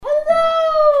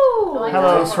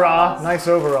Hello, Sra. Nice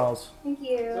overalls. Thank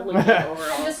you.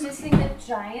 I'm just missing the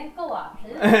giant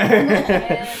galoshes and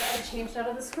I changed out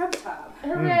of the scrub top.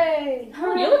 Hooray!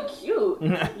 You look cute.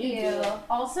 Thank you.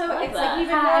 Also, like it's that. like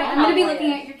even Hi, I'm going to be cowboy.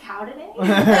 looking at your cow today.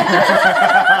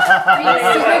 Are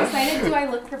you super excited? Do I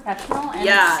look professional? And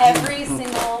Yeah. every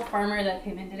single farmer that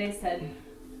came in today said,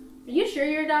 "Are you sure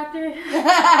you're a doctor?"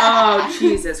 Oh,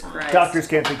 Jesus Christ. Doctors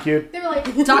can't be cute. They were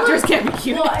like, Doctors can't be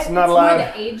cute. Well, it's not more allowed.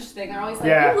 the age thing. They're always like,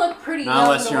 Yeah. "You look pretty Not young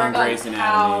unless to you're on work Grey's on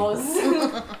Anatomy. cows."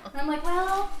 And I'm like,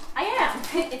 well, I am.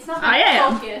 It's not I my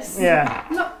am. focus. Yeah,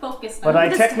 I'm not focused but on I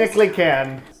this. technically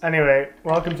can. Anyway,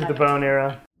 welcome to the Bone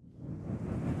Era.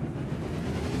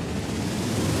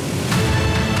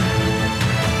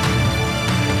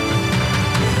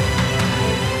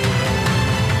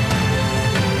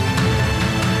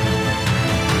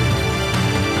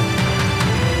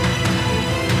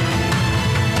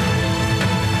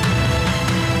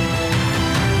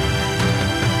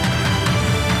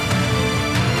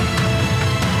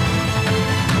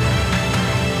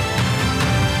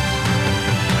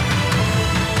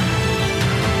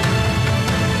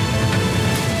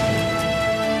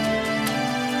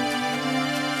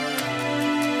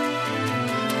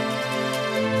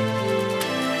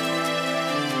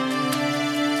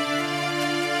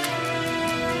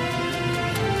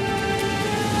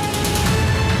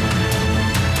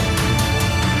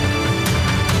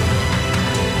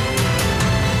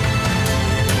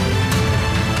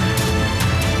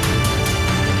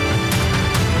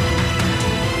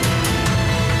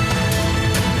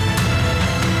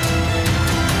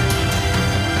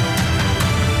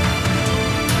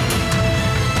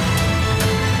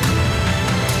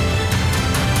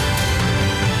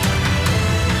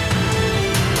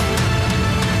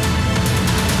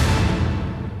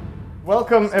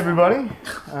 Welcome, everybody.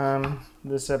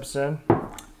 This episode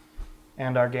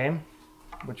and our game,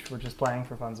 which we're just playing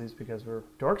for funsies because we're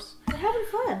dorks. We're having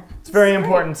fun. It's very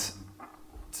important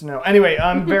to know. Anyway,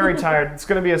 I'm very tired. It's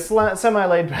going to be a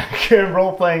semi-laid-back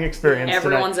role-playing experience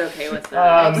Everyone's okay with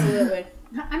that. Absolutely.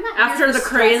 I'm not After here the for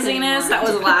stress craziness that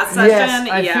anymore. was last session, Yes,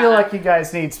 I yeah. feel like you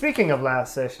guys need. Speaking of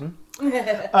last session,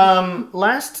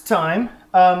 last time,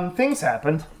 things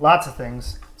happened. Lots of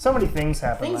things. So many things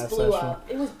happened Things last blew session. up.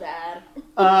 It was bad.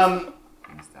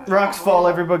 Rocks fall,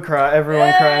 everyone cries.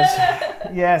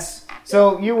 Yes.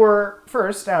 So you were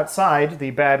first outside the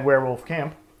bad werewolf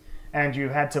camp, and you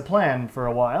had to plan for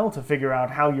a while to figure out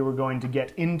how you were going to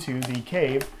get into the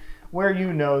cave, where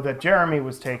you know that Jeremy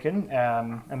was taken,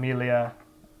 Amelia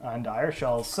and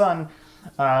Ireshall's son,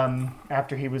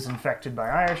 after he was infected by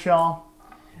Ireshall.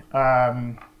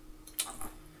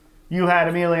 You had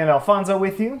Amelia and Alfonso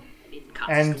with you,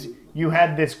 and you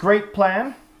had this great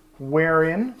plan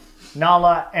wherein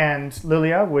Nala and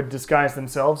Lilia would disguise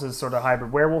themselves as sort of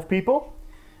hybrid werewolf people.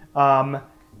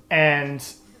 And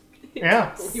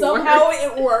yeah. Somehow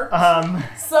it worked.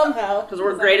 Somehow. Because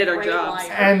we're great at our jobs.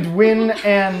 And Wynn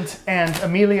and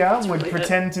Amelia would really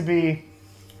pretend to be...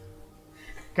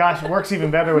 Gosh, it works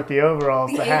even better with the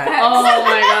overalls, the hat. Oh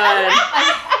my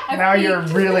god. Now you're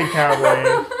really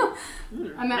cowboy.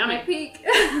 I'm at my peak.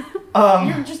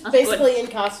 You're just basically in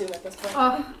costume at this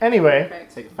point. Anyway,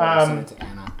 Take a photo, send it to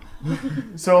Anna.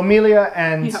 so Amelia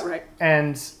and Yeah, right.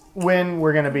 and Wynn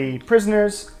were going to be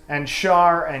prisoners, and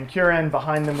Shar and Kieran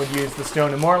behind them would use the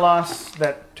Stone of Morlos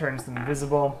that turns them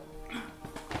invisible.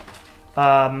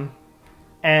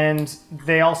 And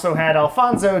they also had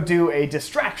Alfonso do a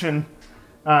distraction,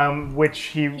 which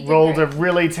he rolled a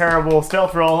really terrible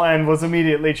stealth roll and was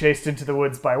immediately chased into the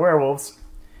woods by werewolves.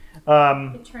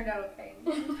 It turned out okay.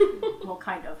 Well,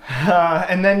 kind of.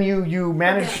 And then you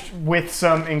managed with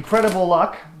some incredible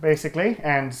luck, basically,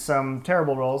 and some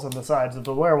terrible rolls on the sides of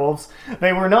the werewolves.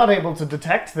 They were not able to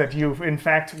detect that you, in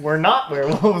fact, were not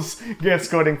werewolves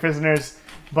escorting prisoners,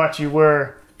 but you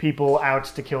were people out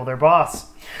to kill their boss.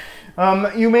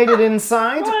 You made it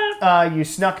inside. You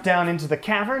snuck down into the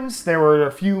caverns. There were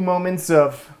a few moments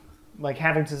of like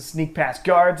having to sneak past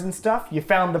guards and stuff. You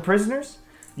found the prisoners.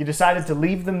 You decided to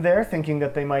leave them there, thinking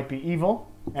that they might be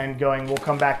evil, and going, we'll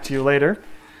come back to you later.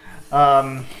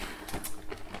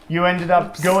 You ended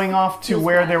up going off to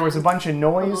where there was a bunch of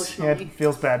noise. Yeah, it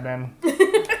feels bad, man.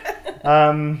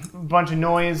 Bunch of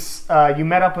noise. You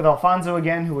met up with Alfonso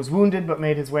again, who was wounded, but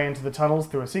made his way into the tunnels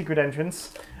through a secret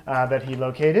entrance that he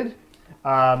located.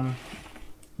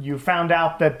 You found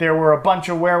out that there were a bunch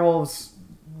of werewolves,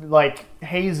 like,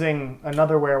 hazing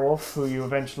another werewolf, who you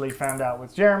eventually found out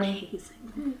was Jeremy.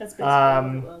 That's basically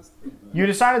what it was. You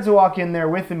decided to walk in there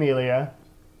with Amelia,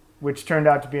 which turned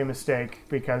out to be a mistake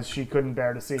because she couldn't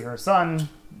bear to see her son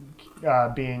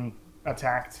being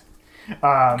attacked.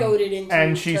 Goaded into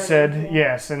and she turning, said yeah.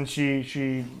 yes, and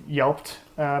she yelped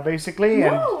basically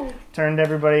and turned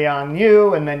everybody on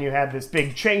you, and then you had this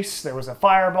big chase. There was a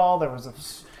fireball, there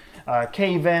was a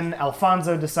cave-in.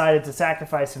 Alfonso decided to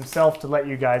sacrifice himself to let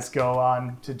you guys go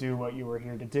on to do what you were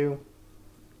here to do.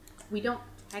 We don't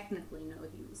technically know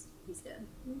he's dead.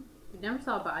 We never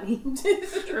saw a body.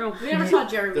 True. We never saw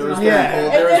Jeremy. There was Renner. Yeah. that whole-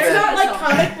 And there was there's that- not like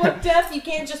comic book death. You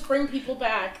can't just bring people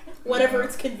back whenever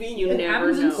it's convenient. It Never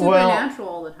happens in know. Supernatural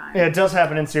all the time. Yeah, it does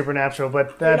happen in Supernatural,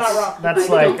 but You're not that's wrong. that's If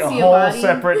like you a don't see a whole body,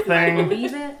 separate I thing.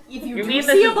 believe it. If you You do mean see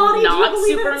this a body, is do you not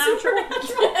believe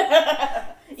supernatural?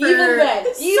 Even then,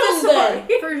 even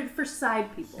then. for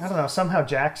side people. I don't know. Somehow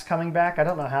Jack's coming back. I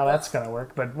don't know how that's gonna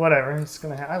work, but whatever. It's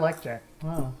gonna. I like Jack.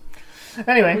 Wow.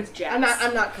 Anyway. With Jax.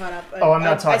 I'm not caught up. Oh, I'm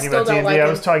not talking still about don't D&D. like I him.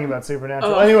 was talking about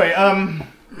Supernatural. Oh. Anyway,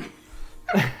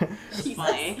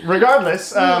 Funny.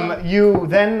 regardless, you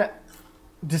then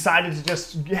decided to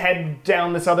just head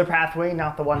down this other pathway,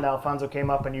 not the one that Alfonso came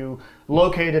up, and you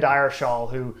located Ireshal,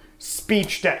 who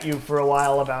speeched at you for a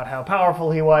while about how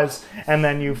powerful he was, and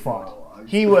then you fought.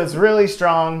 He was really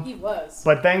strong, He was.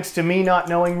 but thanks to me not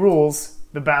knowing rules,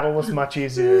 the battle was much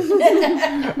easier.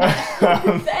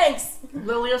 Thanks.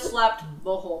 Lilia slept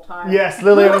the whole time. Yes,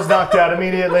 Lilia was knocked out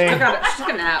immediately. She took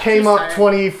a nap. Came She's up tired.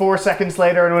 24 seconds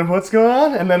later and went, "What's going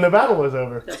on?" And then the battle was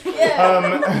over.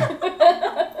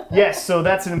 Yes, so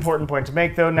that's an important point to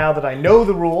make, though. Now that I know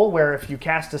the rule, where if you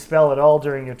cast a spell at all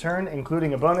during your turn,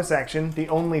 including a bonus action, the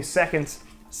only second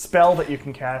spell that you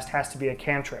can cast has to be a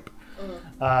cantrip.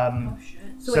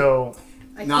 So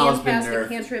I Knowledge can been cast a nerfed.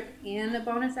 cantrip and a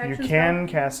bonus you action. can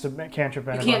cast a cantrip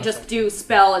and You a can't bonus just do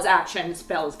spell as action,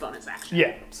 spell as bonus action.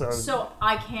 Yeah, so So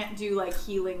I can't do like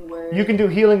healing word. you can do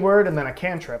healing word and then a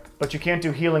cantrip, but you can't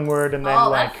do healing word and then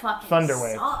that fucking thunder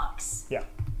wave. sucks. Yeah.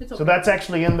 It's okay. So that's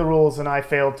actually in the rules, and I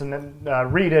failed to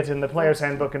read it in the player's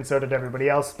handbook, and so did everybody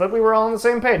else. But we were all on the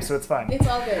same page, so it's fine. It's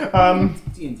all good.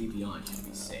 D&D Beyond should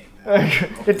be saying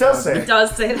It does say It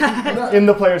does say that. in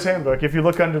the player's handbook. If you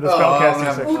look under the I spellcasting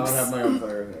don't section, have my own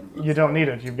player. you don't need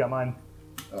it. You've got mine.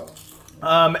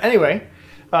 Oh. Anyway,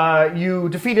 you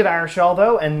defeated Ireshal,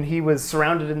 though, and he was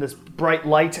surrounded in this bright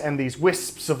light, and these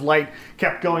wisps of light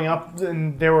kept going up,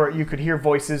 and you could hear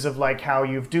voices of like how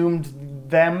you've doomed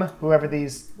them, whoever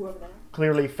these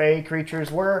clearly fey creatures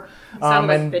were. Sound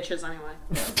like and bitches anyway.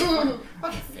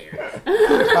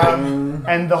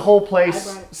 and the whole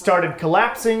place started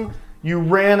collapsing. You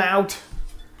ran out.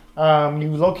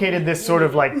 You located this sort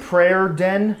of like prayer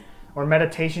den or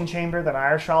meditation chamber that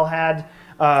Ireshal had,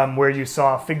 where you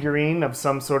saw a figurine of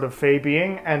some sort of fey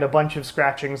being and a bunch of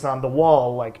scratchings on the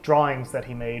wall, like drawings that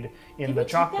he made in Did the we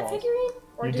keep chalk that walls. figurine?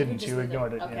 Or You did we didn't, just you leave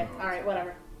ignored it, Okay, yeah. alright,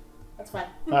 whatever. That's fine.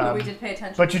 But we did pay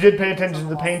attention. But you did pay attention to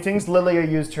the paintings. Lilia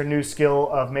used her new skill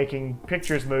of making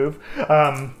pictures move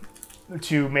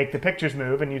to make the pictures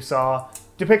move, and you saw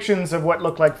depictions of what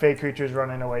looked like fey creatures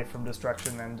running away from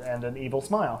destruction and an evil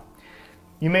smile.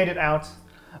 You made it out.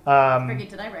 Cricket,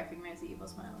 did I recognize the evil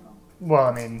smile at all? Well,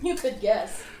 I mean, You could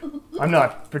guess. I'm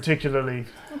not particularly.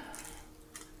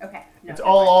 Okay. No, It's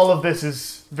all of this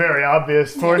is very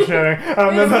obvious, foreshadowing. it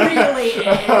really is.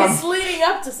 It's leading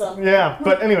up to something. Yeah,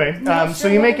 but anyway, Not so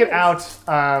sure you what make it it out,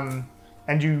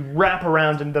 and you wrap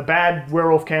around, and the bad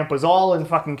werewolf camp was all in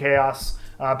fucking chaos,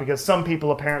 because some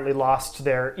people apparently lost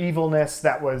their evilness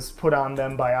that was put on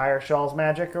them by Ireshal's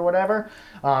magic or whatever,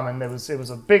 and it was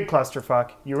a big clusterfuck.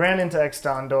 You ran into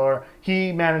Extandor.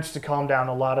 He managed to calm down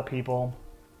a lot of people,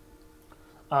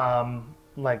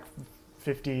 like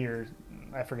 50 or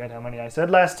I forget how many I said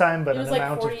last time, but It was an like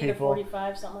amount 40 of to people.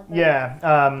 45, something like that.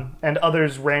 Yeah, and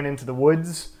others ran into the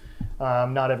woods.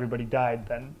 Not everybody died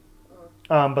then.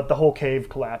 But the whole cave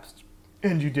collapsed.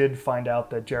 And you did find out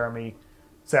that Jeremy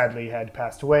sadly had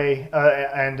passed away,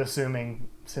 and assuming,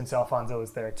 since Alfonso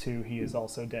was there too, he is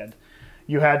also dead.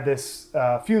 You had this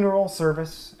funeral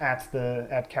service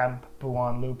at Camp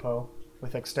Buon Lupo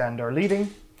with Extandor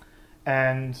leading,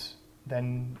 and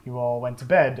then you all went to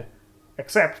bed.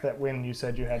 Except that when you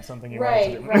said you had something you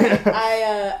wanted to do. Right.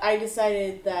 I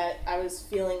decided that I was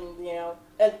feeling,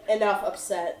 enough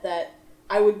upset that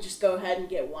I would just go ahead and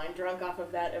get wine drunk off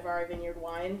of that Ivari Vineyard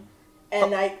wine.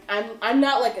 And I'm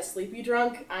not like a sleepy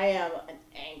drunk. I am an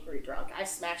angry drunk. I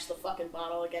smashed the fucking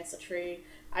bottle against a tree.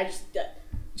 I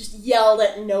just yelled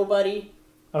at nobody.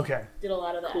 Okay. Did a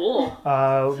lot of that.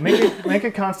 Cool. Make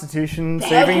a Constitution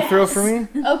saving throw for me,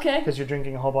 Okay. because you're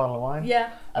drinking a whole bottle of wine.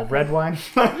 Yeah. Of red wine.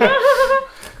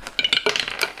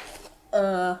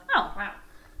 Oh, wow.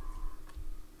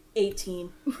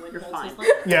 18. You're fine.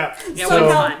 Yeah. Yeah, so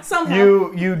we're fine.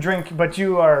 Somehow. you drink, but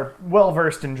you are well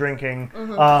versed in drinking.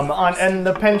 On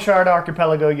the Penchard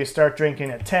Archipelago, you start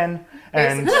drinking at 10,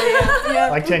 and Yeah.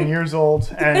 like 10 years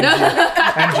old, and you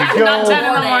go. Not 10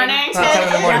 in the morning. Not 10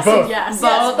 in the morning. Both. Yes.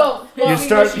 Yes, both. You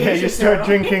start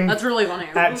drinking That's really funny.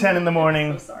 at 10 in the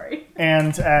morning So sorry.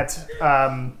 and at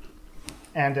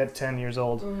 10 years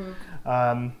old.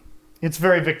 It's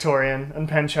very Victorian and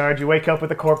Penchard. You wake up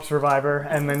with a corpse reviver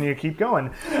and then you keep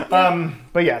going.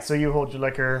 But yeah, so you hold your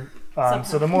liquor.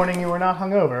 So the morning you were not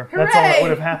hungover. That's all that Hooray! would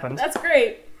have happened. That's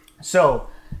great. So,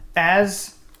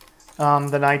 as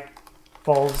the night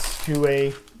falls to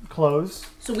a close,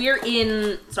 So we're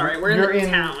in. Sorry, we're You're in the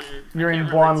in- town. you're I in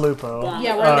can't remember. Buon Lupo.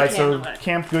 Yeah, we're in the So camp.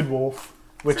 Camp Good Wolf,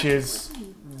 which is,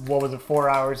 4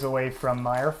 hours away from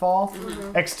Meyerfall.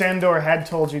 Extendor had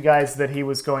told you guys that he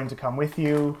was going to come with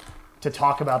you to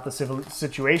talk about the civil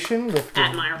situation with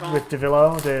At Meyerfall. with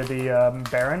DeVillo, the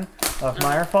Baron of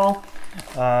Meyerfall.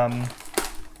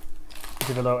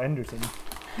 DeVillo Anderson.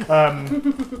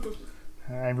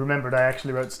 I remembered I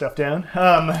actually wrote stuff down.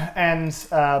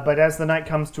 But as the night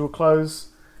comes to a close,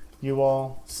 you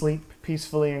all sleep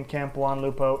peacefully in Camp Buon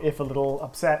Lupo, if a little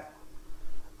upset.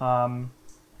 And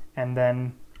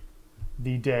then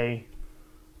the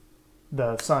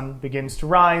sun begins to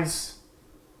rise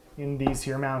in these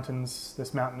here mountains,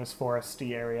 this mountainous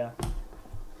foresty area.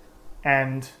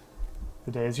 And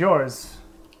the day is yours.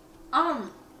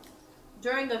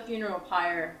 During the funeral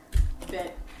pyre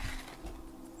bit,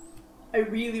 I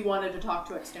really wanted to talk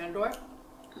to Extandor.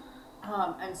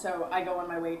 And so I go on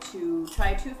my way to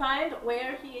try to find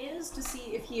where he is to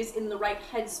see if he is in the right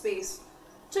headspace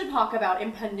to talk about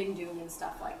impending doom and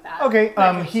stuff like that. Okay,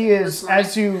 he is,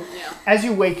 This morning. as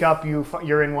you wake up,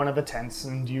 you're in one of the tents,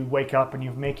 and you wake up and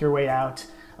you make your way out.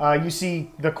 You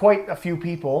see quite a few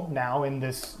people now in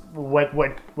this,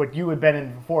 what you had been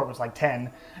in before, it was like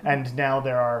 10, and now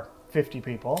there are 50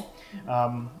 people,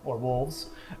 or wolves,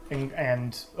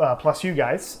 and plus you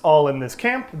guys, all in this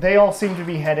camp. They all seem to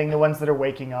be heading, the ones that are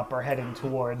waking up are heading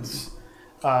towards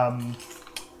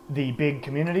the big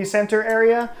community center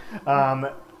area,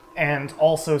 and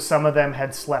also some of them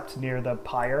had slept near the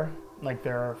pyre. Like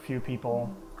there are a few people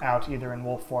out either in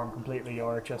wolf form completely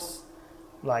or just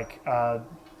like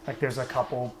there's a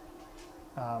couple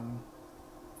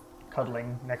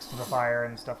cuddling next to the fire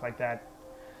and stuff like that.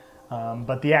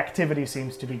 But the activity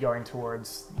seems to be going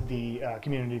towards the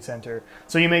community center.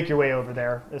 So you make your way over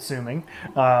there, assuming,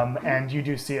 and you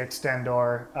do see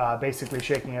Extendor basically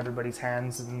shaking everybody's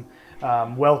hands and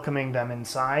welcoming them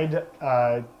inside,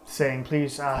 saying,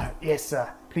 please, yes,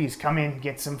 please come in,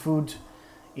 get some food.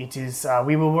 It is,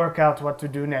 we will work out what to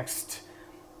do next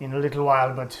in a little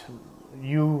while, but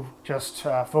you just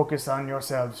focus on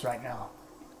yourselves right now.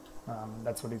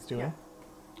 That's what he's doing. Yeah.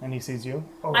 And he sees you.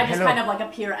 Oh, I just hello. kind of like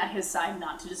appear at his side,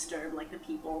 not to disturb like the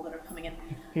people that are coming in.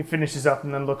 He finishes up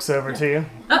and then looks over to you.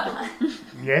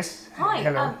 Yes? Hi,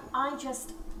 Hello.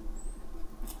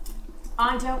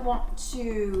 I don't want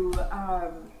to,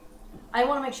 I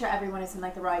want to make sure everyone is in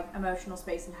like the right emotional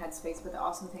space and headspace, but there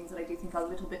are some things that I do think are a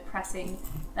little bit pressing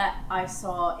that I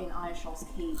saw in Ayashal's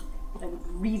Keep that I would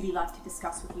really like to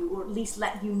discuss with you, or at least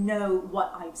let you know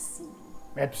what I've seen.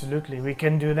 Absolutely, we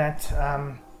can do that.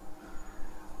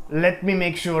 Let me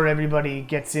make sure everybody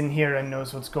gets in here and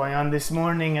knows what's going on this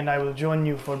morning, and I will join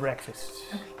you for breakfast.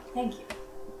 Okay, thank you.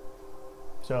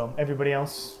 So, everybody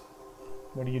else,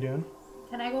 what are you doing?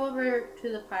 Can I go over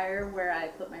to the fire where I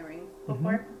put my ring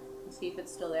before and see if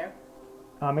it's still there?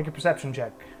 Make a perception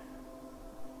check.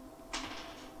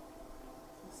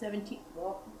 17.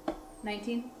 Well,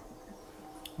 19.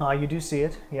 You do see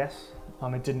it, yes.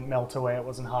 It didn't melt away, it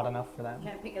wasn't hot enough for that. Can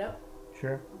I pick it up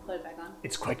Sure. and put it back on?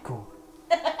 It's quite cool.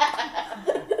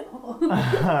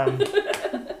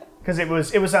 Because it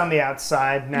was on the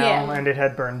outside now, Yeah. and it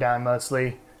had burned down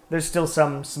mostly. There's still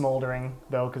some smoldering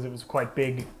though, because it was quite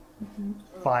big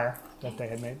fire that they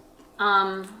had made.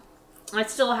 I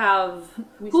still have.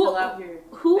 We Who- still out here.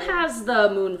 Who has the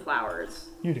moonflowers?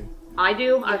 You do. I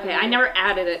do? Okay, I never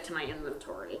added it to my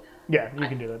inventory. Yeah, you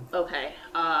can do that. Okay,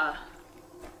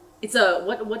 it's a,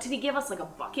 what did he give us, like a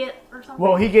bucket or something?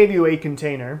 Well, he gave you a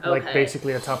container, like Okay.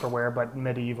 basically a Tupperware, but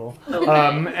medieval. Okay.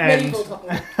 And Medieval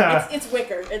Tupperware. It's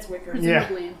wicker. It's wicker. yeah,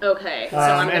 Okay, so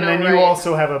I'm and gonna then write... you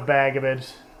also have a bag of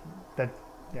it. That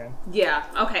Yeah,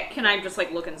 okay, can I just,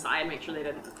 like, look inside, make sure they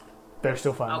didn't... they're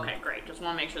still fine. Okay, great, just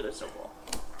want to make sure they're still full.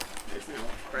 There's no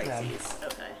crises.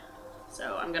 Okay.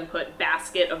 So I'm gonna put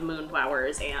basket of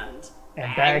moonflowers and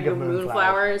bag of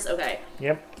moonflowers. Okay.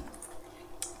 Yep.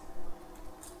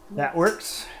 That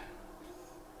works.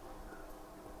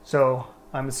 So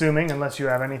I'm assuming, unless you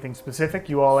have anything specific,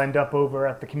 you all end up over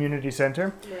at the community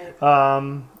center.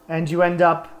 Right. And you end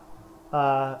up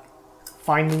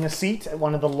finding a seat at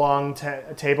one of the long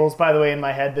tables. By the way, in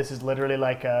my head, this is literally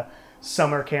like a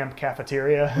summer camp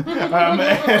cafeteria.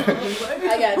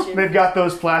 I got you. They've got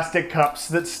those plastic cups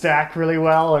that stack really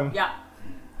well, and Yeah.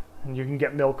 you can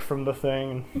get milk from the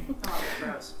thing. Oh,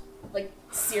 gross. Like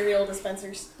cereal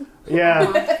dispensers.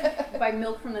 Yeah, By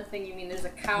milk from the thing, you mean there's a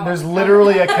cow. there's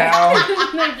literally a cow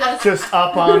They're just just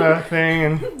up on a thing,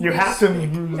 and you have to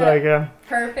like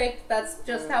perfect. That's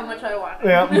just how much I want.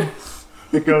 yeah.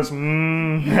 It goes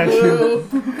at you.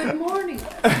 Good morning.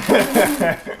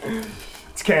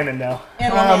 It's canon now.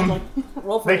 Animal handling.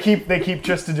 Roll for They it. keep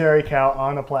just a dairy cow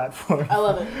on a platform. I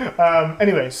love it.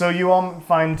 Anyway, so you all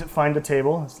find a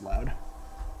table. It's loud.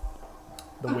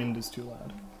 The wind is too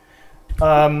loud.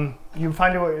 You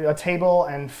find a table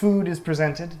and food is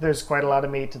presented. There's quite a lot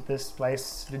of meat at this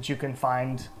place that you can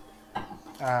find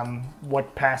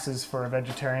what passes for a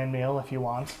vegetarian meal if you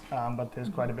want. But there's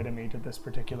quite a bit of meat at this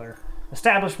particular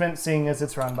establishment, seeing as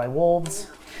it's run by wolves.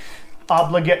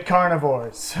 Obligate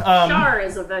carnivores. Char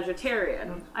is a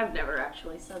vegetarian. I've never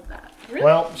actually said that.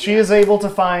 Well, she is able to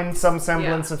find some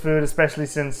semblance Yeah. of food, especially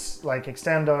since like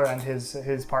Extendor and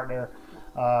his partner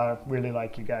really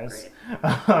like you guys.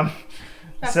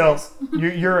 So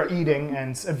you're eating,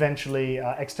 and eventually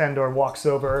Extendor walks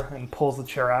over and pulls the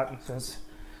chair out and says,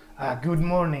 "Good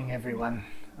morning, everyone.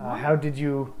 How did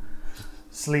you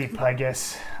sleep? I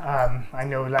guess I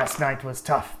know last night was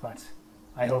tough, but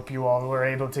I hope you all were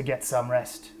able to get some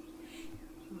rest."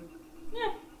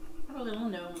 Yeah. I have a little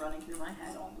gnome running through my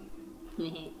head all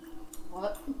week.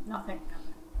 What? Nothing.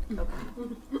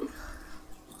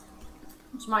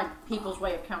 It's my people's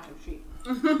way of counting sheep.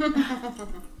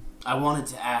 I wanted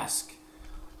to ask,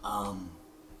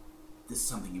 this is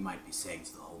something you might be saying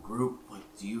to the whole group, but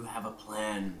do you have a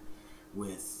plan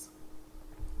with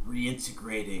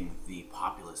reintegrating the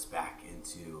populace back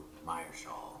into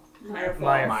Meyershall?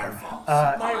 Meyerfall.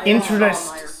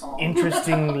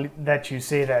 Interesting that you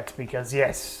say that, because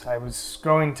yes, I was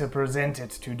going to present it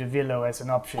to DeVillo as an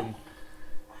option,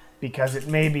 because it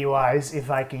may be wise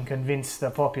if I can convince the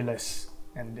populace,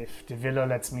 and if DeVillo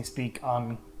lets me speak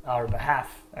on our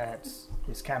behalf at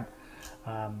his camp.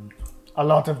 A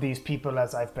lot of these people,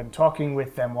 as I've been talking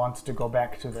with them, want to go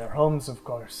back to their homes, of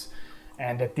course,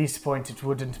 and at this point it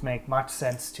wouldn't make much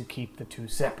sense to keep the two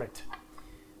separate.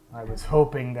 I was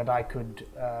hoping that I could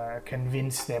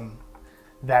convince them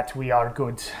that we are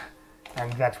good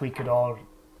and that we could all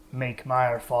make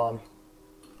Meyerfall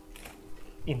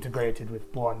integrated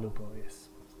with Buon Lupo, yes.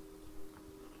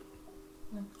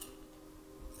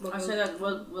 I say that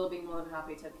we'll be more than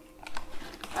happy to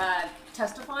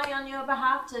testify on your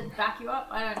behalf to back you up.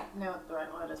 I don't know what the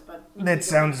right word is, but... That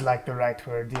sounds like the right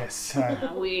word, yes.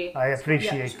 We I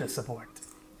appreciate the support.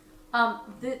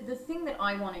 The thing that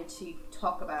I wanted to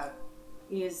talk about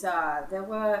is there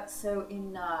were... So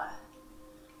in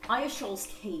Ayashol's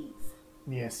cave...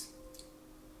 Yes.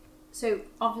 So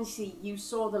obviously you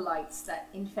saw the lights that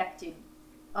infected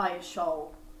Ayashol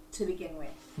to begin with.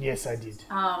 Yes, I did.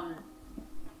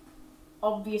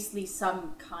 Obviously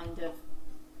some kind of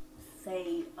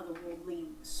fey, otherworldly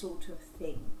sort of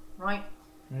thing, right?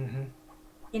 Mm-hmm.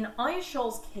 In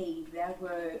Ayashol's cave, there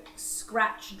were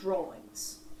scratch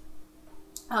drawings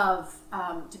of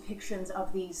depictions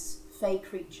of these fey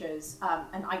creatures,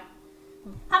 and I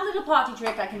have a little party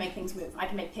trick. I can make things move. I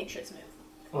can make pictures move.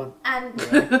 Well, And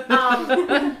Just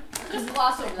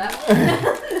gloss over that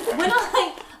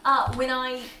one. when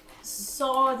I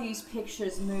saw these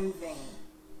pictures moving,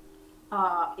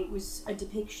 it was a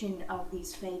depiction of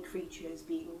these fey creatures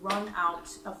being run out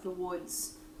of the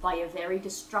woods by a very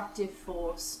destructive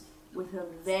force with a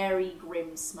very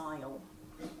grim smile.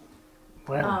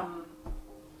 well,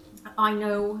 I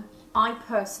know I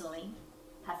personally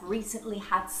have recently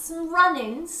had some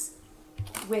run-ins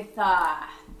with, I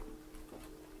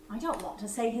don't want to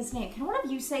say his name. Can one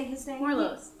of you say his name?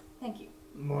 Morlos. Thank you.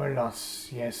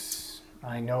 Morlos, yes.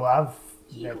 I know of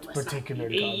that particular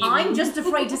god. I'm just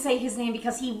afraid to say his name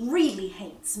because he really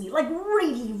hates me. Like,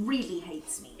 really, really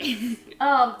hates me.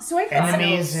 So I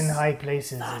Enemies in high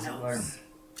places, as it were.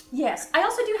 Yes, I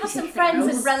also do have some friends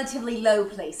in relatively low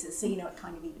places, so you know it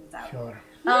kind of evens out. Sure.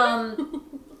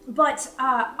 But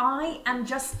I am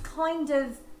just kind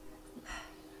of...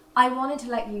 I wanted to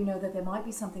let you know that there might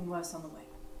be something worse on the way.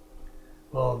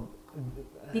 Well,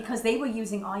 Because they were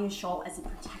using Ayashol as a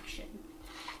protection.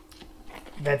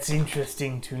 that's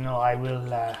interesting to know. I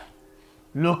will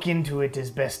look into it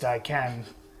as best I can,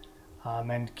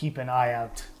 and keep an eye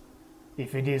out.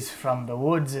 If it is from the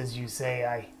woods, as you say,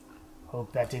 I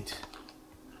hope that it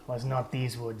was not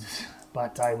these woods,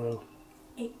 but I will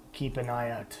keep an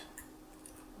eye out.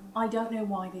 I don't know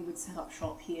why they would set up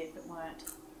shop here if it weren't.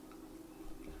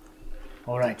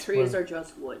 All right. Trees well, are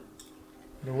just wood.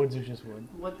 the woods are just wood.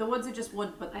 The woods are just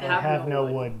wood, but I They they're... have no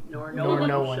wood, Nor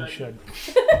no one should.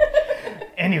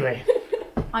 Anyway,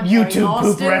 I'm YouTube very lost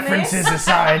poop in references this.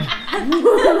 aside.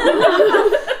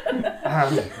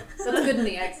 That's good in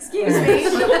the eggs. Excuse me.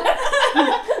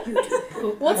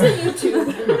 What's a YouTube?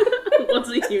 What's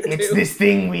a YouTube? It's this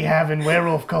thing we have in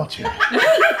werewolf culture.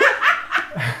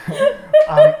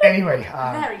 Anyway,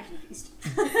 Very confused.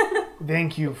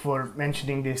 thank you for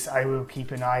mentioning this. I will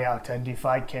keep an eye out, and if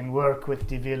I can work with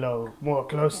DeVillo more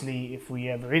closely, if we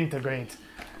ever integrate,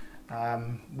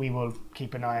 we will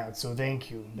keep an eye out. So thank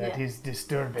you. That is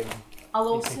disturbing.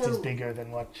 I'll If it is also... bigger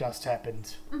than what just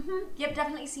happened. Yep,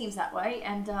 definitely seems that way.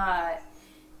 And,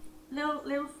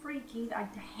 little freaky. I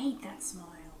hate that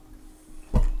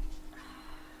smile.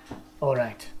 All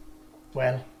right.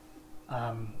 Well,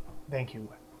 thank you.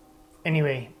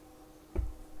 Anyway,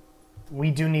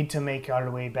 we do need to make our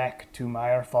way back to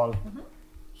Meyerfall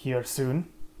here soon.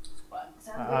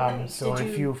 So Did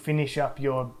if you- you finish up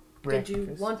your Did breakfast,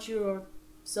 you want your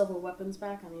silver weapons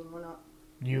back? I mean, we're not.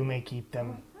 you may keep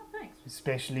them. Oh, thanks.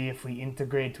 Especially if we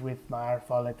integrate with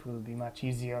Meyerfall, it will be much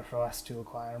easier for us to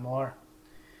acquire more.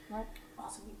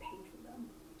 Also, we paid for them.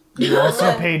 You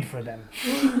also paid for them.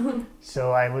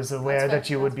 So I was aware That's fair, that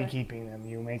you would that's be fair. keeping them.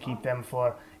 You may keep them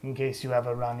for in case you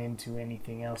ever run into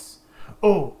anything else.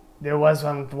 Oh, there was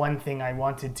one thing I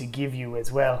wanted to give you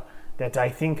as well that I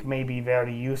think may be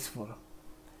very useful.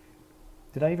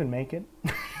 Did I even make it?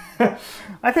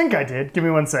 I think I did. Give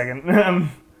me 1 second. Doing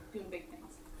big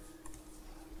things.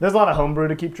 There's a lot of homebrew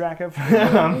to keep track of.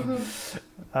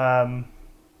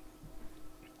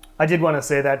 I did want to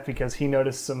say that because he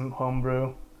noticed some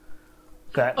homebrew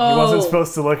that he wasn't Oh.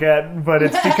 supposed to look at, but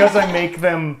it's because I make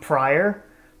them prior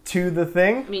to the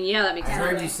thing. I mean, yeah, that makes I sense.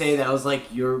 heard you say that was like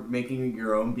you're making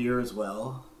your own beer as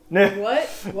well. No, What?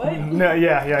 What?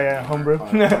 yeah, homebrew. I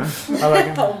like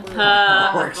it.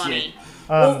 Horseshit. Funny.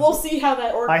 We'll see how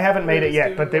that orc. I haven't made it is yet,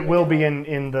 doing but when it we will get be home.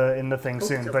 in the thing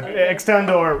soon. But Okay.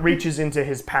 Extandor reaches into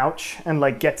his pouch and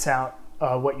like gets out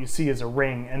what you see is a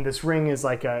ring, and this ring is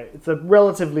like it's a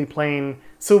relatively plain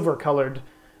silver colored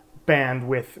band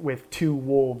with two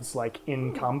wolves like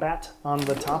in combat on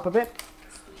the top of it.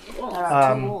 There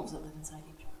are Um, two wolves that live inside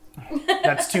each other.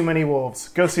 That's too many wolves.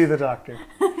 Go see the doctor.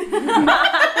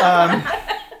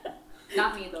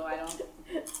 Not me though. I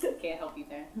can't help you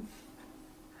there.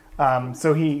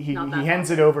 So he Not that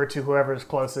hands it over to whoever's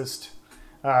closest,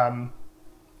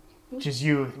 which is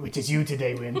you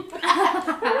today, Win.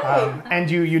 And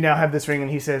you now have this ring,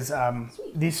 and he says,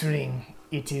 "This ring,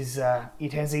 it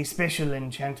has a special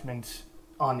enchantment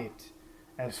on it,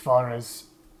 as far as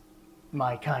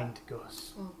my kind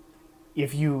goes.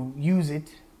 If you use it,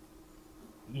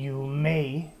 you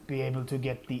may be able to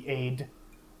get the aid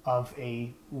of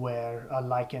a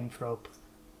lycanthrope."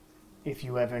 If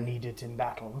you ever need it in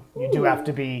battle. You do have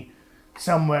to be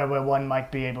somewhere where one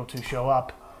might be able to show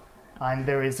up. And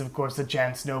there is, of course, a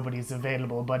chance nobody's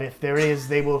available, but if there is,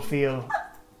 they will feel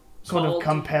sort of Called.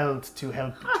 compelled to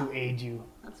help to aid you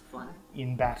That's fun.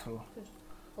 in battle.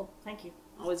 Oh, thank you.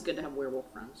 Always good to have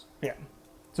werewolf friends. Yeah.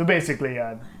 So basically,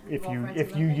 if Roll you friends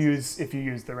if and you love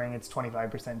use the ring, it's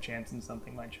 25% chance and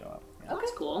something might show up. Yeah.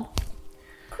 That's cool.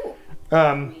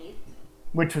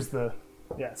 Which was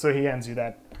so he hands you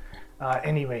that.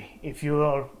 Anyway, if you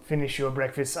all finish your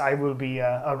breakfast, I will be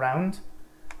around.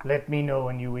 Let me know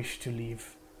when you wish to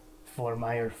leave for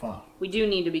Meyerfall. We do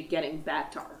need to be getting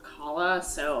back to Arcala,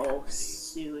 so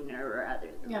sooner rather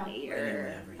than Yeah.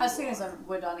 later. As soon as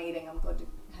we're done eating, I'm going to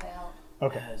head out.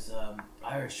 Okay. Has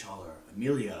Irish Holler,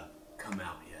 Amelia, come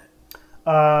out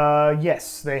yet?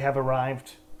 Yes, they have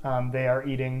arrived. They are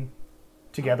eating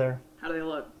together. How do they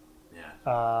look?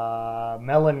 Yeah.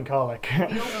 Melancholic.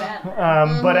 Feels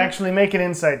bad. But actually make an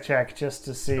insight check just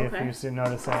to see Okay. if you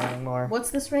notice anything more.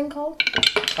 What's this ring called?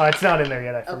 It's not in there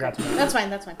yet. I forgot to. That's fine.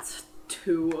 That's fine.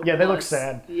 Two of Yeah, they look us.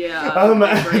 sad. Yeah.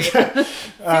 Feels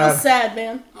Feels sad,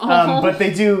 man. But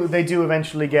they do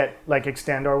eventually get like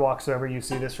Extandor walks over. You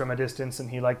see this from a distance, and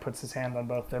he like puts his hand on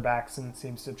both their backs and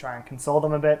seems to try and console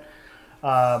them a bit.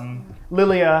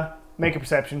 Lilia, make a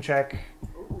perception check.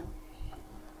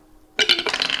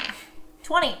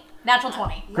 20. Natural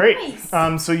 20. Great.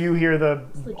 Nice. So you hear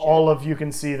all of you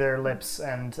can see their lips,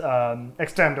 and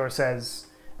Extandor says,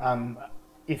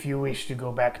 "If you wish to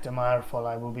go back to Meyerfall,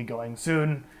 I will be going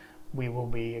soon. We will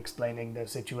be explaining the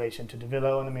situation to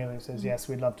DeVillo." And Amelia says, "Yes,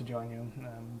 we'd love to join you.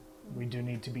 We do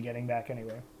need to be getting back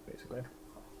anyway, basically."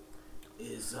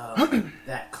 Is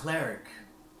that cleric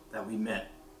that we met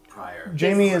prior?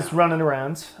 Jamie is running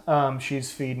around.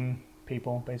 She's feeding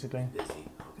people, basically, Busy.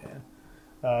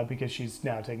 Okay. because she's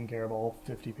now taking care of all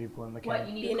 50 people in the What, camp.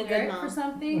 you need Being to a clear good it for mom.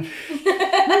 something?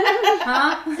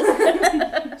 Huh? Do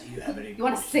you have any? You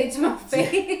want to say it to my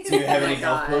face? Do you have any my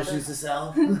health God. potions to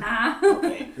sell? Nah.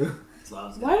 Okay. As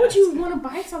long as Why would you want to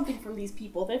buy something from these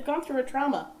people? They've gone through a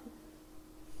trauma.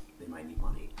 They might need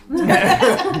money.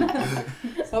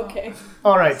 Okay.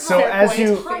 All right, so Fair as point.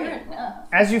 you Fair enough.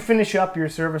 as you finish up your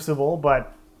serviceable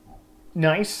but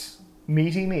nice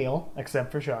meaty meal,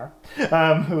 except for Shar,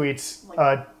 who eats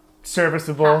a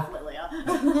serviceable, Half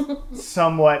Lilia.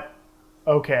 somewhat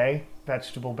okay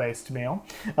vegetable-based meal.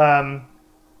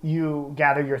 You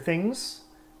gather your things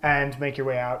and make your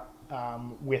way out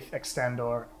with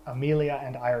Extendor, Amelia,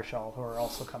 and Irishal, who are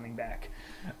also coming back.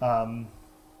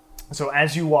 So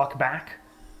as you walk back,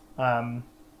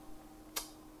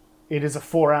 it is a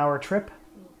 4-hour trip,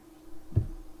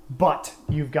 but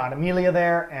you've got Amelia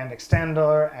there and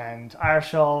Extendor and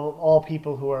Irishal, all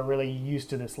people who are really used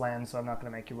to this land, so I'm not going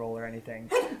to make you roll or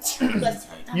anything. Let's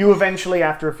You eventually,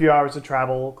 after a few hours of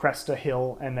travel, crest a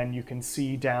hill, and then you can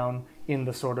see down in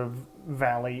the sort of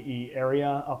valley-y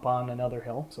area up on another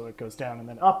hill. So it goes down and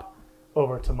then up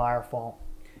over to Mirefall.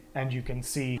 And you can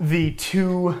see the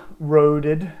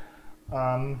 2-roaded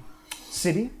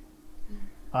city.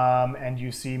 And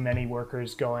you see many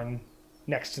workers going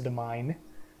next to the mine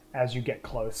as you get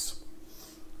close.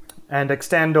 And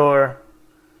Extandor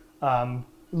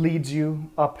leads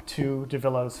you up to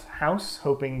DeVillo's house,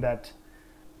 hoping that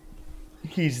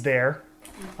he's there.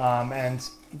 And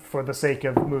for the sake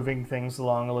of moving things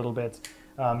along a little bit,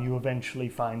 you eventually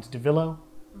find DeVillo.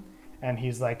 And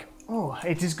he's like, "Oh,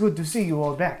 it is good to see you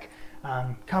all back.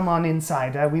 Come on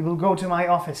inside. We will go to my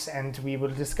office and we will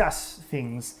discuss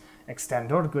things.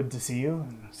 Extandor, good to see you."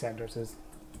 And Extandor says,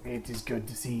 "It is good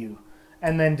to see you."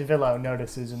 And then DeVillo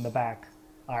notices in the back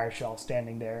Irishal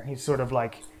standing there. He's sort of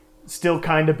like still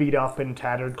kind of beat up in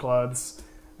tattered clothes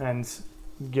and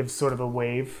gives sort of a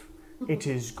wave. "It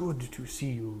is good to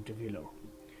see you, DeVillo."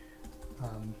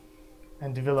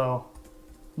 And DeVillo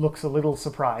looks a little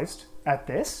surprised at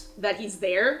this. That he's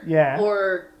there? Yeah.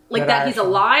 Or like That that he's Irishal.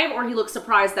 alive, or he looks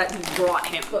surprised that he brought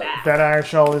him back? That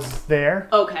Irishal is there,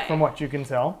 Okay. from what you can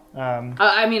tell.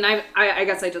 I mean, I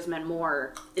guess I just meant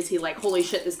more. Is he like, holy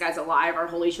shit, this guy's alive, or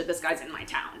holy shit, this guy's in my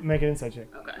town? Make an insight check.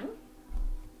 Okay.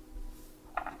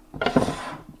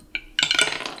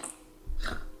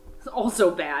 It's also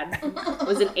bad. It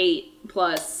was an 8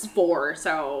 plus 4,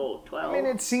 so 12. I mean,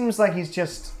 it seems like he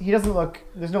doesn't look,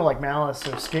 there's no like malice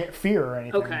or fear or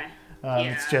anything. Okay.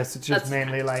 It's Yeah, just that's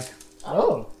mainly like,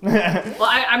 oh.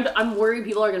 Well, I'm worried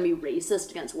people are going to be racist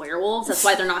against werewolves. That's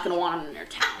why they're not going to want them in their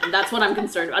town. That's what I'm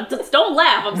concerned about. Just don't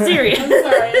laugh. I'm serious.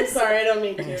 I'm sorry, I don't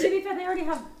mean To to. be fair, they already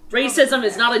have. Racism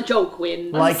is not a joke,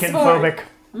 Win. Lycanthropic.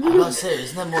 I was about to say,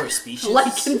 isn't that more species?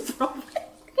 Lycanthropic.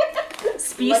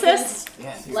 Species?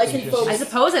 Yeah. Lycanthropic. I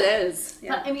suppose it is.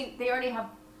 But, I mean, they already have,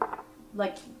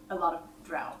 like, a lot of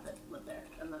drow that live there.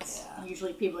 And that's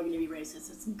usually people are going to be racist.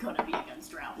 It's going to be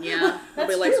against drow. Yeah.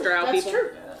 Nobody likes drow That's people. true.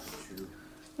 Yeah, that's true.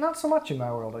 Not so much in my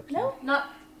world, actually. No. Not.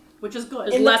 Which is good.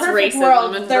 There's In the less perfect racism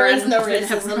world, in there is Vren no than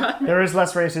racism. everyone. There is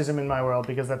less racism in my world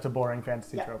because that's a boring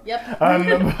fantasy trope. Yep.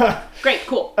 Great,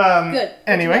 cool. Good.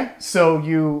 Anyway, so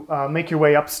you make your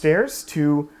way upstairs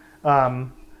to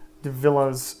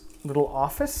DeVillo's little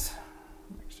office.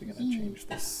 I'm actually going to change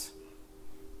this.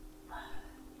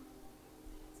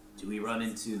 Do we run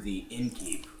into the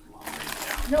innkeep while we're in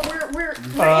town? No, we're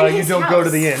in You his don't go to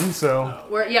the house. inn, so...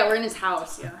 We're in his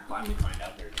house, yeah. Finally find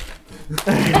out there.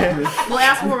 We'll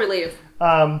ask before we leave.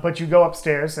 But you go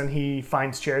upstairs, and he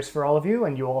finds chairs for all of you,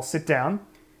 and you all sit down.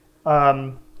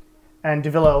 And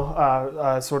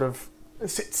DeVillo sort of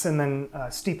sits and then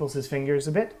steeples his fingers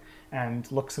a bit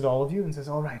and looks at all of you and says,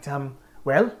 "All right,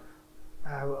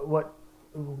 what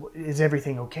is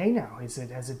everything okay now? Has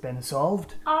it been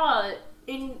solved?"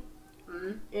 In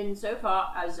so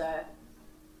far as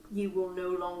you will no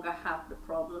longer have the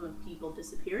problem of people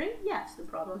disappearing, yes, the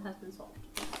problem has been solved.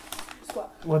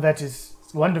 Well, that is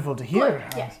wonderful to hear.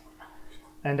 Good, yes.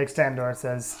 And Extandor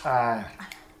says,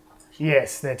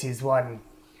 "Yes, that is one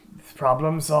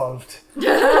problem solved."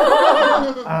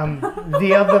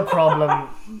 The other problem,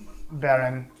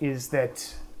 Baron, is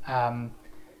that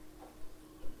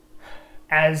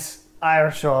as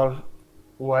Irishal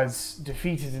was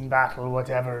defeated in battle,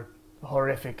 whatever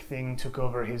horrific thing took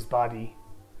over his body,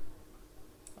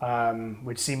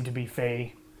 which seemed to be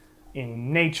Fey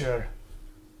in nature,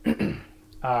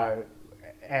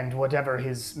 and whatever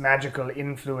his magical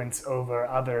influence over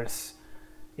others,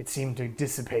 it seemed to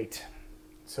dissipate.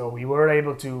 So we were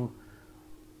able to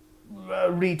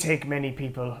retake many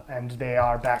people, and they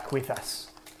are back with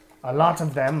us. A lot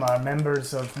of them are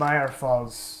members of Mire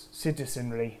Falls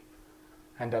citizenry,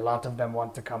 and a lot of them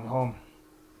want to come home.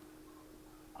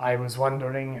 I was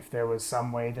wondering if there was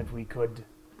some way that we could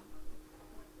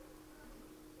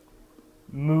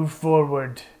move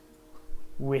forward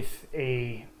with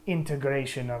a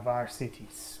integration of our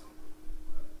cities.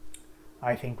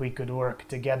 I think we could work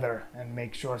together and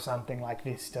make sure something like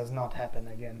this does not happen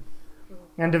again.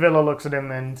 And Davila looks at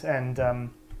him and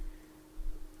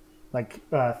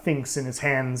thinks in his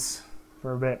hands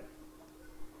for a bit.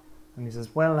 And he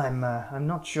says, well, I'm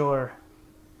not sure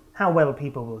how well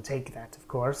people will take that, of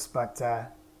course, but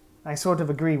I sort of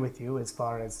agree with you as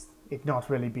far as it not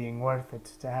really being worth it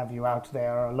to have you out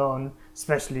there alone,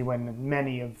 especially when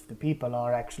many of the people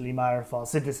are actually Mire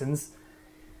Falls citizens.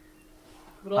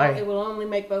 It will only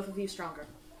make both of you stronger.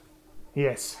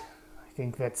 Yes, I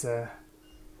think that's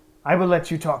I will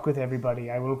let you talk with everybody.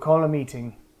 I will call a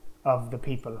meeting of the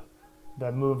people,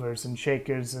 the movers and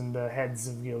shakers and the heads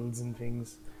of guilds and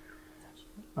things.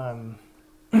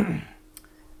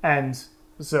 And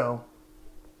so,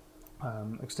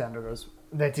 Extender goes,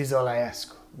 that is all I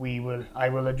ask. I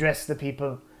will address the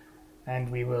people, and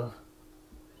we will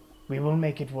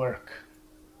make it work,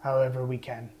 however we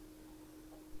can.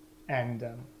 And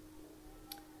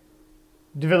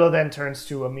Davila then turns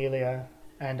to Amelia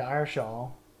and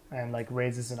Arshaw and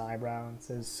raises an eyebrow and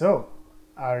says, so,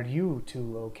 are you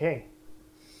two okay?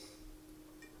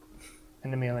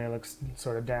 And Amelia looks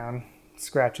sort of down,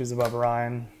 scratches above her eye,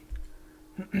 and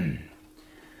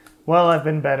well, I've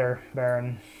been better,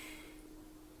 Baron.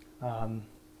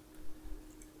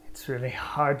 It's really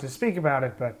hard to speak about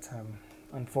it, but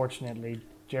unfortunately,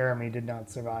 Jeremy did not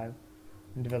survive.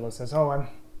 And Davila says, oh,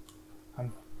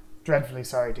 I'm dreadfully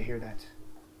sorry to hear that.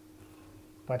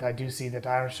 But I do see that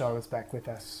Irishal is back with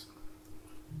us.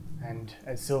 And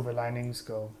as silver linings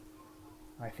go,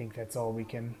 I think that's all we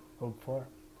can hope for.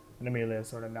 And Amelia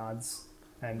sort of nods,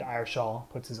 and Irishal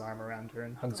puts his arm around her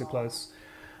and hugs her close.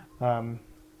 And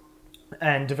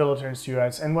Davila turns to you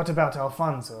guys, and what about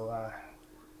Alfonso?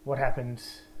 What happened?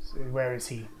 Where is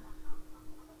he?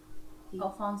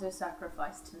 Alfonso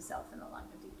sacrificed himself in the line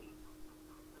of duty.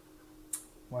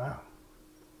 Wow.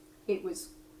 It was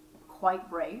quite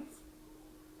brave.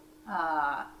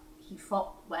 He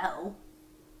fought well.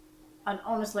 And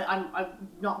honestly, I'm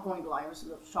not going to lie, I was a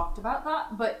little shocked about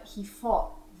that, but he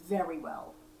fought very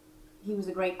well. He was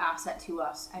a great asset to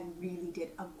us and really did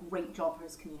a great job for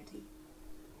his community.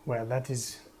 Well, that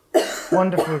is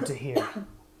wonderful to hear.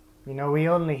 You know, he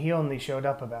only showed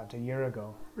up about a year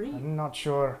ago. Really? I'm not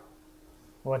sure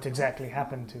what exactly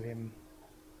happened to him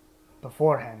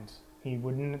beforehand. He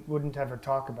wouldn't ever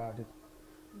talk about it.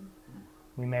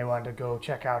 We may want to go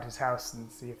check out his house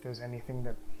and see if there's anything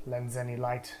that lends any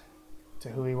light to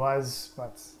who he was,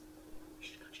 but We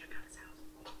should go check out his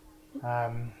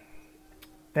house.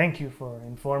 thank you for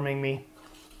informing me.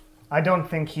 I don't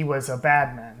think he was a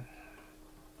bad man.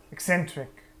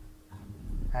 Eccentric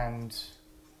and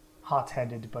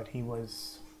hot-headed, but he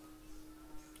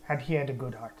had a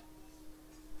good heart.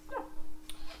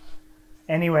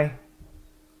 Anyway,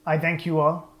 I thank you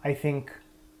all. I think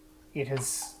it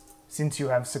has, since you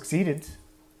have succeeded,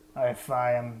 if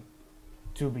I am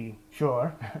to be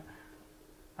sure,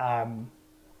 I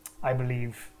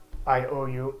believe I owe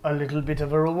you a little bit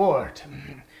of a reward.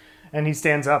 And he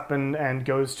stands up and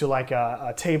goes to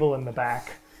a table in the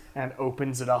back and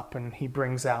opens it up, and he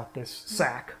brings out this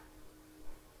sack.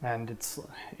 And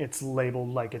it's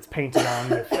labeled, it's painted on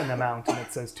with an amount, and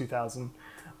it says 2,000.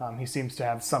 He seems to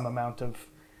have some amount of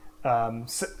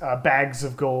bags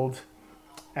of gold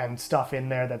and stuff in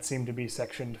there that seem to be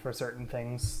sectioned for certain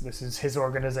things. This is his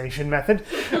organization method.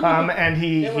 And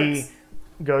he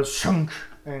goes shunk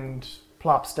and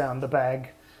plops down the bag.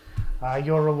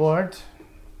 Your reward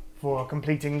for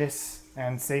completing this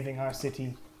and saving our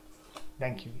city.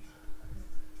 Thank you.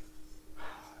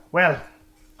 Well,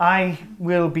 I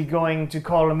will be going to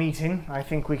call a meeting. I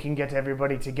think we can get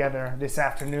everybody together this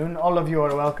afternoon. All of you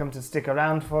are welcome to stick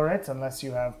around for it, unless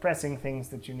you have pressing things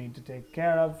that you need to take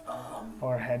care of,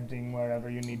 or heading wherever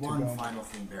you need to go. One final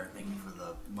thing, Baron. Thank you for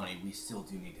the money. We still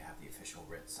do need to have the official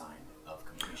writ signed of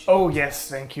completion. Oh, yes,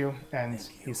 thank you. And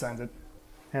Thank you. he signs it,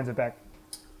 hands it back.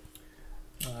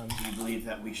 Do you believe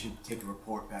that we should take a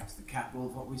report back to the capital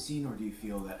of what we've seen, or do you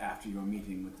feel that after your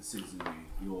meeting with the citizenry,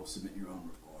 you will submit your own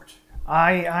report?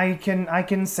 I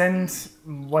can send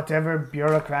whatever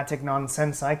bureaucratic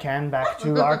nonsense I can back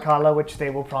to Arkala, which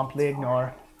they will promptly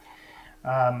ignore.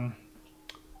 But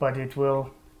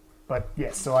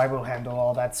yes, so I will handle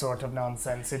all that sort of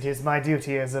nonsense. It is my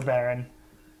duty as a baron.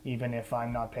 even if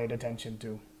I'm not paid attention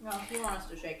to. Well, if you want us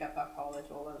to shake up alcohol, they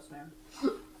told us, man.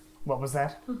 What was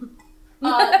that?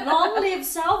 Long live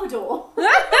Salvador!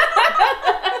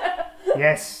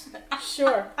 Yes,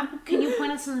 Sure. Can you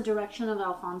point us in the direction of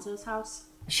Alfonso's house?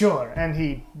 sure. And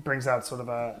he brings out sort of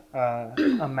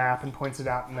a map and points it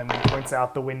out, and then points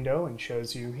out the window and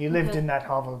shows you. He lived in that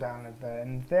hovel down at the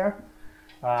end there.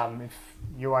 If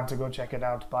you want to go check it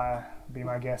out, be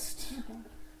my guest.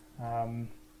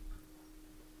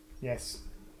 Yes,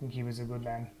 I think he was a good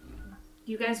man.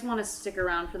 Do you guys want to stick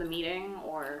around for the meeting,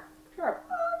 or Sure.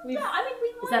 Yeah, I mean, we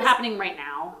is that happening right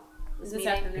now? This meeting?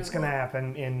 afternoon. It's gonna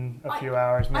happen in a few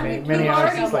hours, I many mean, many we've hours.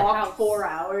 already It's like, walked 4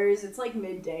 hours. It's like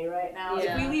midday right now.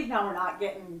 Yeah. If we leave now, we're not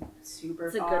getting super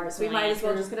It's a far. good So we might point. as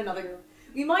well just get another.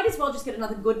 We might as well just get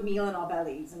another good meal in our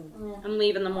bellies and And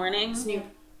leave in the morning. snoop.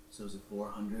 So is it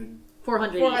 400?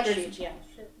 400 400 each. each, yeah.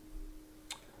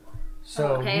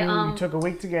 so Okay, you took a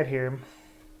week to get here.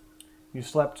 You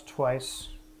slept twice,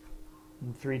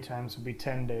 and 3 times would be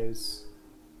 10 days.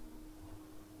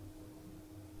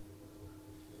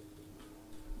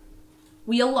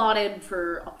 We allotted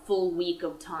for a full week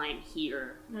of time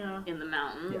here Yeah. in the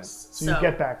mountains. Yes. So you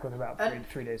get back with about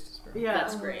 3 days to spare. Yeah.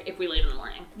 That's great if we leave in the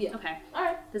morning. Yeah. Okay. All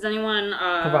right. Does anyone?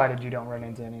 Provided you don't run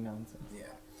into any nonsense. Yeah.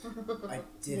 I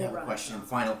did have a question,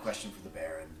 final question for the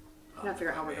Baron. Gotta figure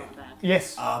out how we're doing that.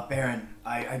 Yes. Baron,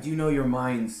 I do know your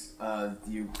mines,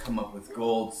 you come up with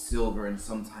gold, silver, and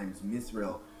sometimes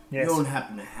mithril. Yes. You don't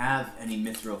happen to have any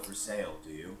mithril for sale, do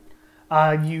you?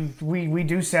 We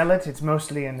do sell it. It's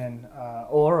mostly in an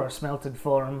ore or smelted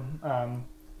form.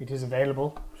 It is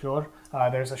available, sure.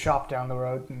 There's a shop down the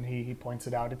road, and he points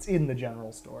it out. It's in the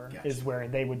general store, Gotcha. is where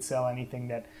they would sell anything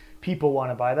that people want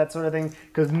to buy, that sort of thing.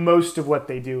 Because most of what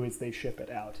they do is they ship it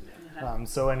out.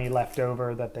 So any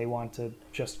leftover that they want to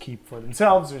just keep for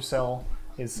themselves or sell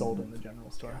is sold in the general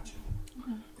store.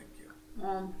 Thank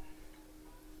you.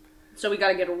 So we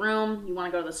gotta get a room. You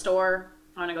want to go to the store?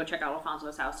 I want to go check out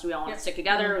Alfonso's house. Do we all want to stick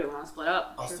together? Or do we want to split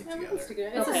up? I'll stick Yeah, we can together. stick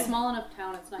it. It's Okay. a small enough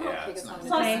town. It's not going Yeah, to take it's us long not- to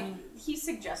Plus, get. he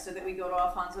suggested that we go to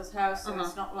Alfonso's house, so Uh-huh.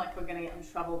 it's not like we're gonna get in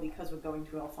trouble because we're going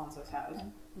to Alfonso's house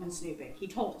and snooping. He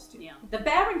told us to. Yeah. The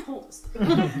Baron told us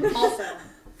to. Also,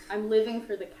 I'm living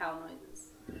for the cow noises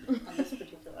on this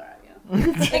particular audio.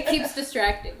 It keeps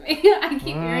distracting me. I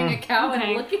keep hearing a cow and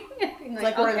I'm looking at it. It's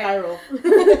like we're in okay,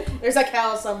 Hyrule. There's a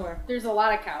cow somewhere. there's a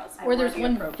lot of cows. I Or there's want the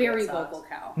one appropriate very size. vocal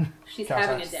cow. She's Cow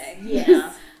having a size. day.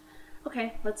 Yeah.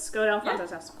 Okay, let's go to Alfonso's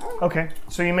house. Okay,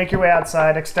 so you make your way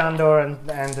outside. Extandor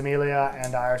and Amelia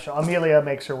and Irish. Amelia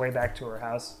makes her way back to her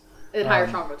house. And hire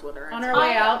chocolates with her. On our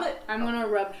way out, but- I'm going to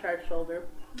rub Shard's shoulder.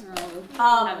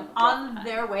 On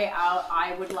their way out,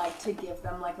 I would like to give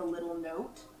them like a little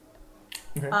note.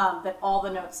 Okay. That all the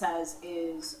note says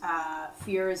is,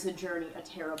 fear is a journey, a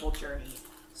terrible journey.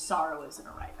 Sorrow isn't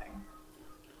arriving.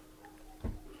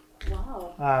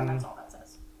 Wow. And that's all that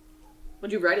says.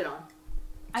 What'd you write it on?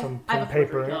 Some I have a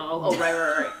paper. forgery. Oh,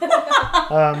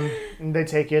 right. And they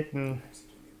take it and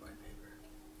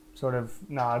sort of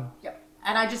nod. Yep.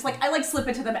 And I just I slip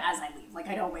it to them as I leave. Like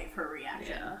I don't wait for a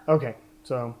reaction. Yeah. Okay,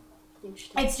 so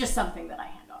It's just something that I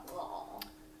hand on.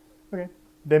 okay,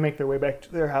 they make their way back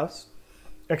to their house.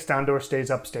 Extandor stays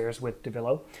upstairs with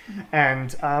DeVillo,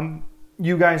 and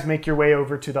you guys make your way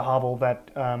over to the hovel that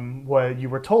you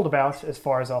were told about as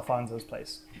far as Alfonso's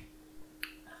place.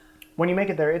 When you make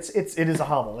it there, it is a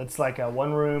hovel. It's like a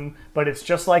one room, but it's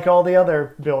just like all the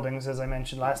other buildings, as I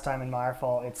mentioned last time in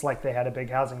Mirefall. It's like they had a big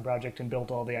housing project and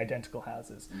built all the identical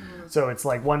houses. So it's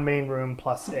like one main room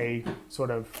plus a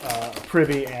sort of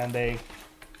privy and a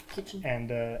Kitchen. and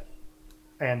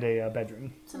a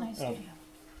bedroom. It's a nice studio.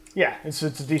 Yeah, it's a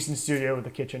decent studio with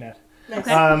a kitchenette.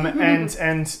 Nice.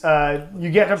 And you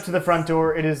get up to the front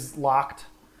door. It is locked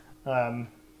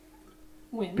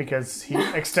Win. because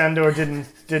Extandor didn't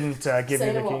give Say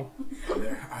you the no key.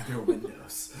 more. Are there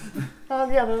windows?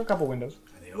 Yeah, there's a couple windows.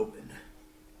 Are they open?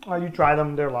 You try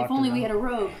them; they're locked. If only and we had a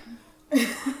rogue.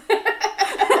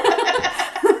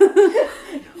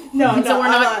 No, So we're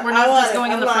not just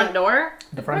going in the front door.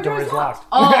 the front door is locked.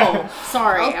 Oh,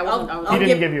 sorry. I I'll- wasn't. He I'll didn't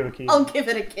give- give you a key. I'll give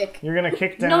it a kick. You're gonna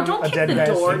kick down No, don't a kick dead the guy's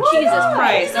door. seat. Jesus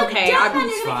Christ. Okay.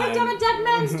 It's fine. Down a dead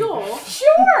man's door.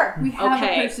 Sure! We have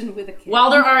Okay. a person with a kid. While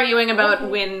they're arguing about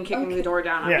Win kicking the door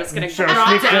down, I'm Yeah, just gonna sure, drop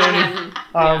sneak down in.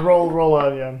 and Roll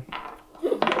a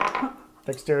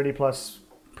dexterity plus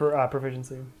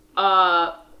proficiency.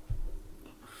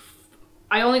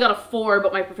 I only got a 4,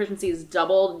 but my proficiency is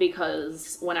doubled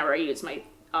because whenever I use my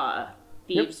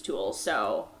thieves tool,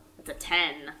 so it's a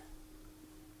 10.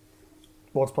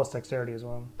 Well, it's plus dexterity as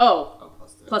well. Oh,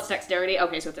 plus dexterity.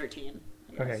 Okay, so 13.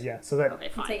 Okay, yeah. So that Okay,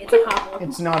 fine. It's a hobble.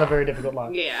 it's not a very difficult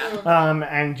lock. Yeah.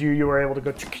 And you were able to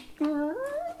go,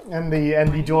 and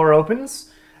the door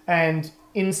opens, and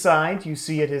inside you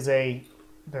see it is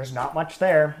there's not much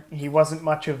there. He wasn't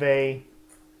much of a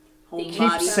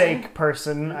keepsake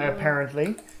person,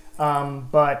 apparently,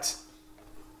 but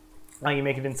you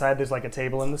make it inside. There's like a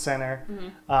table in the center.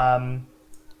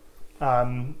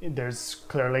 There's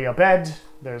clearly a bed.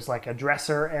 There's like a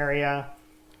dresser area,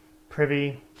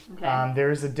 privy. Okay.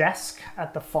 There's a desk on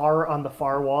the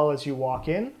far wall as you walk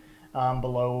in,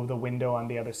 below the window on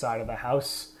the other side of the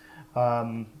house.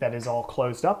 That is all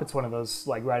closed up. It's one of those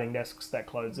like writing desks that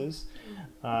closes.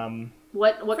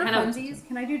 What For kind of? funsies,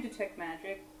 can I do detect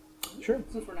magic Sure,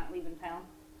 since we're not leaving town?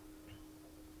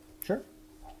 sure.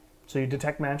 So you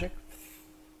detect magic.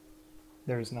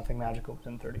 There is nothing magical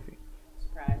within 30 feet.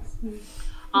 Surprise.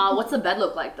 What's the bed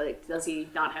look like? Like, does he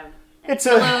not have any It's a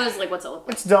pillows? Like, what's it look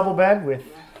like? it's double bed with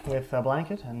a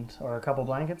blanket or a couple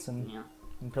blankets and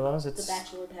pillows. The It's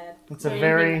bachelor pad. it's a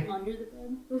very Under the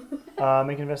bed?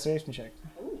 make an investigation check.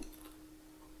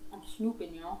 I'm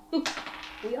snooping, y'all.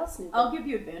 We all snoop. I'll give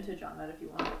you advantage on that if you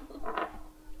want.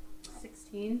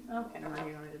 16. Okay, never mind.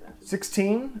 You don't need advantage.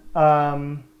 16.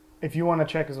 If you want to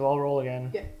check as well, roll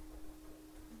again. Yeah.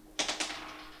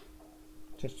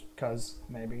 Just cause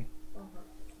maybe.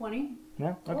 20.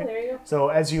 No? Oh, Okay. there you go. So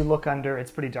as you look under,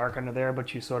 it's pretty dark under there,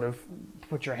 but you sort of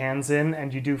put your hands in,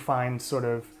 and you do find sort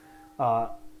of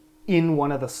in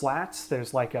one of the slats,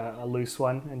 there's like a loose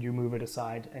one, and you move it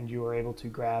aside, and you are able to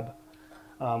grab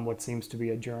what seems to be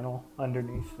a journal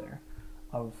underneath there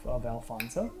of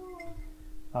Alfonso.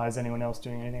 Is anyone else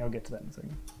doing anything? I'll get to that in a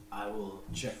second. I will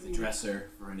check the dresser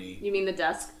for any. You mean the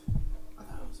desk? I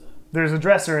thought it was a. There's a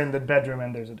dresser in the bedroom,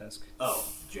 and there's a desk. Oh,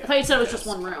 I thought you said it was just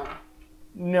one room.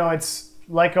 No, it's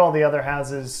like all the other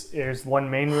houses. There's one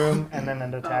main room and then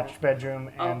an attached bedroom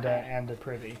and Okay. and a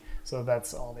privy. So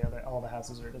that's all the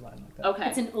houses are designed like that. Okay.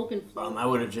 It's an open floor. I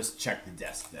would have just checked the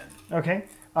desk then. Okay.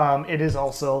 It is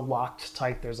also locked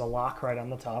tight. There's a lock right on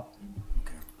the top.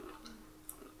 Okay.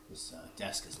 This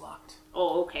desk is locked.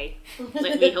 Oh, okay.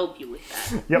 Let me help you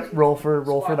with that. Yep. Roll for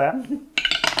that.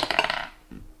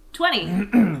 20.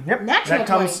 Yep. Natural that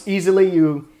comes easily.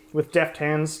 You with deft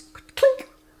hands, clink,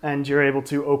 and you're able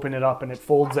to open it up, and it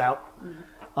folds out.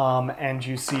 And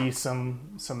you see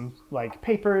some like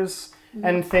papers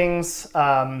and things,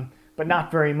 but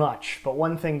not very much. But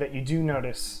one thing that you do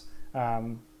notice,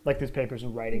 like there's papers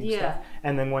and writing stuff,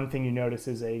 and then one thing you notice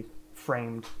is a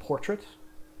framed portrait.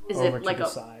 Is over it to like the a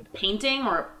side. painting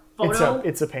or a photo?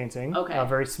 It's a painting. Okay. A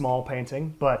very small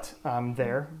painting, but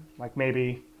there, like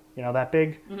maybe that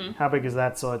big. How big is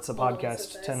that? So it's a Well,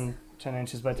 podcast, it's 10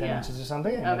 inches by 10 Yeah. inches or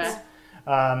something. And Okay.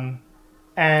 it's,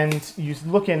 and you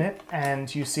look in it,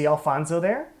 and you see Alfonso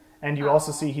there, and you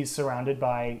also see he's surrounded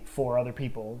by 4 other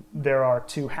people. There are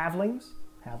 2 halflings,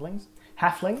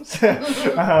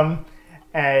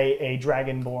 a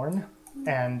dragonborn,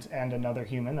 and another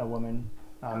human, a woman,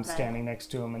 standing next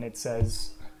to him, and it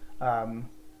says,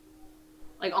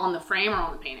 Like on the frame or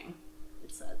on the painting?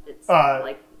 It's Uh,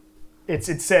 like it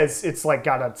says it's like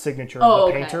got a signature Oh, of the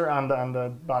okay. painter on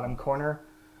the bottom corner,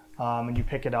 and you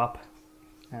pick it up,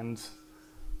 and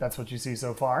that's what you see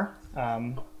so far.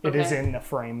 It is Okay. in a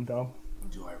frame though.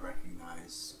 Do I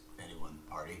recognize anyone in the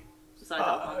party? besides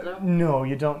Alfonso. No,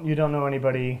 you don't know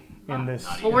anybody in this.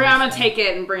 not Well, we're gonna take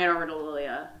it and bring it over to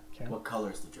Lilia. What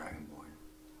color is the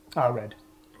dragonborn? Red.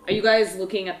 Are you guys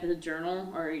looking at the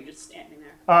journal, or are you just standing there?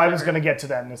 I was gonna get to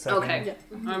that in a second. Okay.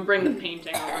 I'm gonna bring the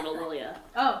painting over to Lilia.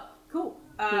 Oh, cool.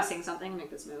 Can you sing something? Make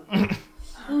this move.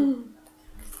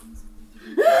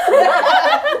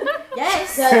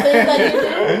 Yes, that thing that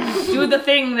you do. Do the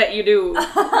thing that you do.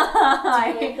 Like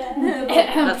that.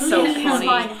 That's so Please funny.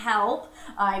 find help.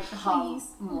 I please.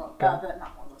 Not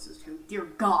Morlos's tune. Dear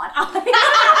God.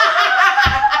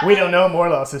 We don't know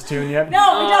Morlos's tune yet.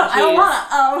 No, we don't. I don't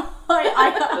jeez.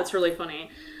 wanna. That's really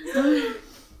funny.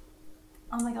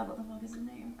 Oh my God, what the fuck is his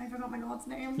name? I forgot my god's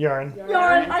name. Yarn.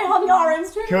 Yarn. I hum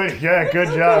Yarn's tune. Good, yeah, good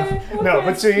job. No,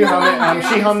 but so you hum it.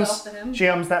 She yourself to him. hums. She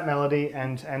hums that melody,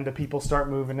 and the people start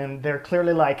moving, and they're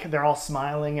clearly like they're all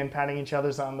smiling and patting each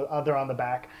other's on the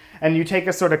back. And you take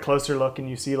a sort of closer look, and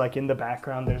you see like in the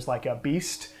background there's like a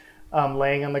beast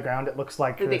laying on the ground. It looks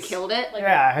like They this- killed it?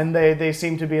 Yeah, and they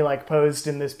seem to be like posed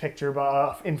in this picture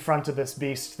in front of this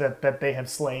beast that they have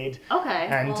slayed. Okay.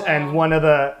 And one of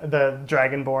the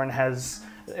dragonborn has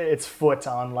its foot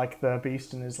on like the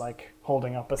beast and is like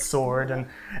holding up a sword,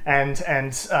 and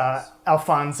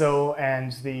Alfonso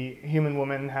and the human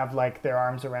woman have like their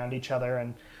arms around each other,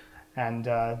 and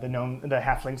the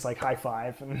halflings like high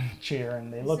five and cheer,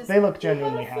 and they look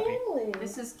genuinely happy.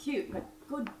 This is cute, but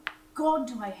good God,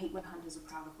 do I hate when hunters are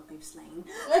proud of what they've slain.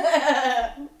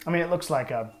 I mean, it looks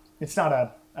like it's not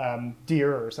a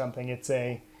deer or something. It's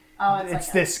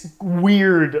this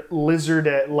weird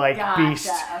lizard-like beast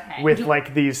okay. with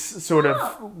like these sort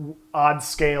of odd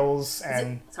scales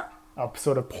and a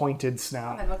sort of pointed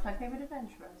snout. They look like they would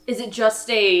adventurous. Is it just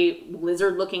a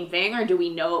lizard-looking thing, or do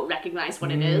we recognize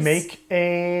what it is? Make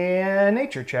a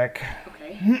nature check.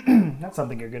 Okay. That's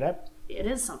something you're good at. It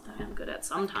is something I'm good at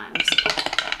sometimes.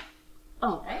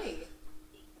 Oh. Hey.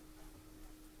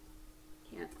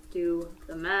 Can't do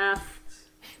the math.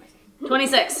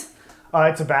 26.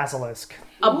 It's a basilisk.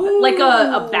 Like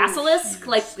a basilisk?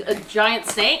 Like a giant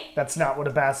snake? That's not what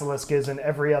a basilisk is in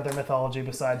every other mythology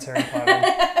besides Harry Potter.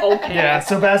 Okay. Yeah,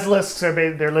 so basilisks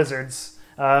they're lizards.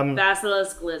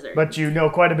 Basilisk lizard. But you know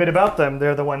quite a bit about them.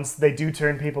 They're the ones, they do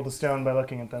turn people to stone by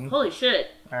looking at them. Holy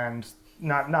shit. And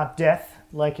not death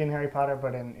like in Harry Potter,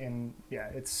 but in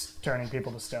it's turning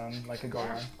people to stone like a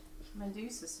Goron.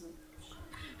 Medusa.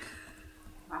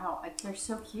 Wow, they're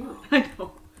so cute. I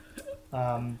know.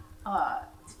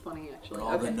 It's funny, actually. For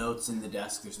all the notes in the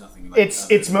desk, there's nothing like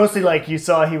It's mostly like you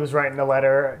saw he was writing a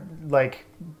letter, like,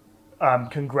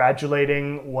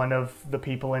 congratulating one of the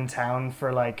people in town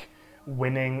for, like,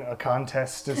 winning a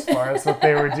contest as far as what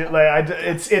they were doing.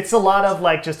 It's a lot of,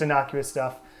 like, just innocuous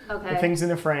stuff. Okay. The thing's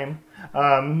in a frame.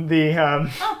 Oh,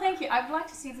 thank you. I'd like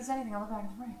to see if there's anything on the back of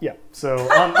the frame. Yeah, so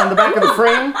on the back of the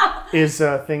frame is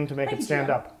a thing to make it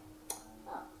stand up.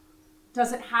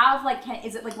 Does it have, like,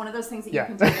 is it, like, one of those things that Yeah.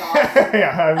 you can take off? Yeah,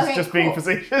 I was Okay, just being cool.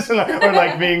 facetious or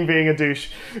like being a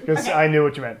douche because I knew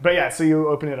what you meant. But yeah, so you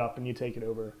open it up and you take it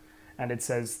over, and it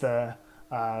says the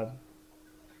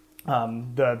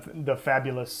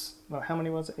fabulous. Well, how many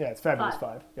was it? Yeah, it's fabulous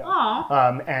 5. Yeah.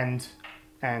 Aw.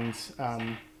 And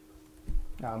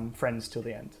friends till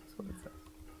the end. That's what it says.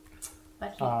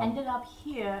 But he ended up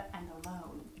here and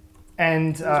alone.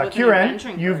 And with an Kieran,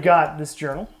 adventuring you've party. got this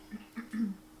journal.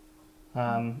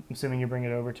 I'm assuming you bring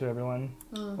it over to everyone,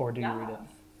 or do you read it?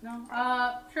 No.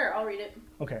 Sure, I'll read it.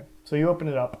 Okay, so you open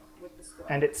it up, With the score.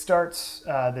 and it starts.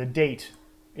 The date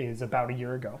is about a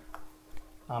year ago,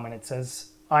 and it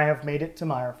says, "I have made it to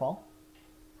Myrefall.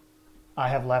 I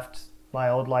have left my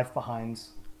old life behind.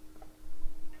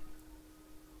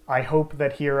 I hope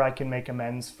that here I can make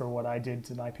amends for what I did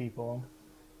to my people,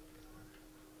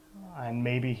 and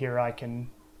maybe here I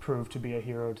can prove to be a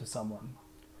hero to someone."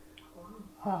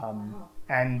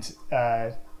 And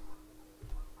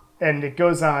it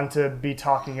goes on to be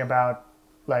talking about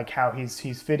like how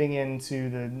he's fitting into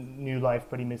the new life,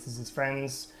 but he misses his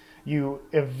friends. You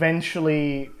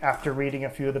eventually, after reading a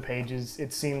few of the pages,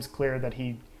 it seems clear that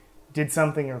he did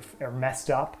something or messed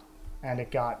up, and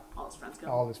it got All his friends go.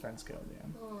 all of his friends killed.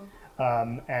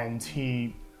 Yeah, and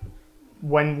he,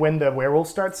 when the werewolf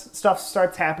stuff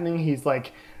starts happening, he's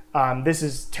like, this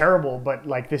is terrible, but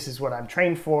like this is what I'm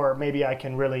trained for. Maybe I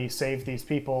can really save these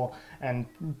people and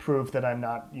prove that I'm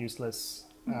not useless.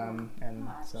 And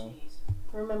so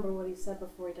Remember what he said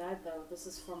before he died, though. This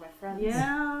is for my friends.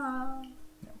 Yeah.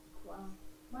 Wow.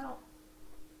 Well,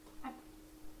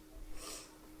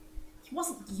 he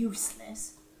wasn't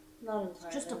useless. Not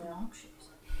entirely. Just no. obnoxious.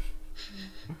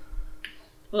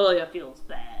 Well, yeah, feels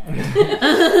bad.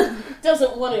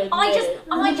 Doesn't want to admit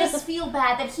I just feel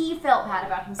bad that he felt bad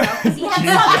about himself because he had some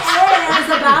airs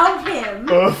about him.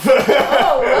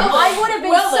 I would have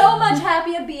been so much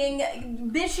happier being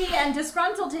bitchy and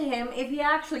disgruntled to him if he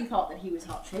actually thought that he was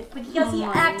hot shit, because he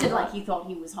acted like he thought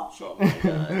he was hot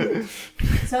shit.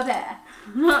 So there.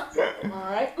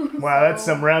 Alright. wow, that's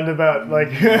some roundabout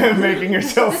like making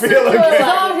yourself feel It's okay.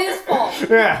 all his fault.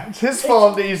 Yeah, it's his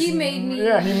fault. That He made me.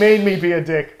 Yeah, he made me be a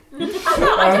dick.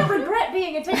 I don't regret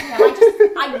being a dick to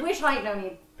him. I wish I'd known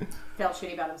he felt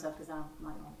shitty about himself because I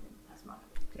might have been as much.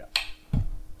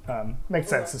 Makes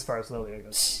sense as far as Lilia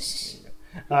goes.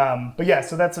 But yeah,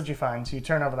 so that's what you find. So you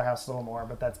turn over the house a little more,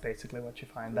 but that's basically what you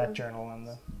find. That journal and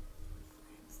the...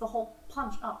 It's the whole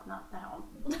punch up, not down.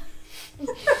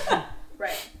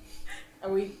 Right.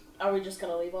 Are we just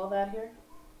gonna leave all that here?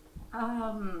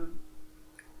 I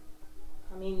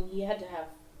mean, he had to have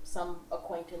some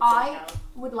acquaintance in I town.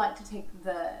 would like to take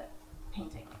the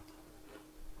painting.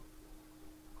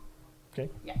 Okay.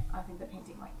 Yeah, I think the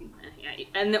painting might be. Yeah,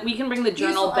 and that we can bring the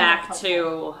journal Useful back and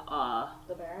to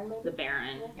The Baron, maybe? the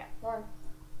Baron. Yeah. Alright.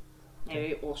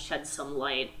 Maybe it will shed some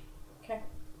light. Okay.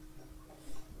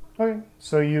 Okay,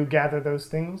 so you gather those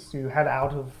things. You head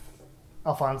out of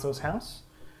Alfonso's house.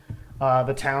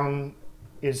 The town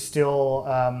is still...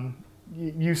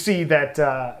 you see that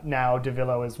now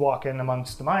DeVillo is walking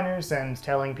amongst the miners and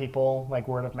telling people, like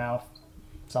word of mouth,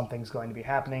 something's going to be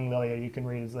happening. Lilia, you can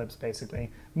read his lips,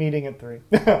 basically. Meeting at 3.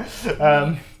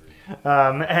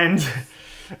 And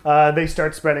they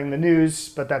start spreading the news,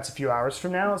 but that's a few hours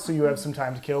from now, so you have some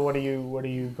time to kill. What are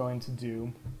you going to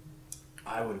do?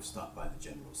 I would have stopped by the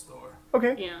general store.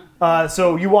 Okay. Yeah.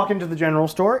 So you walk into the general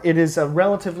store. It is a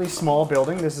relatively small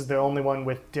building. This is the only one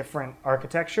with different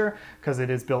architecture because it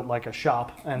is built like a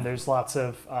shop, and there's lots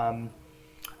of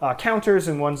counters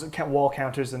and wall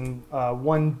counters and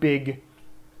one big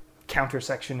counter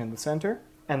section in the center,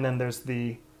 and then there's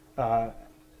the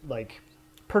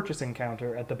purchasing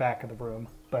counter at the back of the room,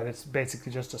 but it's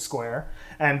basically just a square.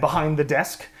 And behind the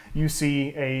desk, you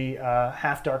see a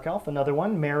half dark elf, another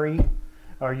one, Mary.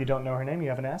 Or you don't know her name, you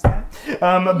haven't asked that.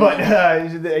 But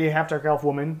a half dark elf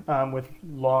woman with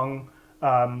long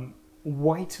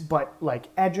white but like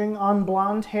edging on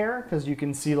blonde hair, because you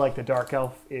can see like the dark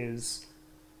elf is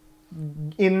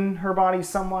in her body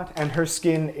somewhat, and her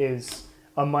skin is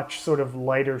a much sort of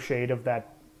lighter shade of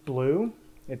that blue.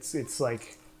 It's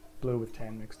like blue with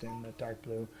tan mixed in, that dark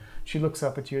blue. She looks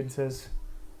up at you and says,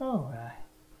 "Oh,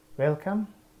 welcome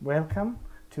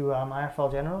to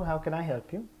Mirefall General. How can I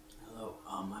help you?" Hello,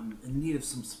 I'm in need of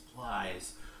some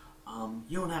supplies.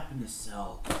 You don't happen to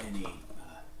sell any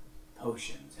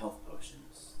potions, health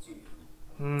potions, do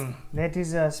you? That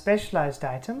is a specialized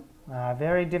item.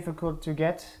 Very difficult to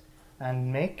get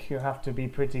and make. You have to be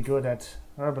pretty good at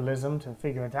herbalism to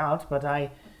figure it out, but I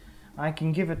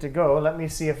can give it a go. Let me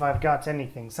see if I've got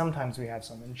anything. Sometimes we have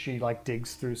some. And she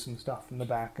digs through some stuff in the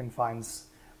back and finds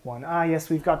one. Yes,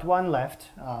 we've got one left,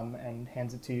 and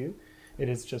hands it to you. It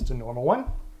is just a normal one.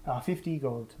 50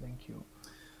 gold, thank you.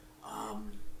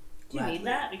 Do you need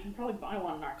that? We can probably buy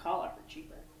one in Narkala for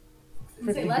cheaper.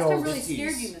 Say, last time really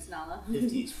scared you, Miss Nala.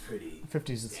 50 is pretty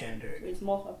 50 is the standard. It's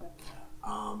more okay.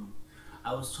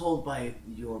 I was told by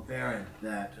your Baron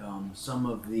that some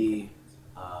of the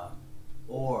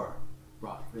ore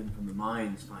brought in from the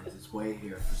mines finds its way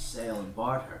here for sale and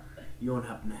barter. You don't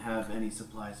happen to have any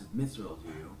supplies of mithril, do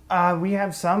you? We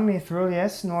have some mithril,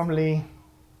 yes, normally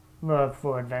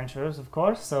for adventurers, of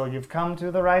course. So you've come to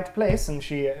the right place, and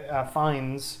she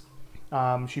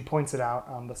she points it out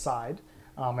on the side,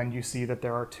 and you see that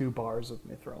there are 2 bars of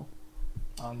mithril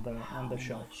on the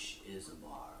shelf. How much is a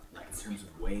bar? Like in terms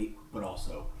of weight, but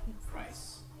also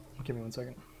price. Give me 1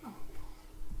 second.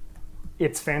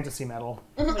 It's fantasy metal.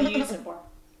 What do you use it for?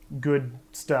 Good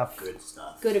stuff. Good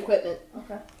stuff. Good equipment.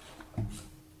 Okay.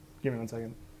 Give me 1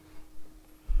 second.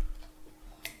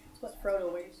 That's what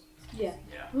Frodo wears. Yeah.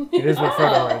 It is what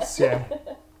Frodo is, yeah.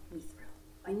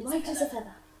 Light as a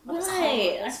feather.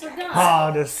 Right, I forgot.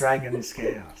 Hardest dragon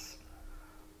scales.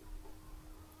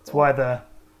 That's why the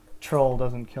troll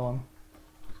doesn't kill him.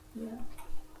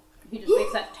 He just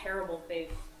makes that terrible face.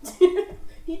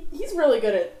 He's really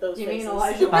good at those Do you faces. mean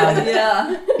Elijah?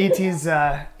 Yeah.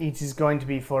 It is going to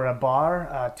be for a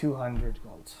bar, 200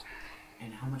 gold.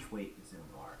 And how much weight is in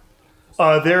a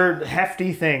bar? They're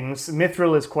hefty things.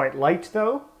 Mithril is quite light,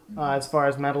 though, as far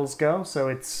as metals go, so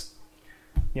it's,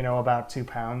 about 2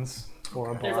 pounds for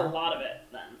a bar. There's a lot of it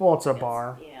then. Well, it's a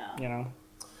bar, Yeah.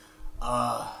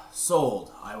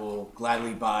 Sold. I will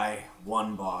gladly buy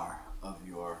 1 bar of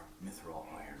your mithril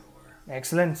iron ore.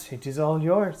 Excellent. It is all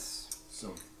yours.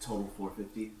 So total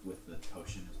 450 with the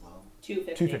potion as well.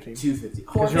 250. 250. 250.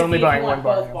 Because you're only buying 1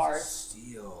 bar. Both yes. bars.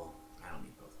 Steal. I don't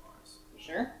need both bars. You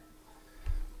sure?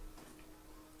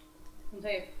 I'll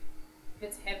say, if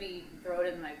it's heavy, throw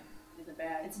it in the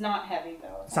bag. It's not heavy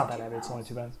though. It's not that heavy. It's only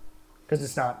 2 pounds. Because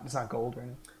it's not gold or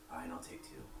anything. Fine, I'll take 2.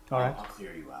 All right. I'll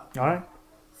clear you out. All right.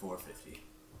 450.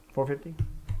 450.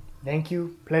 Thank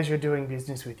you. Pleasure doing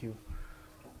business with you.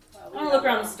 I'm gonna look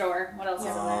around the store. What else is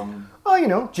in there?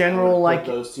 Oh, general Put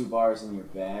those 2 bars in your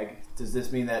bag. Does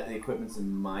this mean that the equipment's in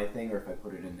my thing, or if I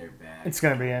put it in their bag? It's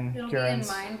going to be in It'll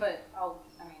Kieran's. be in mine, but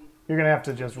You're going to have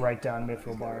to just write down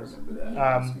mithril bars. Remember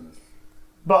that.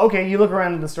 But okay, you look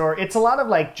around the store. It's a lot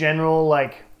of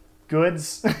general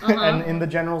goods, and in the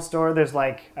general store, there's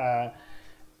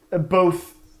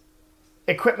both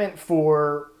equipment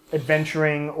for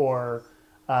adventuring or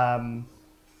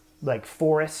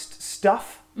forest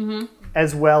stuff,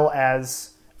 as well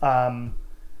as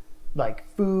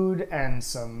food and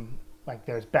some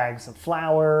there's bags of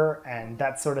flour and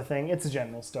that sort of thing. It's a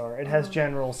general store. It has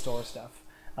general store stuff.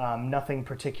 Nothing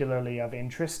particularly of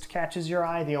interest catches your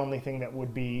eye. The only thing that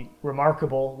would be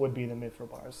remarkable would be the mithril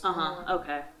bars.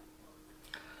 Okay.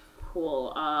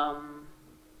 Cool.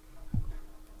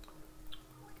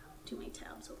 Too many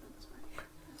tabs open this way.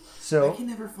 So I can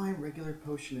never find regular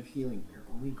potion of healing here.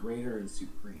 Only greater and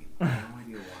supreme. I have no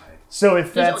idea why. So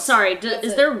if that's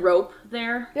is there rope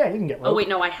there? yeah, you can get rope. Oh wait,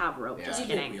 no, I have rope. Yeah, Just I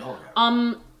think kidding. we all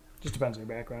got Just depends on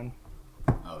your background.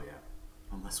 Oh yeah.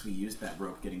 Unless we used that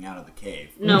rope getting out of the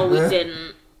cave. No, we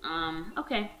didn't.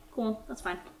 Okay, cool. That's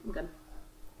fine. I'm good.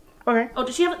 Okay. Oh,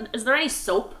 does she have? Is there any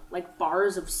soap? Like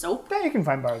bars of soap? Yeah, you can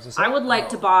find bars of soap. I would like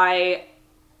to buy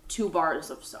 2 bars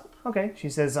of soap. Okay. She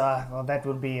says, well, that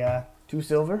will be 2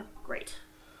 silver. Great.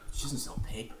 She doesn't sell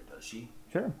paper, does she?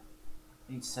 Sure.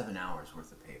 I need 7 hours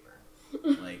worth of paper.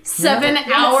 Like 7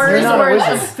 You're hours not a worth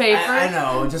wizard. of paper. I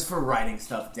know, just for writing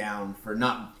stuff down for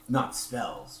not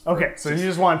spells. Okay, so you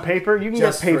just want paper? You can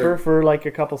Just get paper for like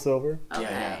a couple silver. Okay,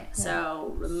 Yeah.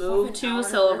 so remove 2 hours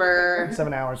silver.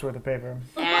 7 hours worth of paper.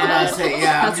 I And say,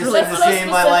 yeah, I'm That's just really saying,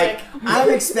 but like, specific. I'm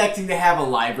expecting to have a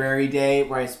library day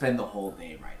where I spend the whole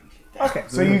day writing shit down. Okay,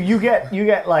 so you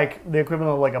get like the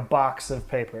equivalent of like a box of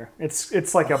paper.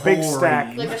 It's like a big Whole stack.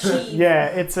 ream. Like a sheet. Yeah,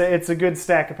 it's a good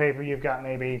stack of paper. You've got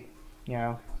maybe,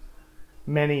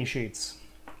 many sheets.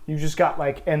 You've just got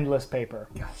like endless paper.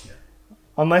 Gotcha.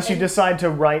 Unless you decide to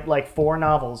write like 4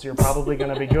 novels, you're probably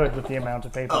going to be good with the amount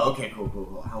of paper. Oh, okay,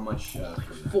 cool. How much? For that?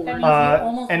 That means you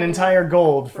almost An would entire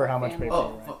gold for for how a much family. paper. Oh,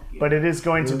 you write. fuck yeah. But it is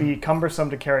going to be cumbersome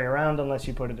to carry around unless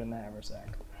you put it in the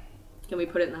haversack. can we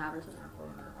put it in the haversack?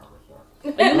 Are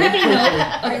you making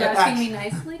notes? Are you asking me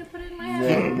nicely to put it in my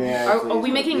head? Are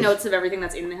we making notes of everything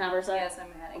that's in the haversack? Yes, I'm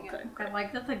adding Okay. it. I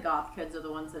like that the goth kids are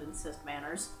the ones that insist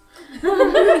manners.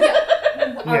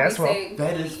 Yes, well,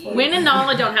 that is funny. Win and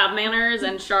Nala don't have manners,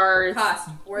 and Char is Cost.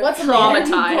 Worth What's it.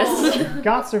 traumatized.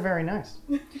 Goths are very nice.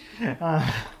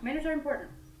 Manners are important.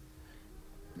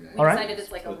 We All right. decided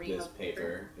it's like a Put ream this of paper.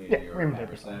 paper in Yeah, your ream of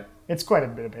paper. haversack. It's quite a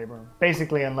bit of paper.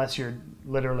 Basically, unless you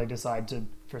literally decide to,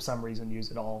 for some reason, use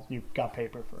it all, you've got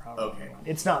paper for however long Okay. you want.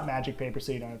 It's not magic paper,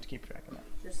 so you don't have to keep track of that.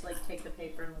 Just like take the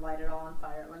paper and light it all on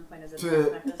fire at one point as a To-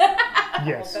 defense mechanism.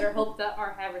 Yes. Better hope that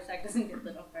our haversack doesn't get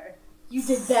lit on fire. You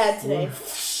did bad today.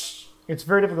 It's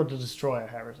very difficult to destroy a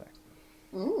haversack.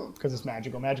 Mm. Because it's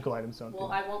magical. Magical items don't Well,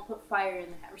 do I won't put fire in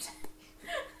the haversack.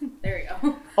 There you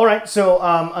go. All right, so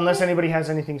unless anybody has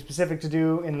anything specific to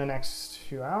do in the next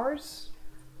few hours.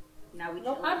 Now we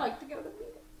Nope, chill. I'd like to go to the meeting.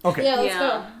 Okay. Yeah, let's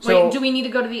go. So- Wait, do we need to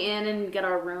go to the inn and get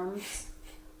our rooms?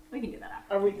 We can do that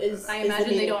after. Are we? Is, I is the imagine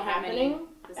they meeting don't have happening any at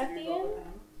the visitors all inn? the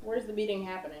time. Where's the meeting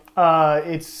happening?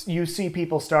 It's you see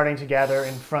people starting to gather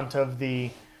in front of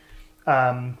the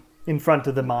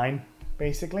mine,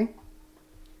 basically.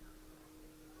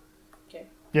 Okay.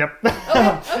 Yep.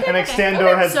 And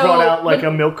Extandor has So brought out like when-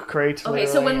 a milk crate. Okay,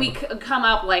 so when literally, we come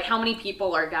up, like, how many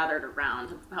people are gathered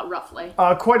around, roughly?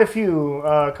 quite a few,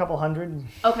 a couple hundred.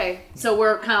 Okay, so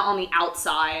we're kind of on the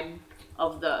outside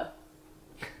of the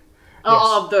Yes.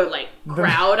 of the like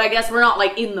crowd. I guess we're not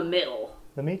like in the middle.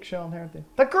 The meek shall inherit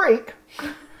the Greek.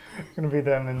 Gonna be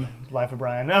them in Life of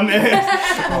Brian.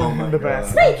 Oh my the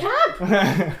god.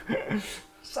 best.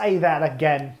 Say that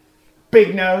again,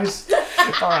 big nose.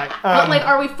 All right. But like,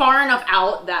 are we far enough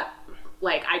out that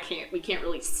like we can't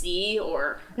really see,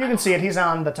 or You can see it. He's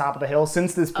on the top of the hill.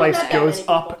 Since this place not that goes many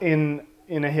up in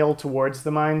a hill towards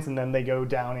the mines, and then they go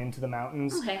down into the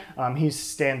mountains. Okay. He's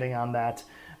standing on that.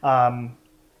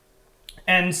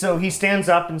 And so he stands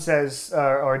up and says,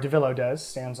 or DeVillo does,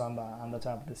 stands on the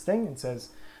top of this thing and says,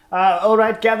 all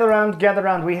right, gather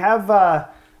round. We have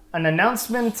an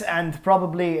announcement and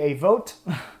probably a vote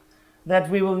that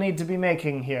we will need to be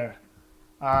making here.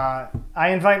 I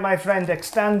invite my friend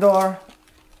Extandor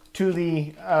to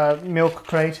the milk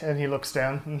crate, and he looks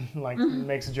down, like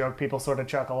makes a joke. People sort of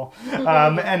chuckle,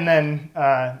 and then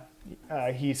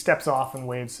he steps off and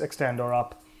waves Extandor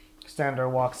up. Extandor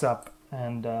walks up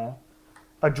and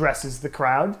addresses the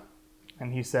crowd,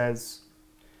 and he says,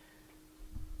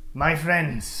 "My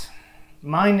friends,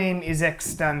 my name is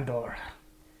Extandor.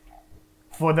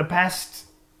 For the past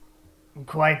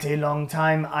quite a long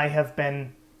time, I have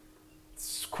been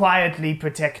quietly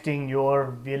protecting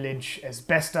your village as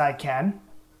best I can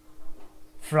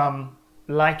from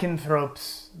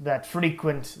lycanthropes that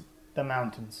frequent the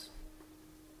mountains.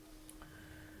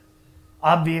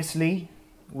 Obviously,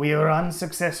 we were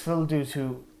unsuccessful due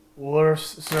to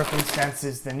worse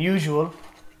circumstances than usual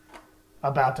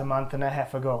about a month and a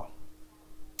half ago.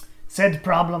 Said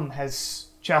problem has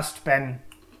just been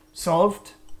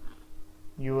solved.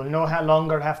 You will no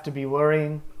longer have to be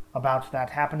worrying about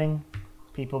that happening,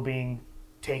 people being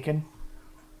taken,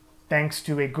 thanks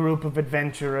to a group of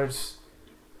adventurers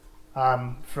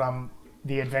from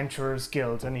the Adventurers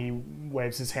Guild." And he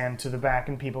waves his hand to the back,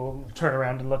 and people turn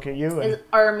around and look at you. And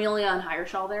are Amelia and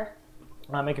Hireshaw there?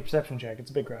 make a perception check. It's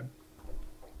a big crowd.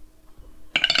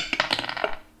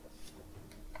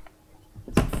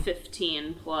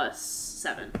 15 plus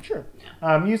 7. Sure.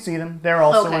 You see them. They're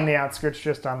also Okay. in the outskirts,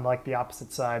 just on like the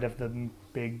opposite side of the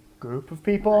big group of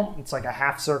people. It's like a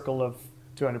half circle of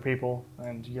 200 people,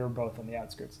 and you're both on the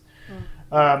outskirts.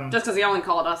 Just because he only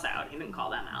called us out, he didn't call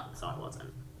them out, so I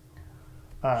wasn't.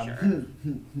 For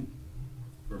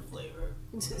flavor.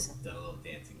 Done a little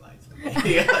dancing lights.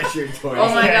 Ushered towards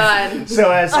Oh my god.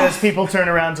 So as people turn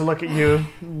around to look at you,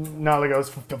 Nala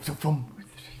goes,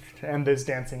 and there's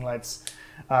dancing lights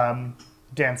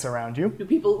dance around you. Do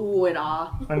people ooh and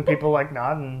ah? And people like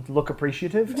nod and look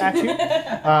appreciative at you.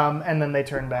 And then they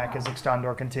turn back as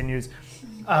Extandor continues.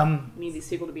 Need these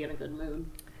people to be in a good mood.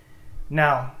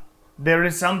 Now, there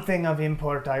is something of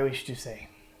import I wish to say.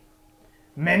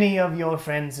 Many of your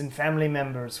friends and family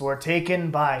members were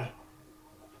taken by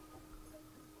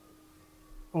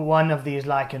one of these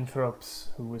lycanthropes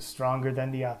who was stronger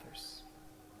than the others.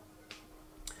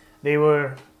 They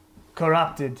were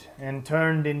corrupted and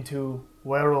turned into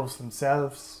werewolves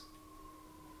themselves.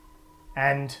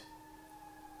 And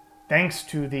thanks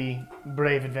to the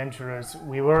brave adventurers,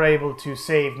 we were able to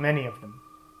save many of them.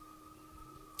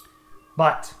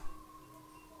 But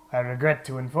I regret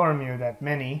to inform you that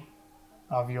many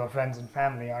of your friends and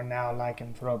family are now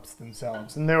lycanthropes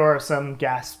themselves. And there were some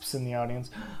gasps in the audience.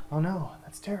 Oh no,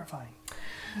 that's terrifying.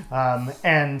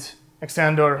 And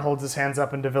Extandor holds his hands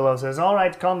up and Devilo says, all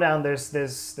right, calm down, there's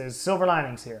silver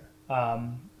linings here.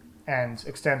 And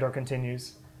Extandor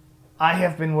continues, I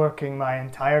have been working my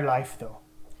entire life, though,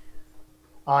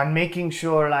 on making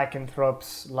sure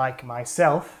lycanthropes like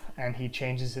myself, and he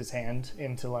changes his hand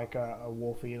into like a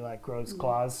wolfy, like grows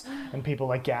claws, and people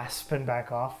like gasp and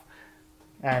back off.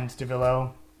 And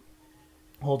Devilo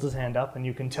holds his hand up, and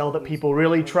you can tell that people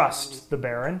really trust the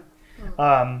Baron.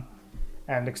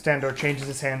 And Extandor changes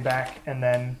his hand back and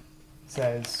then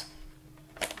says,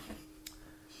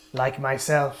 like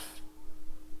myself,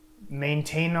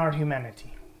 maintain our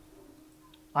humanity.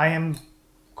 I am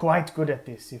quite good at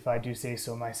this, if I do say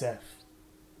so myself.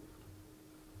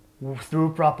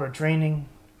 Through proper training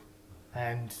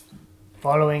and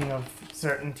following of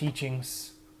certain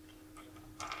teachings,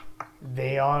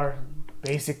 they are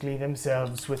basically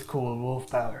themselves with cool wolf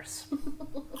powers.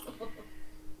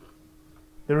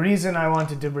 The reason I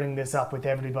wanted to bring this up with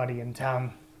everybody in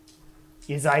town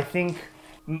is I think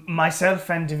myself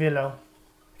and Devilo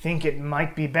think it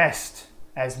might be best,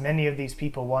 as many of these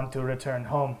people want to return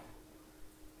home,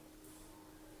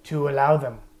 to allow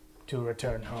them to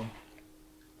return home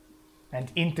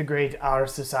and integrate our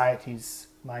societies,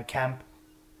 my camp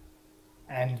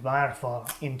and Marfall,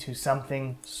 into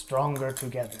something stronger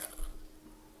together.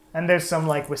 And there's some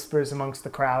like whispers amongst the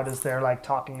crowd as they're like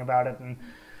talking about it, and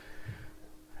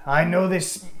I know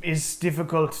this is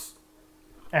difficult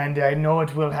and I know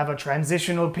it will have a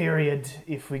transitional period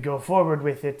if we go forward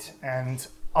with it, and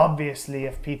obviously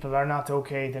if people are not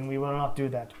okay then we will not do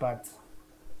that, but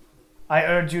I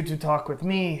urge you to talk with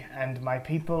me and my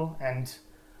people and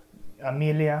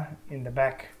Amelia in the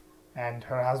back and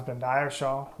her husband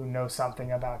Ireshaw, who knows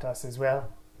something about us as well,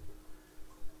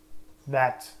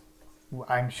 that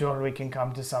I'm sure we can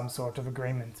come to some sort of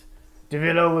agreement.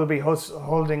 Devilo will be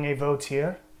holding a vote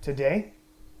here today,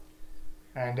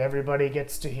 and everybody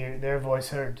gets to hear their voice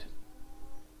heard.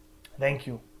 Thank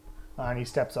you. And he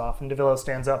steps off, and Devilo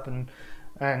stands up and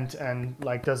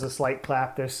like does a slight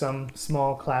clap. There's some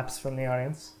small claps from the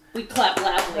audience. We clap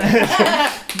loudly.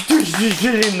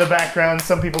 In the background,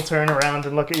 some people turn around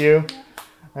and look at you,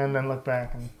 and then look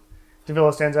back. And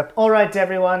Devilo stands up. All right,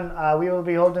 everyone, we will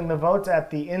be holding the vote at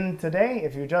the inn today.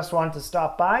 If you just want to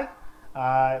stop by,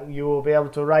 you will be able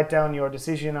to write down your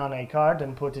decision on a card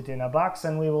and put it in a box,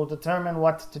 and we will determine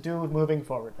what to do moving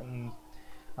forward. And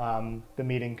the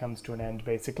meeting comes to an end,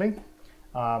 basically.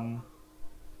 Can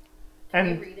And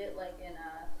you read it like in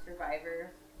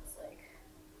Survivor? It's like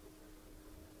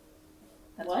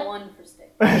that's What? one for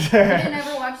stick. You didn't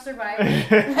ever watch Survivor?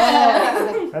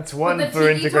 that's one With the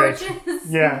for tiki integration.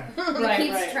 torches? Yeah. It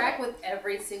keeps track with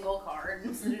every single card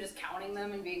instead of just counting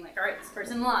them and being like, all right, this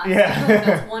person lost. Yeah.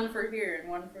 That's one for here and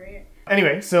one for here.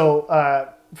 Anyway, so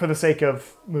for the sake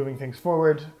of moving things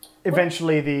forward,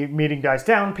 eventually the meeting dies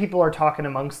down. People are talking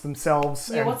amongst themselves.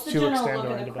 Yeah, and what's the to general extend look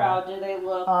our of the independence. crowd? Do they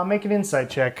look... Make an insight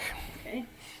check. Okay.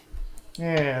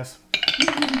 Yes.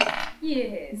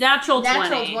 Yes. Natural 20.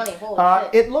 Natural 20. Holy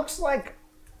shit. It looks like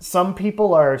some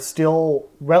people are still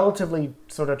relatively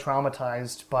sort of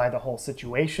traumatized by the whole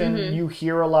situation. Mm-hmm. You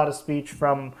hear a lot of speech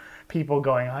from people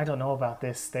going, I don't know about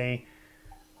this.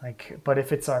 But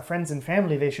if it's our friends and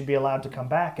family, they should be allowed to come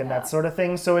back and that sort of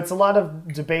thing. So it's a lot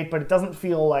of debate, but it doesn't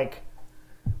feel like...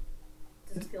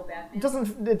 Does it feel bad? It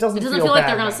doesn't It doesn't feel like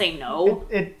they're going to say no.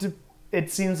 It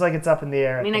seems like it's up in the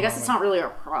air. I mean, I guess it's not really our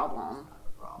problem.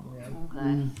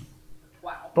 Okay.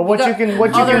 Wow. But what you can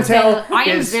Other tell thing, I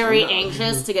am is very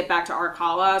anxious to get back to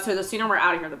Arkawa, so the sooner we're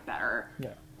out of here, the better.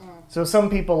 so some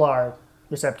people are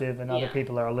receptive, and other Yeah.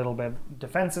 people are a little bit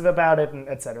defensive about it, and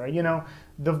etc. You know,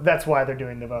 that's why they're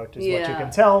doing the vote, is what you Yeah.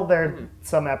 can tell. There's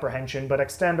some apprehension, but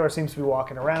Extandor seems to be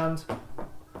walking around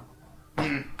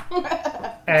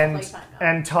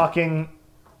and talking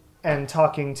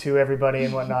to everybody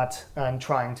and whatnot, and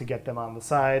trying to get them on the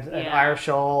side. And Yeah.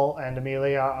 Irshal and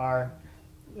Amelia are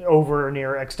over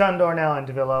near Extandor now and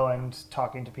Devillo, and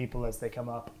talking to people as they come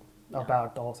up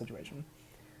about the whole situation.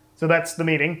 So that's the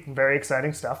meeting. Very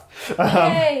exciting stuff.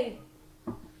 Yay!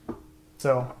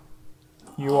 So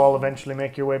you all eventually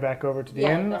make your way back over to the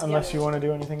Yeah, inn, that's the unless other you want to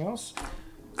do anything else.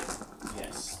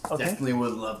 Yes. Okay. Definitely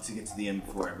would love to get to the inn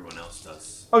before everyone else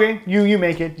does. Okay, you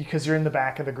make it because you're in the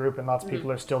back of the group and lots of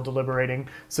people are still deliberating.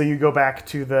 So you go back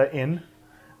to the inn,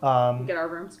 Get our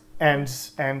rooms. and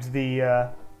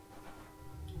the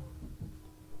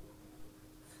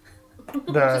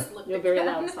You have very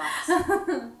loud socks.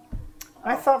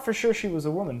 I thought for sure she was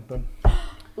a woman, but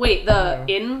Wait, the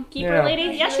innkeeper Yeah.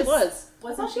 lady? Yeah, she was.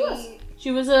 Wasn't she? She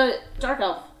was a dark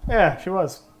elf. yeah, she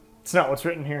was. It's not what's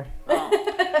written here. Oh,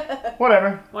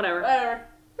 Whatever. whatever. Whatever.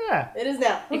 Yeah. It is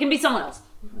now. It can be someone else.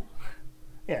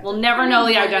 Yeah. We'll never know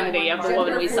the identity of the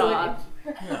woman we saw.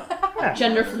 Yeah.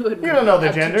 Gender fluid. You don't know the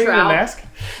Up to gender, you Trout. didn't ask.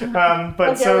 But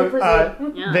Okay, so we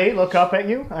presume. Yeah. they look up at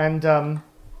you and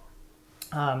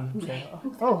say,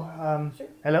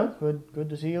 hello, good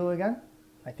to see you again.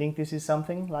 I think this is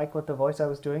something like what the voice I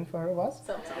was doing for her was.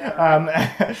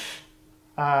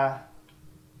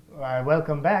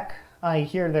 Welcome back. I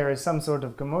hear there is some sort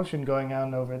of commotion going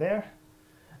on over there.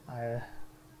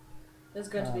 There's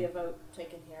going to be a vote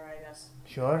taken here, I guess.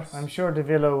 Sure, I'm sure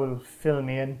Devillo will fill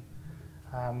me in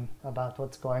about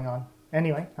what's going on.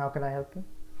 Anyway, how can I help you?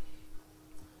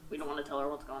 We don't want to tell her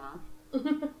what's going on.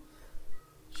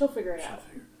 She'll figure it out.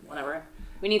 Whatever.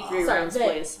 We need 3 Sorry, rooms, they,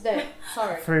 please. they.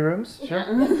 Sorry. 3 rooms, sure.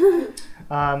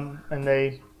 And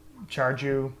they charge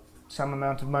you some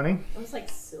amount of money. It was like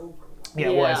silver. Yeah,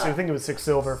 it was. Yeah. I think it was 6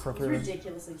 silver for 3 rooms.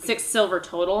 Ridiculously cheap. 6 silver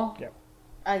total.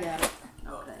 I got it.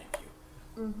 Oh, thank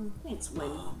you. Thanks,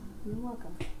 Win. You're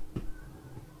welcome.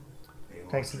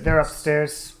 Thanks. They're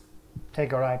upstairs.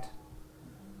 Take a right.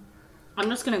 I'm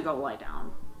just gonna go lie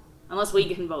down. Unless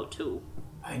we can vote too.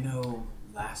 I know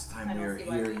last time I we don't were see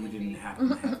why here we you would didn't be. happen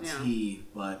to have Yeah. tea,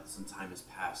 but some time has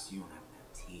passed. You don't happen to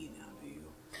have tea now, do you?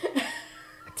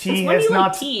 Tea Since when has do you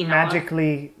like not tea, Noah?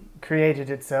 magically created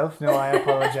itself. No, I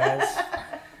apologize.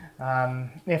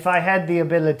 If I had the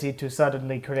ability to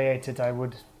suddenly create it, I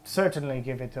would certainly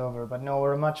give it over. But no,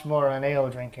 we're much more an ale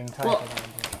drinking type Well- of island.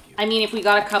 I mean, if we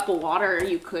got a cup of water,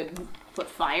 you could put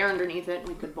fire underneath it and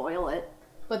we could boil it.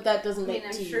 But that doesn't I mean, make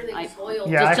I'm tea. sure they I- boiled.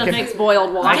 Yeah, Just I makes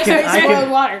boiled water. I can, I, boiled can,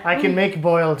 water. I can make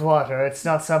boiled water. It's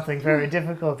not something very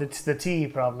difficult. It's the tea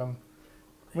problem.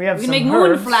 We have We some can make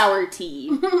herbs. moonflower tea.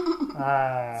 you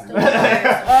Oh, know if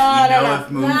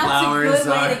That's moonflowers a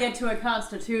good way are. to get to a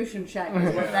constitution check,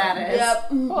 is what that is. Yep.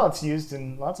 Well, it's used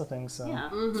in lots of things, so Yeah.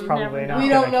 it's probably not We going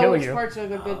don't to know kill which you. parts are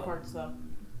the good parts, though.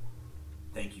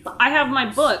 Thank you. For I have my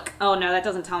those. book. Oh no, that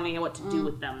doesn't tell me what to do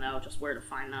with them though. Just where to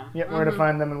find them. Yep, where to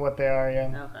find them and what they are.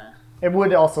 Yeah, Okay. it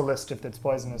would also list if it's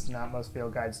poisonous or not. Most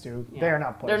field guides do. Yeah. They are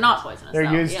not poisonous. They're not poisonous. They're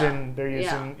though. used Yeah. in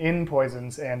Yeah. in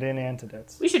poisons and in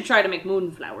antidotes. We should try to make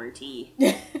moonflower tea.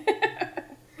 You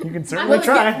can certainly Let's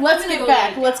try. Let's get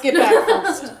back. Let's get back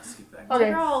first. Let's get back. Okay.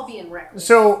 They're all being reckless.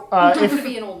 So I'm gonna if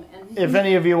be an old man. if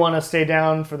any of you want to stay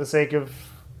down for the sake of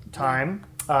time,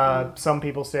 some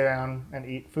people stay down and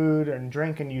eat food and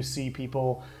drink, and you see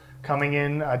people coming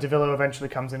in. Devillo eventually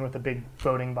comes in with a big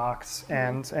voting box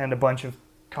and a bunch of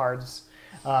cards,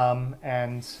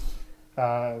 and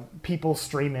people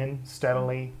stream in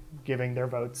steadily, giving their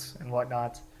votes and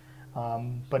whatnot.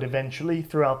 But eventually,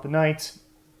 throughout the night,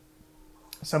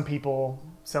 some people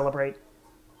celebrate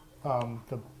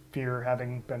the fear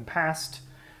having been passed.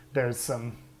 There's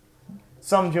some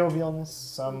jovialness,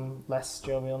 some less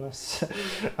jovialness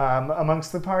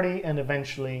amongst the party, and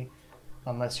eventually,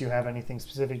 unless you have anything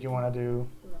specific you want to do,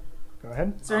 go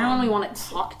ahead. Is there anyone we want to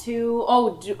talk to?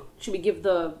 Oh, should we give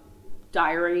the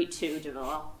diary to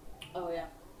Devillo? Oh,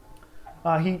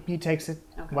 yeah. He takes it.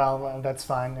 Okay. Well, that's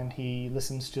fine, and he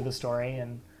listens to the story,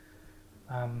 and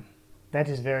that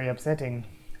is very upsetting.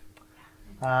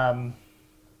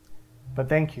 But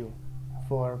thank you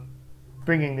for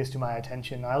bringing this to my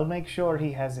attention. I'll make sure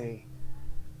he has a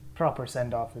proper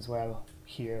send-off as well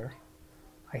here.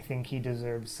 I think he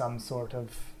deserves some sort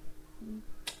of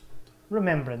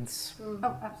remembrance. Oh,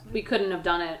 absolutely. We couldn't have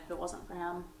done it if it wasn't for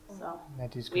him. So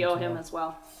That is we good owe to him know. as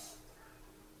well.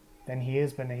 Then he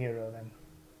has been a hero then.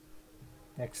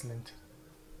 Excellent.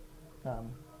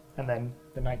 And then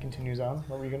the night continues on.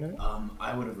 What were you going to do?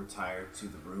 I would have retired to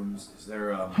the rooms. Is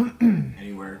there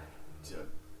anywhere to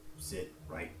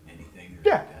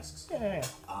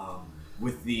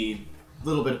with the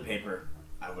little bit of paper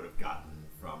I would have gotten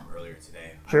from earlier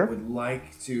today, Sure. I would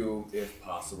like to, if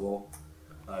possible,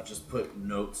 just put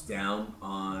notes down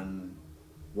on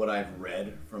what I've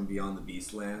read from Beyond the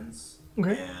Beastlands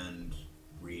and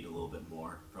read a little bit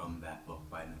more from that book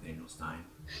by Nathaniel Stein,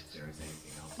 if there is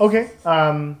anything else. Okay.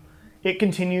 It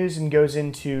continues and goes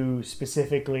into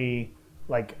specifically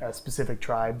like specific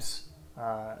tribes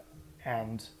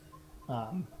and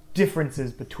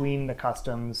differences between the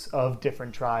customs of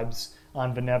different tribes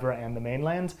on Venevra and the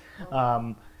mainland.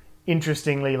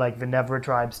 Interestingly, like Venevra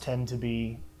tribes tend to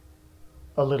be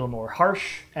a little more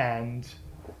harsh and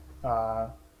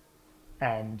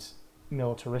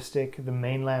militaristic. The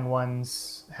mainland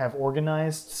ones have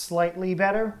organized slightly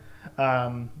better.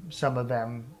 Some of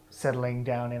them settling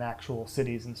down in actual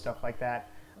cities and stuff like that.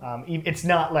 It's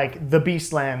not like the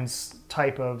Beastlands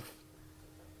type of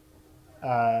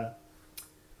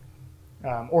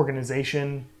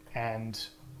organization and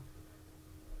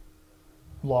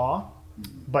law,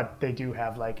 but they do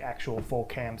have like actual full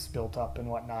camps built up and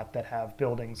whatnot that have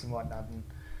buildings and whatnot. And,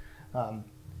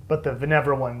 but the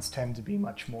Venevra ones tend to be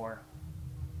much more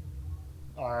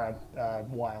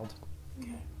wild.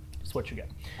 Okay. That's what you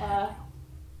get.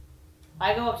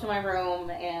 I go up to my room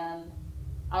and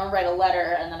I'm gonna write a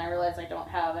letter, and then I realize I don't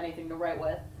have anything to write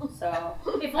with. So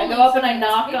I go up and I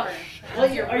knock on.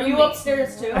 Well, are you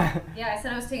upstairs too? Yeah, I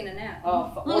said I was taking a nap.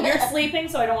 Oh, well, you're sleeping,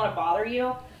 so I don't want to bother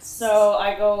you. So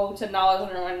I go to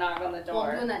Nala's room and knock on the door. Well,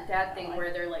 I'm doing that dad thing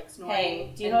where they're like snoring.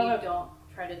 Hey, do you and know you don't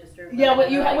try to disturb them. Yeah, but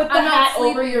you with the hat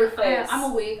over your face.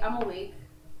 I'm awake.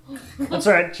 That's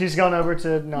all right. She's gone over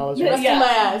to Nala's room. Rest in my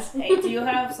eyes. Hey, do you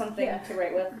have something to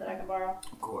write with that I can borrow?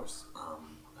 Of course. I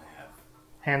have.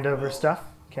 Hand over stuff.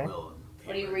 Okay. Will and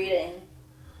What are you paper. reading?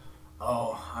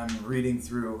 Oh, I'm reading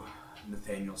through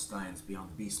Nathaniel Stein's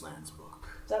Beyond the Beastlands book.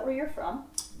 Is that where you're from?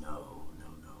 No,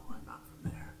 I'm not from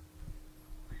there.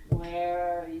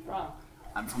 Where are you from?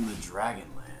 I'm from the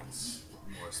Dragonlands.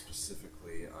 More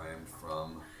specifically, I am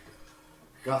from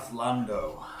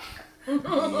Gothlando.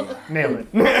 Nailed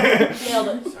it. Nailed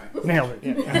it. Sorry. Nailed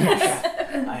it.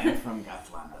 Yeah. I am from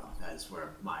Gothlando. That is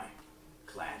where my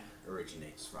clan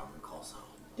originates from and calls home.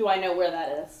 Do I know where that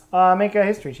is? Make a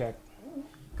history check.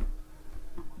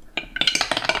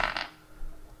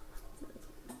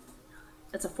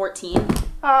 It's a 14.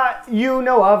 You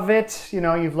know of it. You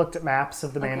know, you've looked at maps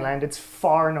of the mainland. It's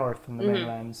far north from the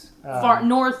mainlands. Far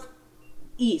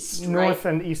northeast, North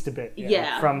right? and east a bit.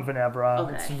 Yeah. From Venevra.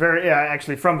 Okay. It's very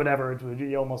actually from Venevra it would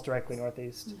be almost directly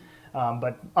northeast.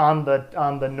 But on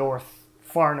the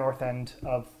far north end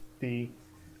of the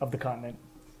continent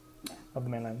of the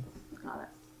mainland. Got it.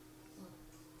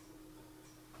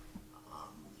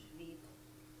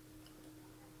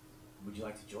 Would you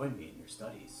like to join me in your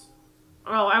studies?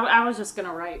 Oh, I was just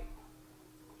gonna write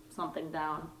something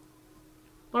down.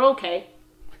 But okay.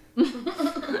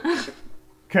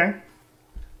 Okay.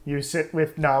 You sit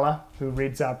with Nala, who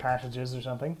reads out passages or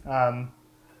something. And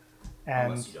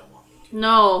Unless you don't want me to.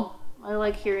 No, I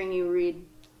like hearing you read.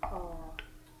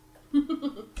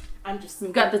 I'm just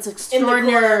You've got this in the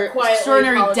corner, quietly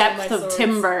extraordinary polishing depth my of swords.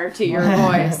 timbre to your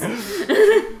voice.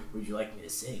 Would you like me to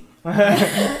sing? Well,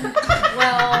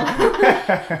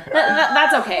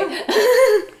 that's okay.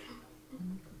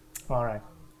 all right.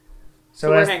 So So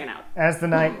we're as, hanging out. as the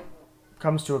night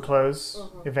comes to a close,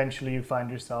 eventually you find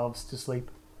yourselves to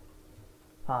sleep.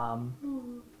 And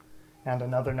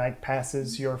another night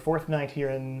passes, your fourth night here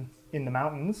in the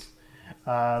mountains,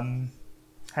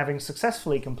 having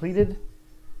successfully completed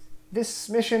this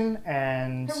mission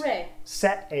and Hooray.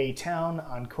 set a town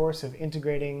on course of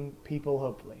integrating people,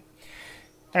 hopefully.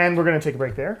 And we're going to take a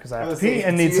break there, because I have to pee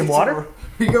and need some water.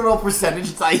 You can roll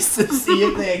percentage dice to see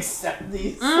if they accept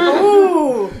these.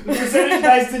 Ooh! The percentage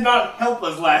dice did not help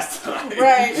us last time.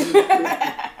 Right.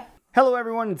 Hello,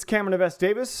 everyone. It's Cameron Vest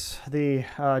Davis, the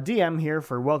DM here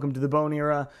for Welcome to the Bone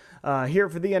Era. Here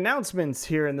for the announcements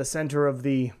here in the center of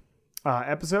the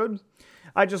episode.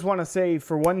 I just want to say,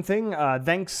 for one thing,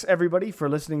 thanks everybody for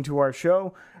listening to our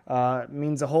show. It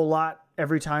means a whole lot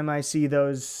every time I see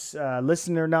those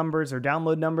listener numbers or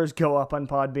download numbers go up on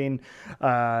Podbean.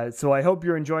 So I hope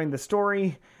you're enjoying the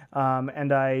story,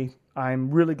 and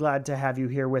I'm really glad to have you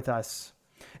here with us.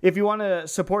 If you want to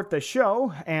support the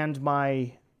show and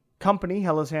my company,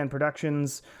 Hellas Hand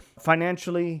Productions,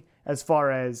 financially, as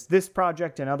far as this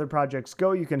project and other projects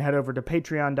go, you can head over to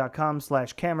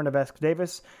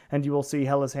patreon.com/CameronOfEskDavis, and you will see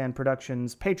Hellas Hand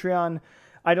Productions Patreon.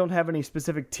 I don't have any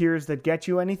specific tiers that get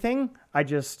you anything. I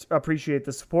just appreciate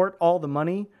the support. All the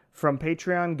money from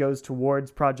Patreon goes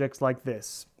towards projects like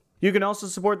this. You can also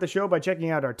support the show by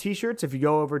checking out our t-shirts. If you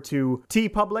go over to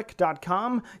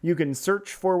tpublic.com, you can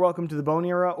search for Welcome to the Bone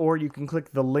Era, or you can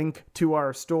click the link to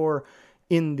our store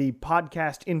in the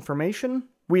podcast information.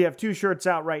 We have 2 shirts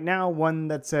out right now, one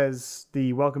that says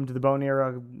the Welcome to the Bone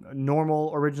Era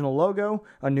normal original logo.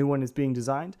 A new one is being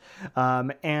designed.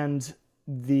 And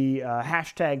the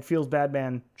hashtag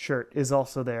FeelsBadman shirt is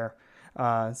also there.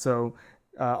 So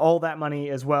all that money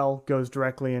as well goes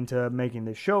directly into making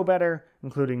this show better,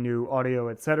 including new audio,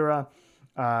 etc.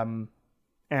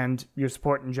 And your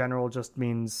support in general just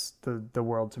means the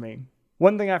world to me.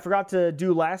 One thing I forgot to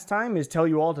do last time is tell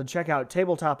you all to check out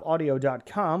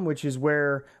tabletopaudio.com, which is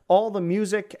where all the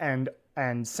music and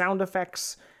sound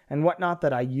effects and whatnot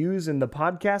that I use in the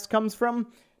podcast comes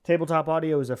from. Tabletop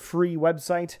Audio is a free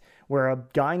website where a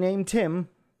guy named Tim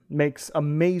makes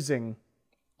amazing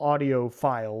audio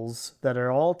files that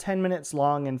are all 10 minutes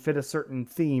long and fit a certain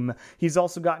theme. He's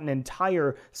also got an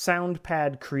entire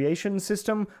SoundPad creation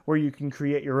system where you can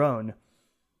create your own.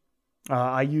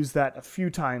 I use that a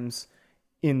few times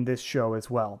in this show as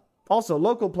well. Also,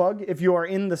 local plug, if you are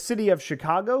in the city of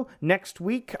Chicago, next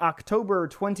week, October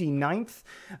 29th,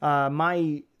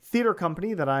 my theater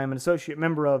company that I am an associate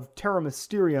member of, Terra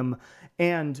Mysterium,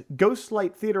 and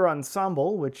Ghostlight Theater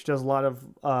Ensemble, which does a lot of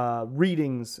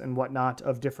readings and whatnot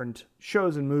of different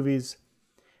shows and movies,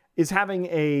 is having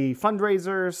a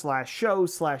fundraiser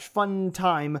 /show/fun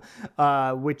time,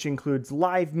 which includes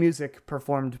live music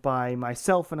performed by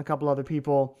myself and a couple other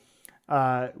people,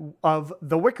 of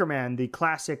The Wicker Man, the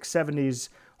classic 70s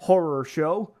horror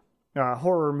show,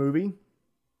 horror movie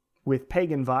with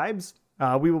pagan vibes.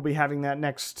 We will be having that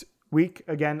next week,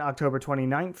 again, October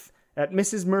 29th, at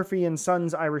Mrs. Murphy and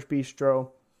Sons Irish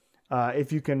Bistro.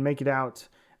 If you can make it out,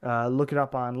 look it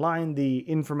up online. The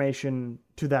information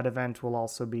to that event will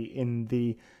also be in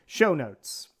the show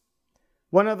notes.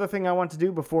 One other thing I want to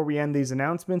do before we end these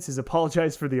announcements is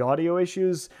apologize for the audio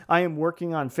issues. I am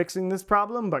working on fixing this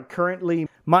problem, but currently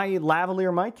my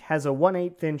lavalier mic has a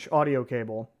 1/8" audio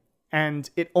cable, and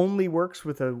it only works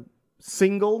with a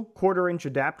single 1/4"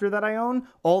 adapter that I own.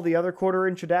 All the other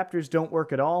 1/4" adapters don't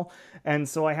work at all, and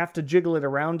so I have to jiggle it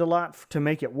around a lot to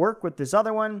make it work with this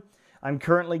other one. I'm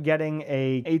currently getting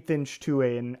a 1/8" to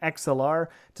an XLR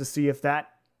to see if that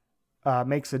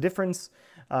makes a difference.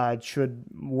 It should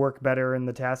work better in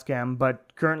the Tascam,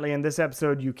 but currently in this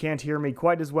episode you can't hear me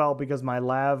quite as well because my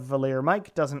lavalier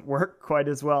mic doesn't work quite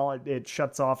as well. It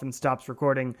shuts off and stops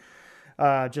recording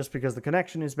just because the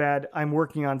connection is bad. I'm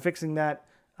working on fixing that.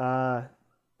 I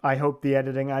hope the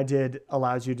editing I did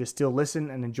allows you to still listen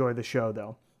and enjoy the show,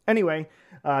 though. Anyway,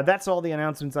 that's all the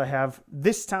announcements I have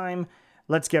this time.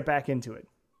 Let's get back into it.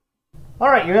 All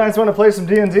right, you guys want to play some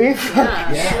D&D?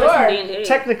 Yeah, Sure. D&D.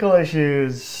 Technical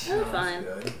issues. Fine.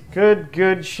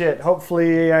 Good shit.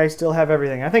 Hopefully I still have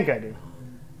everything. I think I do.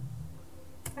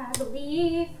 I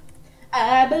believe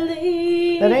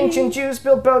That ancient Jews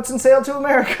built boats and sailed to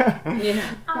America. Yeah.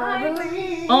 I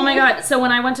believe. Oh my god, so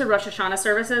when I went to Rosh Hashanah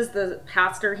services, the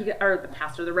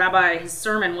rabbi, his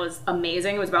sermon was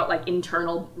amazing. It was about like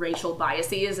internal racial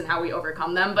biases and how we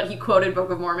overcome them, but he quoted Book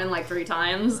of Mormon like 3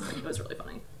 times. It was really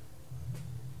funny.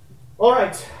 All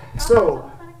right, so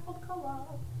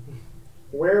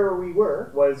where we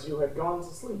were was you had gone to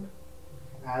sleep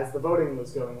as the voting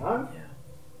was going on.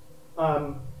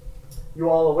 Yeah. You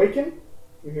all awaken.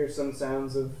 You hear some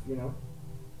sounds of,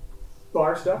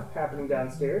 bar stuff happening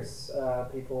downstairs. A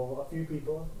few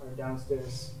people are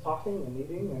downstairs talking and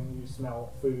eating, and you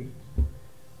smell food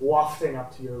wafting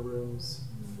up to your rooms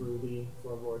through the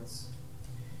floorboards.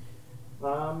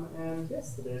 And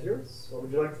yes, the day is yours. What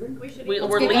would you like to do?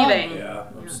 We're leaving. Yeah,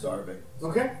 I'm starving.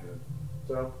 Okay.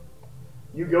 So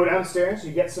you go downstairs,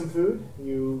 you get some food,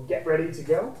 you get ready to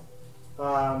go.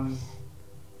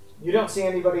 You don't see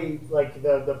anybody, like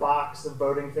the box of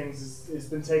voting things has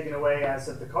been taken away, as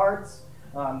of the cards.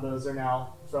 Those are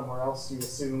now somewhere else. You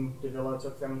assume Davila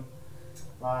took them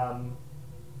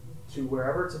to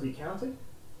wherever to be counted.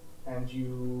 And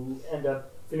you end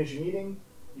up finishing eating,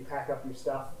 you pack up your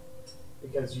stuff,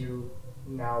 because you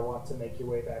now want to make your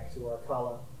way back to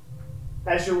Arkala.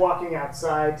 As you're walking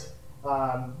outside,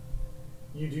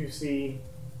 you do see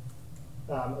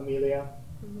Amelia,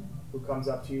 who comes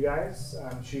up to you guys.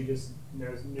 She just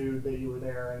knew that you were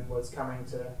there and was coming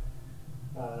to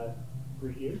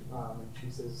greet you. And she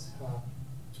says,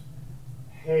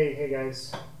 hey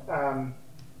guys. I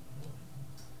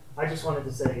just wanted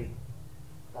to say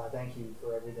thank you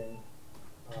for everything.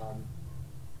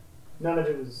 None of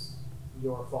it was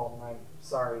your fault, and I'm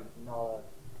sorry, Nala,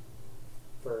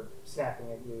 for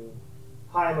snapping at you.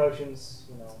 High emotions,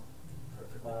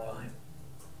 Perfectly fine.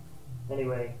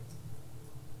 Anyway,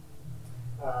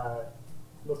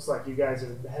 looks like you guys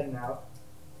are heading out.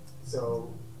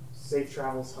 So, safe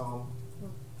travels home.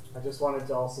 I just wanted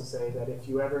to also say that if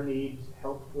you ever need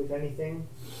help with anything,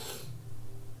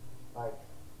 like,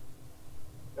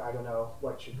 I don't know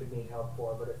what you could need help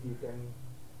for, but if you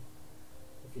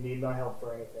need my help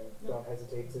for anything, don't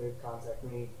hesitate to contact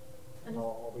me, and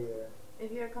I'll be there.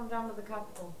 If you ever come down to the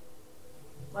capital,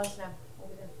 let us know. We'll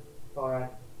be there.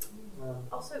 Alright.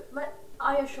 Also, let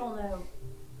Ayashol know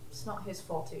it's not his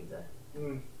fault either.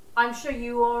 Mm. I'm sure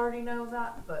you already know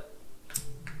that, but...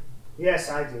 Yes,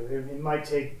 I do. It might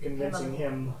take convincing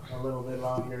him a little bit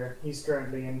longer. He's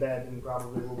currently in bed and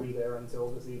probably will be there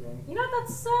until this evening. You know,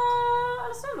 that's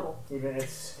understandable. Even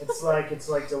it's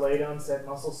like delayed onset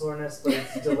muscle soreness, but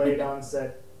it's delayed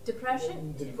onset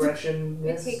Depression? depression.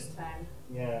 It takes time.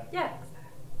 Yeah. Yeah.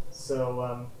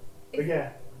 So, but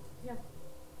yeah. Yeah.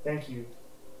 Thank you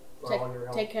for all your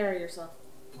help. Take care of yourself.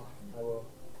 I will.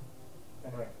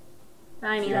 Anyway.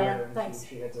 I See mean, you Yeah, later, and thanks.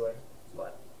 She heads away.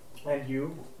 What? And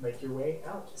you make your way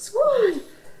out. Squad!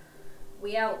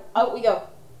 We out. Out we go.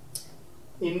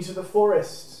 Into the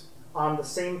forest on the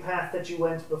same path that you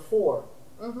went before.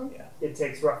 Mm-hmm. It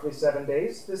takes roughly 7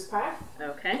 days, this path,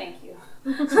 okay. Thank you.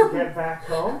 to get back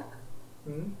home.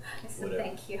 I said Whatever.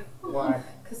 thank you. Why?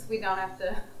 Because we don't have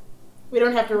to We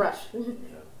don't have to rush.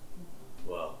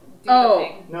 Well, do Oh. the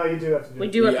thing. No, you do have to do We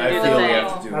it. do have to I do feel the we thing.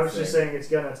 have to do I was a just thing. saying it's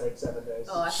gonna take 7 days.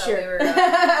 Oh, I thought Sure. we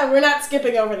were We're not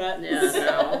skipping over that. Yeah,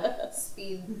 no.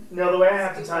 speed. No, the way I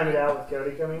have to time it out with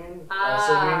Cody coming in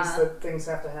also means that things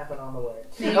have to happen on the way.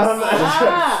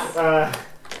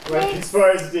 Like, as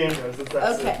far as the game goes,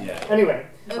 that's Okay. it. Yeah. Anyway,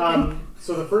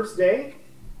 so the first day,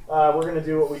 we're going to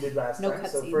do what we did last No time.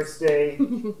 So cutscenes. first day,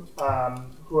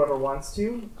 whoever wants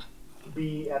to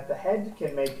be at the head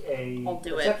can make a I'll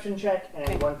do it. perception check,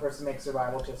 and one person makes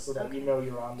survival just so that you know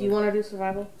you're on Do you the want to do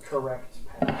survival? correct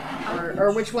path.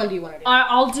 Or which one do you want to do?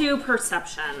 I'll do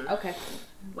perception. Okay.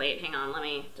 Wait, hang on. Let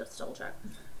me just double check.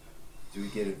 Do we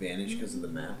get advantage because of the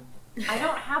map? I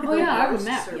don't have Oh, yeah, I have a those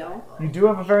map, survival. You do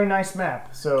have a very nice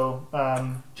map, so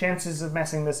chances of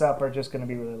messing this up are just going to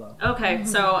be really low. Okay,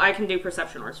 so I can do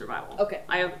perception or survival. Okay.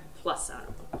 I have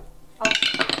 +7.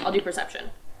 I'll do perception.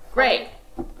 Great.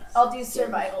 I'll do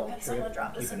survival. Can someone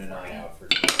drop this Keeping in an for eye me? out for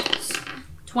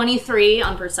 23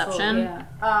 on perception.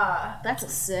 Yeah. That's a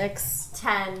 6.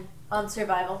 10 on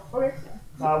survival. Okay.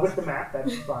 With the map,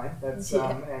 that's fine. That's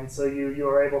and so you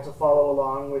are able to follow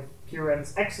along with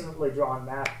Kieran's excellently drawn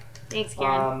map Thanks,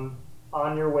 Kieran.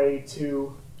 on your way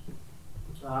to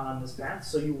on this path.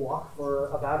 So you walk for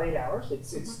about 8 hours.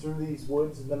 It's through these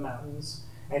woods and the mountains,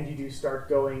 and you do start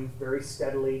going very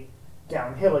steadily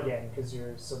downhill again because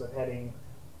you're sort of heading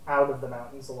out of the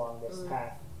mountains along this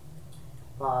path.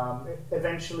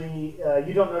 Eventually,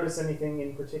 you don't notice anything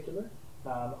in particular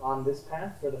on this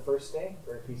path for the first day,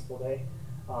 very peaceful day.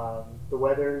 The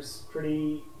weather's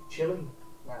pretty chilly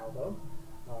now, though.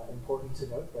 Important to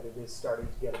note that it is starting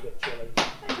to get a bit chilly.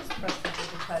 I just brushed up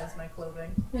the ties my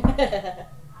clothing.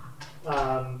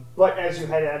 But as you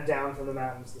head down from the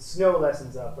mountains, the snow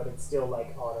lessens up, but it's still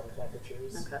like autumn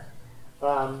temperatures. Okay.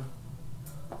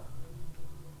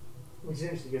 Which is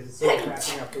interesting because it's sort of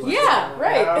catching up to us. Yeah,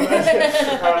 right.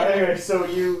 Anyway, so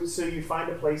you find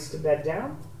a place to bed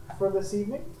down for this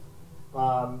evening,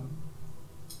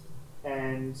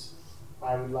 and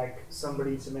I would like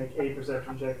somebody to make a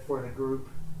perception check for the group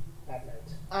at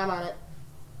night. I'm on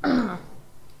it.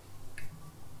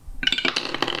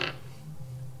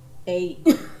 8.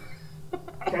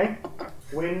 Okay.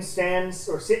 Wynn stands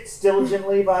or sits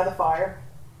diligently by the fire,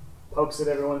 pokes it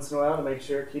every once in a while to make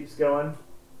sure it keeps going,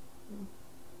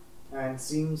 and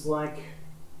seems like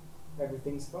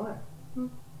everything's fine.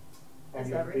 And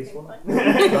you have a peaceful night.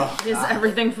 Is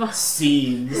everything fine?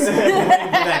 Seems.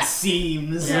 That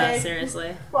seems. Yeah,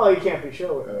 seriously. Well, you can't be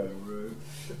sure.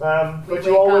 But We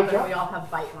you all wake wake up and we up. all have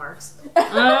bite marks.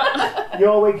 You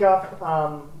all wake up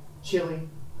chilly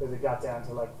because it got down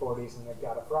to like 40s and it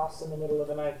got a frost in the middle of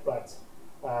the night. But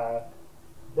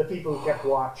the people who kept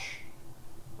watch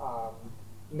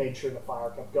made sure the fire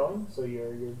kept going, so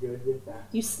you're good with that.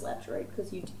 You slept, right?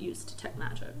 Because you used detect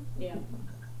magic. Yeah.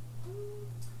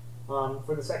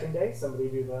 For the second day, somebody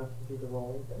do the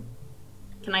rolling thing.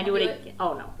 Can I do it again?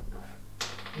 Oh, no.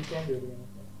 You can do it again.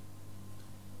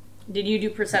 Did you do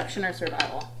perception or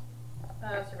survival?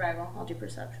 Survival. I'll do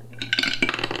perception.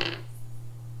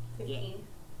 15.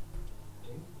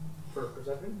 For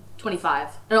perception? 25.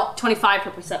 No, 25 for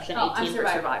perception, Oh, 18 I'm for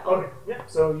survival. Okay, yeah.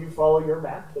 So you follow your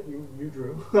map that you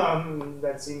drew.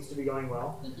 That seems to be going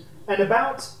well. And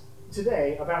about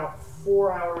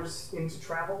 4 hours into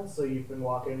travel, so you've been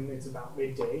walking, it's about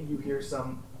midday, you hear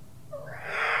some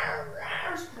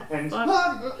And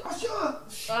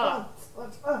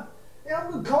yeah,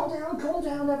 calm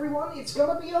down, everyone. It's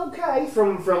gonna be okay.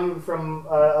 From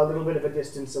a little bit of a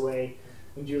distance away,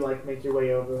 and you like make your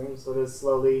way over and sort of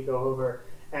slowly go over,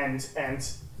 and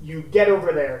you get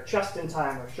over there just in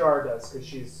time, or Shar does, because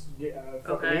she's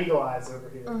fucking eagle eyes over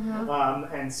here,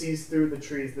 and sees through the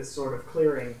trees this sort of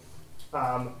clearing,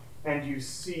 and you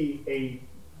see a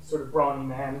sort of brawny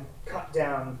man cut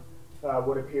down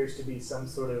what appears to be some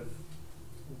sort of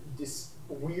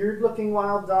weird-looking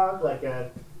wild dog, like a.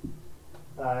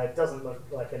 It doesn't look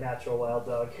like a natural wild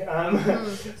dog.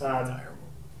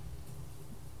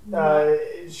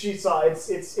 She saw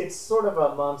it's sort of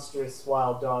a monstrous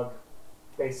wild dog,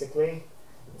 basically.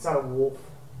 It's not a wolf,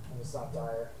 and it's not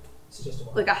dire. It's just a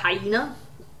wild Like a hyena?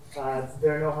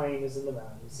 There are no hyenas in the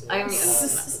mountains. I mean,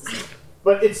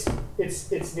 but it's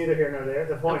neither here nor there.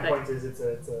 The point is it's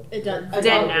a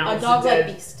dead now. A dog-like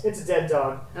beast. It's a dead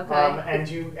dog. Okay. And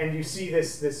you see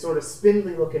this sort of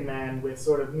spindly looking man with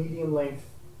sort of medium length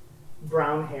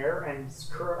brown hair and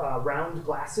round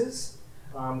glasses,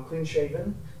 clean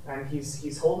shaven, and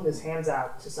he's holding his hands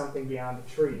out to something beyond a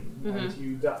tree. And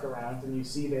you duck around and you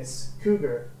see this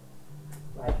cougar,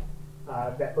 like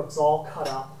that looks all cut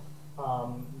up,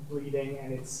 bleeding,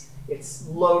 and it's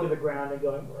low to the ground and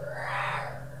going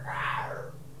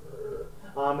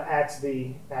at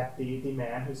the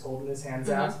man who's holding his hands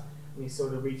out. And he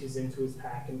sort of reaches into his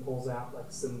pack and pulls out like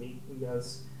some meat and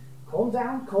goes, calm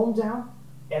down.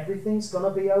 Everything's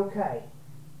gonna be okay.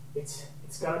 It's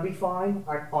gonna be fine.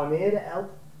 I'm here to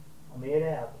help.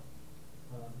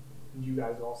 And you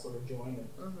guys all sort of join him.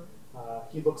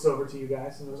 He looks over to you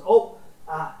guys and goes,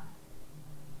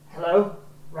 hello,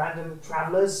 random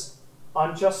travelers.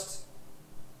 I'm just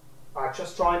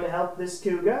trying to help this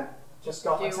cougar. Just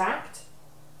got attacked.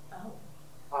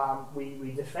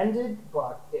 We defended,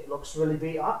 but it looks really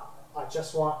beat up. I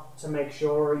just want to make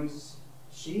sure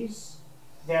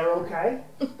they're okay.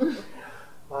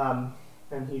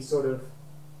 And he sort of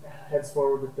heads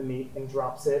forward with the meat and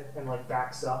drops it and like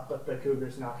backs up, but the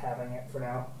cougar's not having it for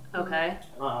now. Okay.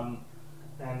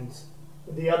 And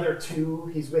the other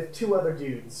two, he's with two other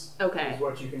dudes. Okay. Is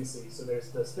what you can see. So there's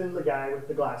the spindly guy with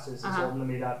the glasses who's holding the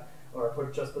meat up, or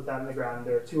put that in the ground.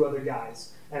 There are two other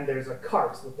guys, and there's a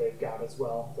cart that they've got as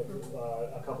well with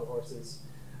a couple horses.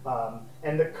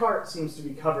 And the cart seems to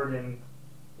be covered in.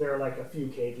 There are like a few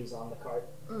cages on the cart,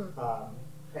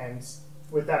 and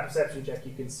with that perception check,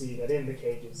 you can see that in the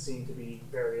cages seem to be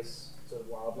various sort of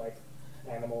wildlife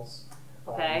animals.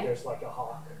 Okay. There's like a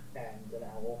hawk and an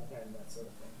owl and that sort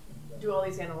of thing. Do all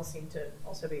these animals seem to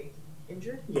also be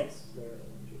injured? Yes, they're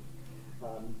injured.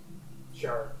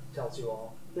 Shar tells you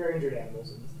all they're injured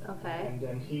animals and stuff. Okay. And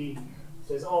then he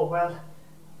says, "Oh well,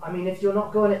 I mean, if you're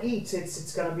not going to eat,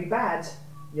 it's going to be bad.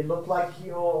 You look like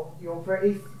you're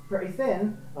pretty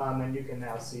thin." And you can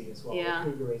now see as well. Yeah.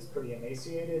 The cougar is pretty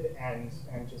emaciated and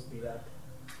just beat up.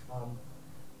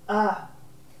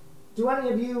 Do any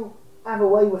of you have a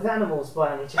way with animals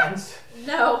by any chance?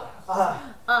 No.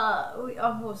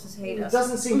 Our horses hate It us.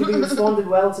 doesn't seem to be responded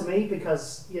well to me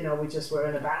because, we just were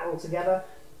in a battle together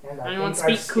and I Anyone think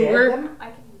I've speak scared cougar? them.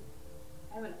 I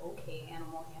have an okay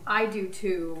animal hand. I do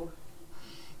too.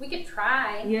 We could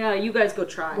try. Yeah, you guys go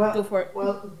try. Well, Go for it.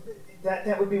 Well,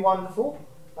 that would be wonderful.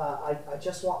 I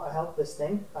just want to help this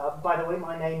thing. By the way,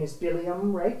 my name is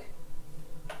Billiam Rake.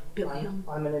 Billiam.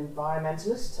 I'm an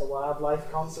environmentalist, a wildlife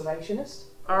conservationist.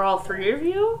 Are all three of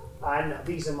you? And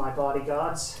these are my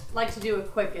bodyguards. I'd like to do a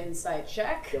quick insight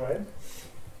check. Go ahead.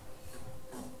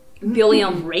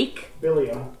 Billiam Rake?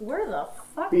 Billiam. Where the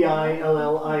fuck?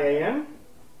 Billiam.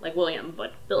 Like William,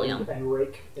 but Billiam. And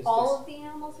Rake is All of the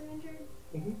animals are injured?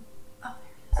 Mhm. Oh,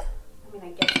 there it is. I mean,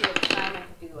 I guess you would time I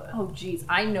could do a Oh jeez,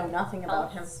 I know nothing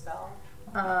about health him. spell.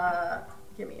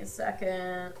 Give me a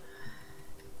second.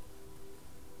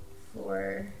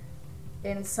 For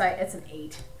insight, it's an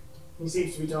 8. He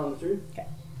seems to be telling the truth. Okay.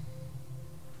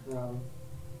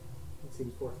 It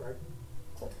seems forthright.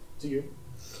 To you.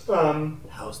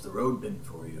 How's the road been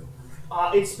for you?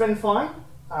 It's been fine.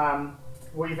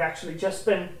 We've actually just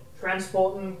been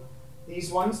transporting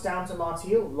these ones down to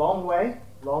Martial. Long way.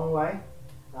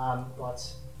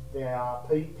 But there are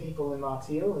people in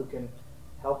Martial who can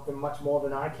help them much more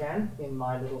than I can in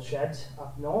my little shed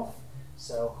up north.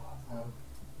 So,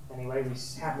 anyway, we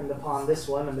happened upon this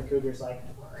one, and the cougar's like,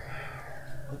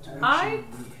 What direction I- are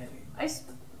we heading? I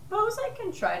suppose I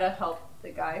can try to help the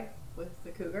guy with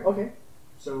the cougar. okay.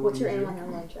 So What's your what do you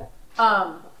animal handling check?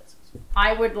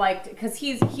 I would like to, because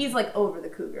he's like over the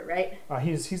cougar, right? do?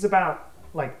 He's about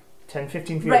like 10,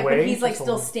 15 feet Right, away. but he's like just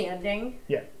still holding- standing.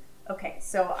 Yeah. Okay,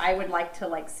 so I would like to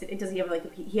like sit. Does he have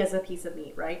like he has a piece of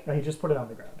meat, right? No, he just put it on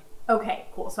the ground. Okay,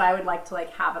 cool. So I would like to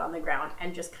like have it on the ground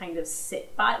and just kind of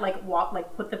sit by, like walk,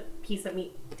 like put the piece of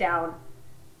meat down,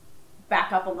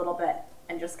 back up a little bit,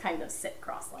 and just kind of sit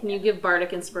cross-legged. Can you give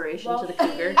bardic inspiration to the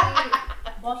cougar?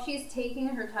 While she's taking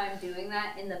her time doing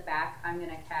that, in the back, I'm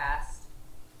gonna cast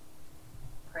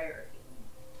prayer.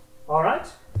 All right.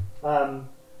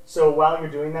 So while you're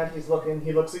doing that, he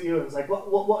looks at you and is like,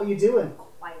 what are you doing?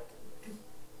 Quietly.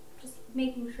 Just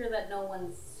making sure that no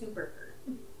one's super hurt.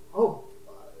 Oh,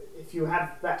 if you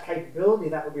have that capability,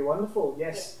 that would be wonderful.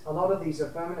 Yes, a lot of these are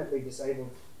permanently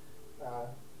disabled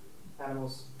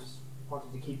animals. Just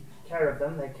wanted to keep care of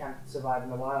them. They can't survive in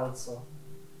the wild, so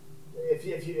if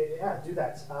you do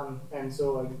that. And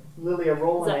so Lilia,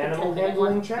 roll an animal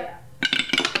handling check.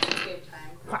 Yeah.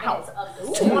 Wow.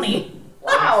 It's 20.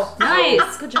 Wow.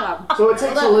 Nice. Good job. So it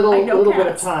takes a little bit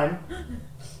of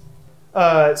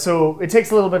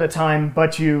time.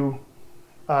 But you,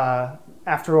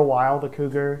 after a while, the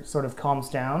cougar sort of calms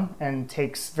down and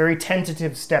takes very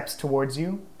tentative steps towards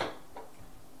you.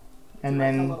 And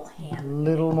then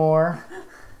little more,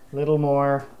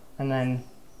 and then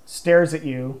stares at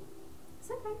you,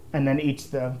 and then eats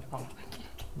the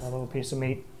little piece of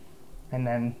meat, and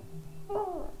then...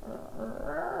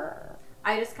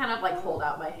 I just kind of like hold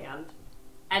out my hand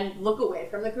and look away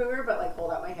from the cougar, but like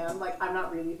hold out my hand. Like I'm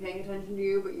not really paying attention to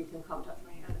you, but you can come touch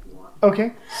my hand if you want.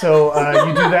 Okay, so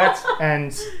you do that,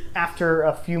 and after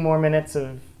a few more minutes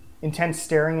of intense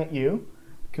staring at you,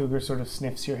 the cougar sort of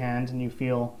sniffs your hand, and you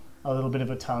feel a little bit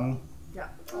of a tongue. Yeah.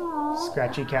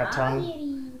 Scratchy cat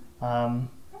tongue.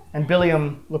 And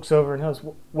Billiam looks over and goes,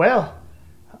 well,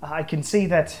 I can see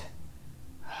that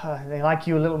they like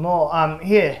you a little more.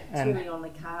 Here. And It's really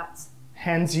only cats.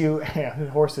 hands you,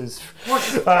 horses.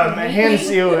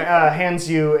 Hands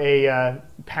you a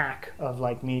pack of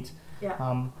like meat.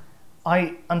 Yeah.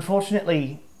 I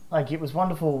unfortunately, like, it was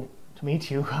wonderful to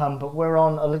meet you, but we're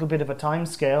on a little bit of a time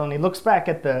scale. And he looks back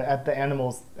at the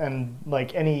animals, and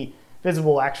like any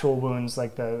visible actual wounds,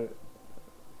 like the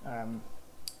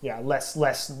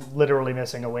less literally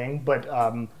missing a wing, but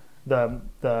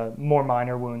the more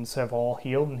minor wounds have all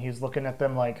healed, and he's looking at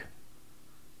them like,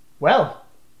 well,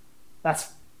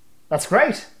 that's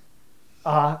great.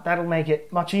 That'll make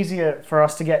it much easier for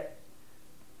us to get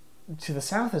to the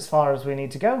south as far as we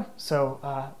need to go. So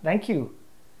thank you.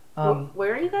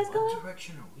 Where are you guys going? What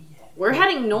direction are we heading? We're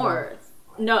heading north.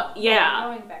 No, yeah.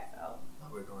 Going back out.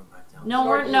 We're going back down.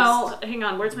 No, hang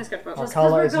on. Where's my sketchbook? Just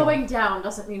Kala because is we're going down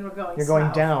doesn't mean we're going You're going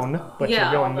south. down, but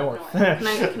Yeah, you're going but north.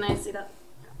 Can I see that?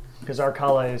 Because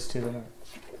Arkala is to the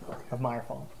north of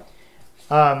Myrefall.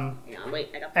 Hang on, wait,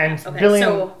 I got that. And Okay, Billiam,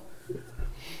 so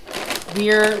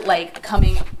we're like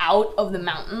coming out of the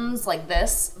mountains like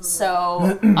this.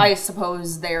 So I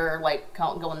suppose they're like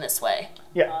going this way.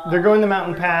 yeah, they're going the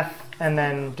mountain path and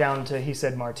then down to, he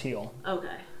said, Martial.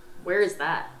 Okay. Where is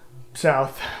that?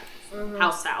 South.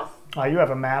 How south? You have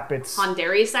a map. It's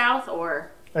Honderi south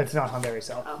or? it's not Honderi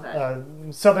South.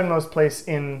 Okay. Southernmost place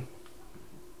in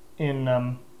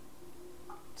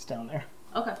it's down there.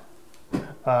 Okay.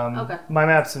 Okay. My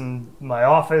map's in my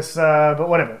office, but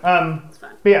whatever. It's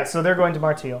fine. But yeah, so they're going to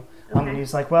Martial. Okay. And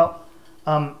he's like, well,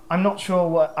 I'm not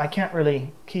sure I can't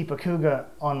really keep a cougar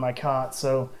on my cart,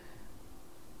 so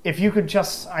if you could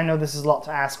just, I know this is a lot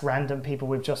to ask random people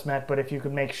we've just met, but if you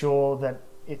could make sure that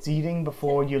it's eating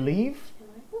before you leave.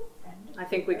 I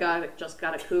think we just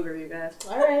got a cougar, you guys.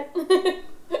 All right.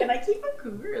 Can I keep a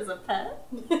cougar as a pet?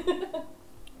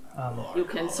 You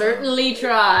can certainly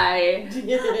try.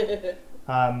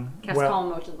 Cast Well, calm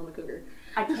motions on the cougar.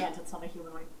 I can't. It's not a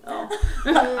humanoid. Oh,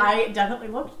 I definitely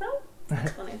looked though.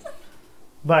 that's funny.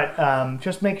 but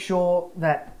just make sure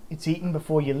that it's eaten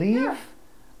before you leave.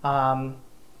 I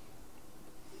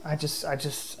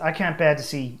can't bear to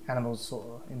see animals sort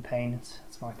of in pain.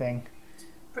 It's my thing.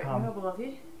 Pretty noble of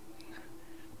you.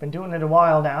 Been doing it a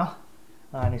while now.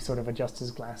 And he sort of adjusts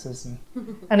his glasses. And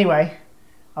anyway,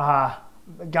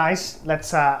 guys,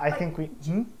 let's. I think we. Do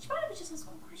you mind if I just ask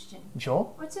one question?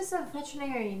 Sure. What's this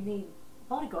veterinary need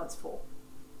bodyguards for?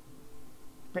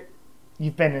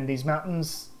 You've been in these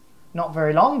mountains not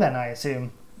very long, then, I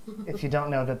assume. If you don't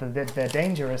know that they're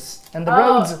dangerous, and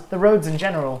the roads in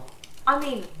general. I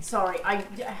mean, sorry, I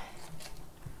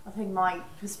think my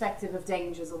perspective of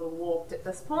danger is a little warped at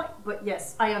this point, but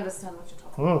yes, I understand what you're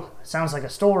talking about. Ooh, sounds like a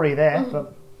story there,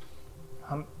 but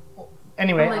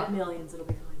anyway. Like millions, it'll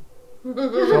be fine.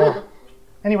 Sure.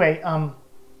 Anyway,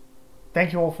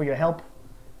 thank you all for your help.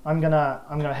 I'm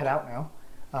gonna head out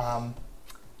now.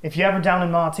 If you're ever down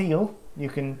in Martial, you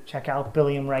can check out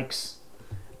Billiam Rake's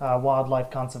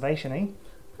Wildlife Conservation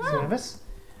service.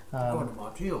 Going to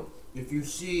Martil. If you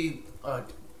see a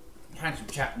handsome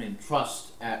chap named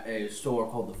Trust at a store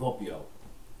called the Vopio,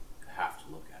 you have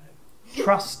to look at it.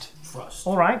 Trust. Trust.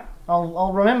 All right,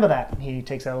 I'll remember that. He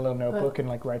takes out a little notebook and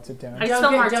like writes it down. I spell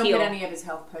Don't Marteel. get any of his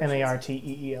health potions.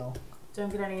 Marteel. Don't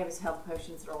get any of his health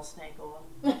potions. They're all snake oil.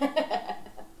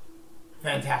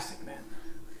 Fantastic, man.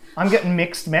 I'm getting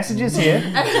mixed messages here.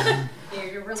 Yeah,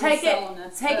 you're really Take selling it.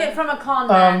 us Take the- it from a con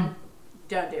man.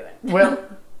 Don't do it. Well,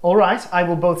 all right. I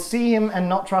will both see him and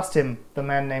not trust him. The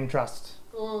man named Trust.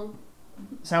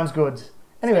 Sounds good.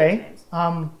 Anyway,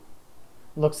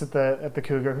 looks at the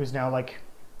cougar who's now like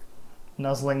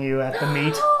nuzzling you at the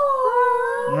meat.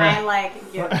 I like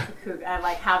give the cougar, I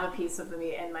like have a piece of the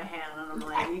meat in my hand, and I'm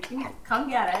like, you can come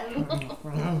get it.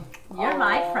 You're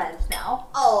my friend now.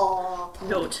 Oh.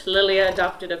 Note: Lilia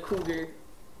adopted a cougar.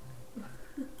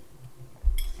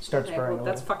 Starts Okay, burning. well,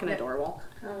 that's fucking adorable.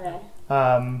 Okay.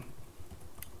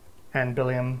 And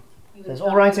Billiam says,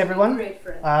 "All right, everyone,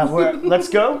 let's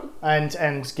go."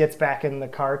 And gets back in the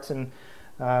cart and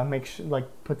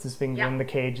puts his finger in the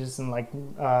cages and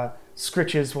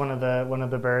scritches one of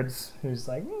the birds who's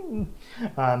like,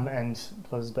 and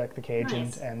closes back the cage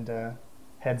and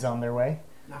heads on their way.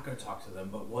 Not going to talk to them,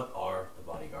 but what are the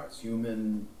bodyguards?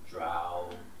 Human, drow,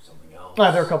 something else?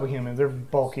 They're a couple humans. They're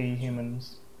bulky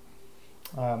humans.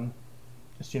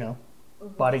 Just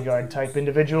bodyguard type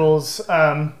individuals.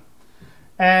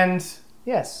 And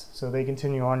yes, so they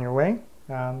continue on your way.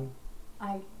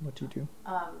 What do you do?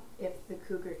 If the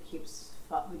cougar keeps,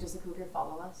 does the cougar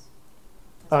follow us?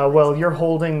 Well, you're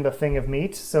holding the thing of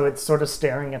meat, so it's sort of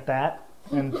staring at that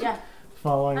and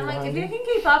following I'm like, if behind you you. can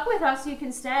keep up with us, you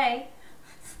can stay.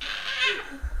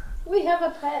 We have a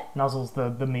pet. Nuzzles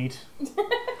the meat.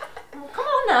 Come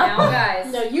on now. Now,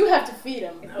 guys, No, you have to feed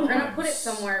him. if we're gonna put it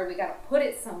somewhere, we gotta put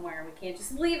it somewhere. We can't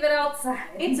just leave it outside.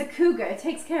 It's a cougar. It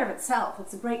takes care of itself.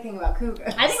 It's a great thing about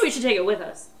cougars. I think we should take it with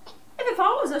us. If it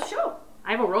follows us, sure.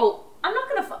 I have a rope. I'm not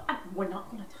gonna. We're not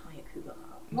gonna tie a cougar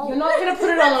up. You're not gonna put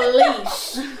it on a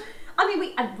leash. I mean,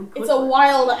 we could. It's a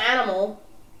wild animal.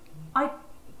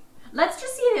 Let's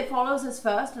just see if it follows us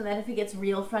first, and then if it gets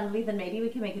real friendly, then maybe we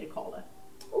can make it a collar.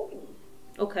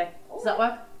 Okay. Does that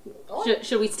work?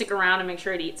 Should we stick around and make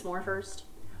sure it eats more first?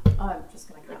 I'm just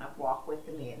gonna kind of walk with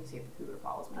the meat and see if the cougar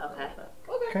follows me. Okay.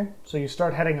 Okay, so you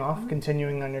start heading off,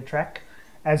 continuing on your trek.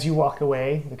 As you walk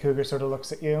away, the cougar sort of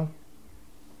looks at you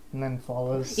and then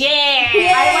follows. Yeah!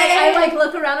 I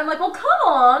look around. I'm like, well, come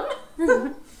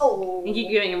on. Oh. You keep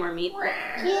giving him more meat.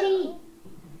 Kitty.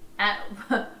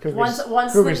 Cougars,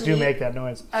 once cougars the do meat, make that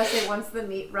noise. I say once the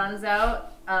meat runs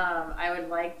out, I would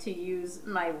like to use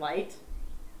my light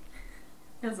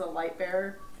as a light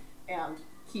bearer and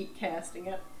keep casting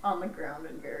it on the ground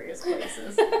in various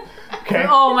places. Okay.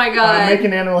 Oh my god. Make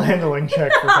an animal handling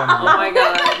check for Oh something. my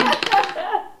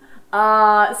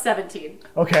god. 17.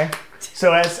 Okay.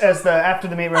 So as after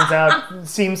the meat runs out,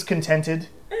 seems contented,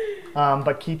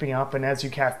 but keeping up. And as you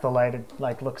cast the light, it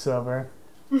looks over,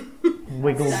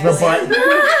 wiggles the butt,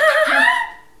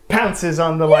 pounces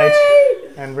on the light,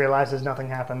 and realizes nothing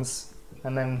happens.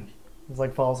 And then it's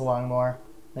falls along more.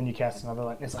 Then you cast another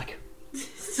light, and it's like.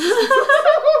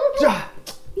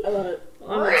 I love it.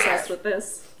 I'm obsessed with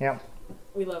this. Yeah.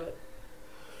 We love it.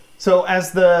 So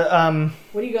as the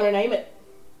What are you gonna name it?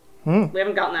 We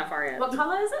haven't gotten that far yet. What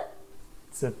color is it?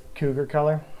 it's a cougar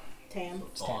color. Tam.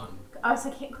 On. Oh,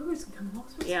 so cougars can come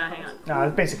off. Yeah, hang on. No,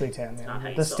 it's basically tan. not how Yeah.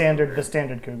 you The spell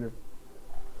standard cougar.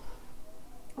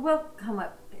 We'll come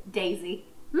up, Daisy.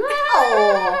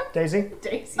 Oh. Daisy.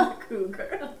 Daisy the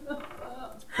cougar.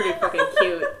 Pretty fucking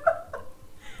cute.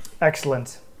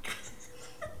 Excellent.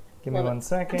 Give me Love it. 1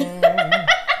 second.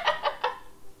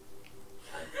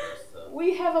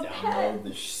 We have a pet. Download the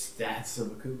stats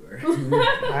of a cougar.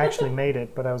 I actually made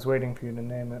it, but I was waiting for you to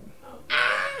name it.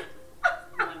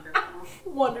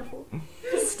 Wonderful.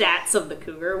 Stats of the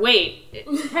cougar. Wait, Hey,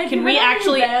 can you we remember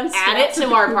actually the add band it stats to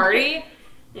of our the party?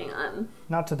 Hang on.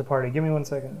 Not to the party. Give me 1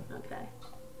 second. Okay.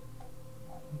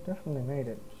 I definitely made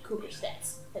it. Cougar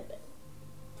stats. Headband.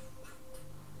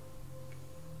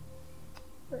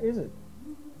 Where is it?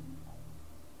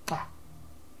 Ah.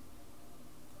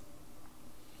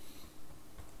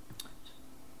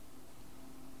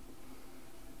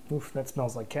 Oof, that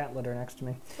smells like cat litter next to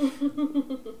me. Cougar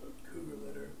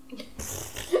litter.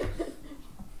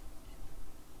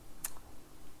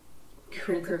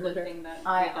 Cougar litter.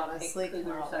 I honestly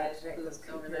cannot wait to take this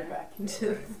cougar back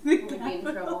into the Would be in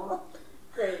trouble.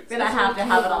 Great. Gonna have to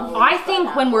have it on. I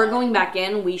think when we're going back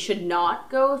in, we should not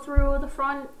go through the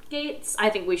front gates. I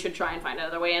think we should try and find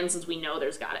another way in since we know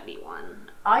there's gotta be one.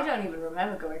 I don't even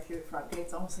remember going through the front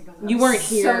gates, honestly. You weren't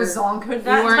here. So zonkered You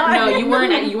that weren't. time. No, you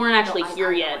weren't. You weren't actually No, I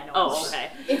here know, yet. I know. Oh,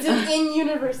 okay. It's an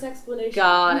in-universe explanation.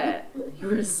 Got it. You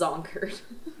were zonkered.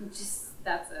 Just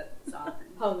that's it. Soccer.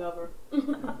 Hungover.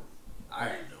 I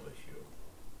had no issue.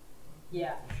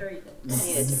 Yeah, sure you did.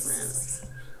 Made a difference.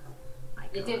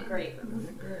 You did great.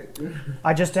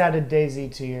 I just added Daisy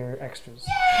to your extras.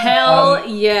 Hell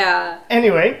yeah.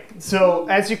 Anyway, so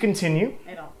as you continue,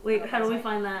 I don't. Wait, how do we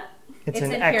find that? it's It's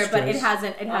an in extras. here, but it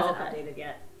hasn't okay. updated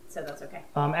yet, so that's okay.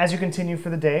 As you continue for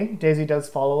the day, Daisy does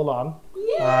follow along.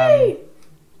 Yay!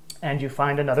 And you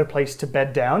find another place to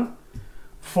bed down.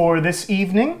 For this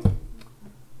evening,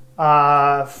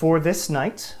 for this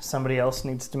night, somebody else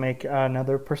needs to make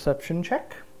another perception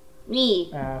check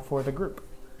Me. for the group.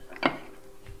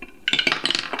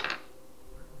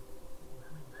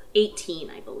 18,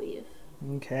 I believe.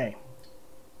 Okay.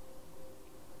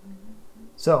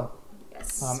 So,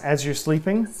 Yes. as you're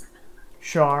sleeping, It's an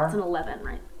Shar, 11,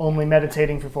 right? only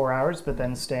meditating for 4 hours, but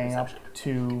then staying up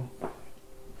to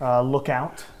look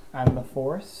out at the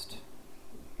forest.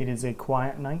 It is a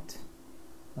quiet night,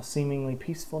 a seemingly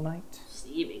peaceful night.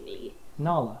 Seemingly.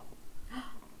 Nala.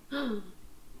 Dun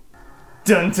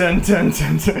dun dun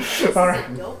dun dun. All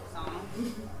right. Dope song.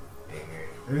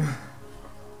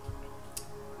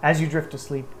 As you drift to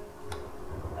sleep,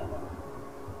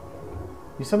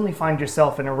 you suddenly find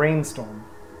yourself in a rainstorm.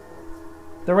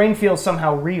 The rain feels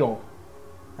somehow real,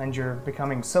 and you're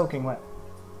becoming soaking wet.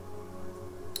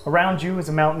 Around you is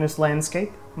a mountainous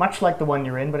landscape, much like the one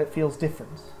you're in, but it feels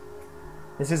different.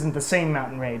 This isn't the same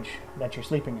mountain range that you're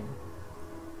sleeping in.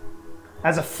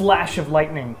 As a flash of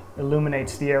lightning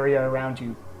illuminates the area around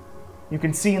you, you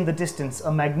can see in the distance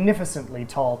a magnificently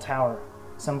tall tower,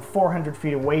 some 400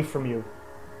 feet away from you,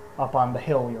 up on the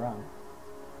hill you're on.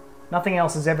 Nothing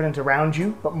else is evident around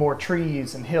you, but more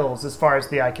trees and hills as far as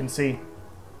the eye can see.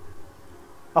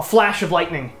 A flash of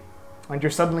lightning, and you're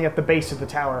suddenly at the base of the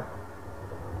tower.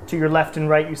 To your left and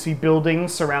right, you see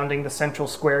buildings surrounding the central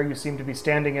square you seem to be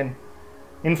standing in.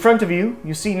 In front of you,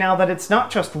 you see now that it's not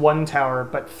just one tower,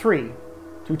 but 3.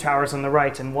 2 towers on the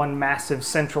right and one massive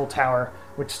central tower,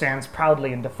 which stands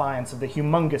proudly in defiance of the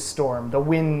humongous storm, the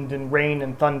wind and rain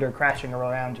and thunder crashing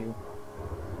around you.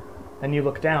 Then you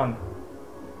look down.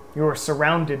 You are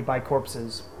surrounded by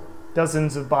corpses.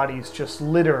 Dozens of bodies just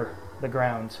litter the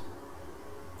ground.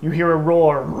 You hear a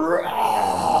roar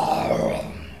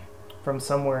from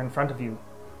somewhere in front of you.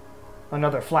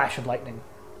 Another flash of lightning.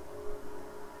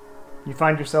 You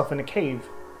find yourself in a cave.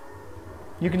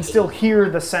 You can still hear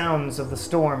the sounds of the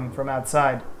storm from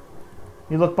outside.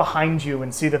 You look behind you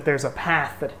and see that there's a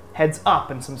path that heads up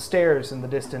and some stairs in the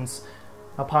distance.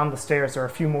 Upon the stairs are a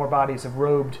few more bodies of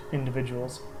robed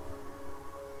individuals.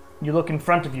 You look in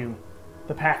front of you.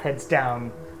 The path heads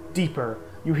down, deeper.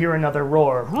 You hear another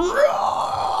roar.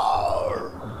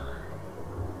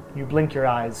 You blink your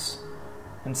eyes,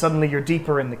 and suddenly you're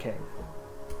deeper in the cave.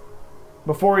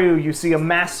 Before you, you see a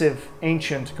massive,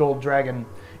 ancient gold dragon.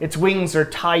 Its wings are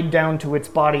tied down to its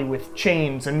body with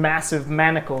chains, and massive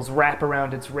manacles wrap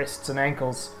around its wrists and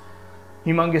ankles.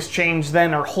 Humongous chains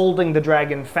then are holding the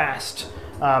dragon fast,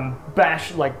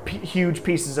 huge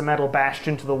pieces of metal bashed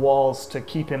into the walls to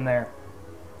keep him there.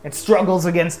 It struggles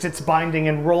against its binding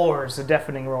and roars a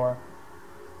deafening roar.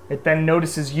 It then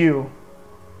notices you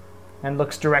and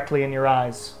looks directly in your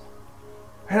eyes.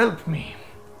 "Help me,"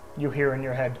 you hear in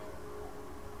your head.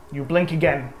 You blink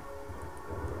again,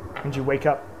 and you wake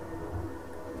up,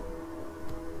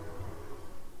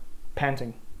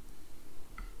 panting.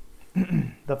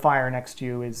 The fire next to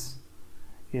you is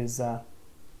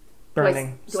burning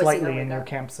do I see slightly her in your wake up?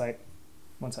 campsite.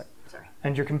 One sec. Sorry.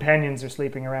 And your companions are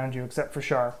sleeping around you, except for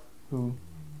Shar, who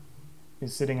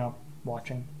is sitting up,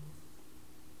 watching.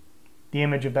 The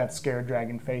image of that scared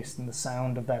dragon face and the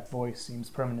sound of that voice seems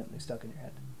permanently stuck in your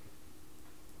head.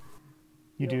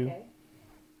 You do. Okay?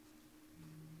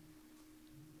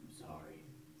 I'm sorry.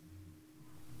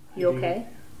 You okay?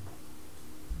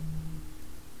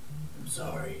 I'm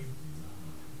sorry.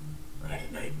 I had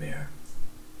a nightmare.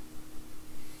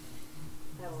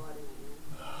 I have a lot of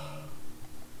nightmares.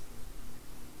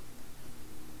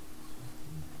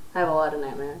 I have a lot of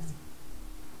nightmares.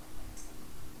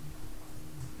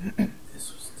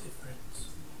 This was different.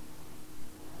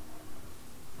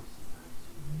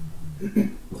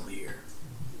 Clear.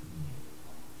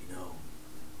 You know,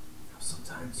 how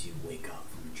sometimes you wake up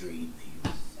from a dream that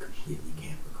you completely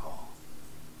can't recall.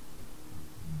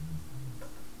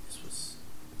 This was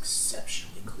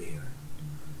exceptionally clear.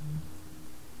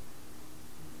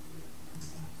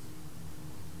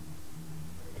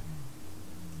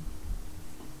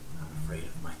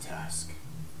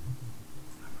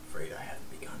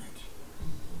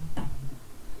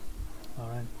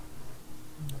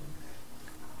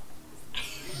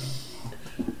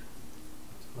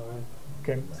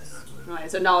 Okay.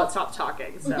 Alright, so Nala stops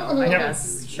talking, so I Yep.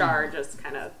 guess Shar just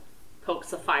kind of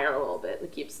pokes the fire a little bit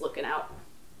and keeps looking out.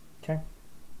 Okay.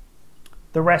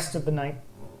 The rest of the night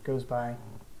goes by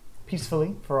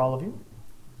peacefully for all of you.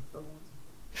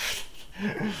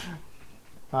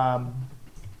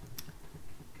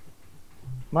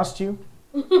 Must you?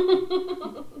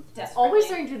 Always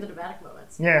during the dramatic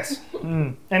moments. Yes.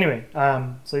 Anyway,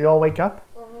 so you all wake up.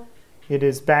 It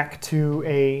is back to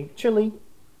a chilly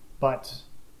but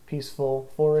peaceful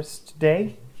forest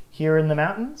day here in the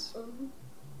mountains.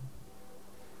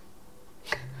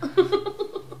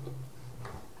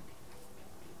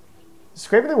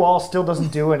 Scraping the wall still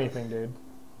doesn't do anything, dude.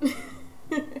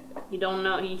 You don't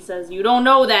know, he says, you don't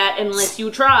know that unless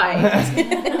you try.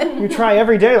 You try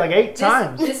every day like 8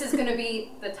 times. This is gonna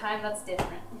be the time that's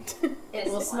different.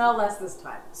 It will smell less this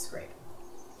time. Scrape.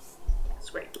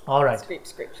 Scrape. All right.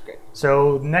 Scrape.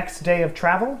 So next day of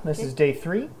travel. This is day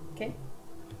 3. Okay.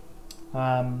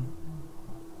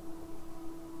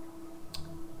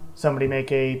 Somebody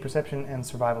make a perception and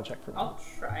survival check for me. I'll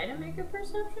try to make a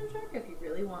perception check if you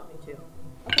really want me to.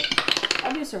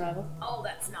 I'll do survival. Oh,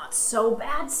 that's not so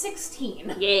bad.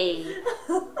 16. Yay.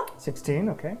 16.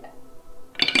 Okay.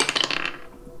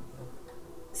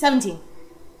 17.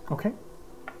 Okay.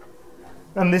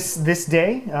 On this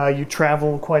day, you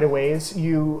travel quite a ways.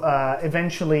 You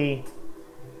eventually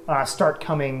start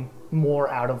coming more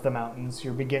out of the mountains.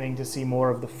 You're beginning to see more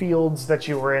of the fields that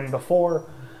you were in before,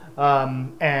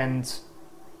 and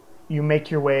you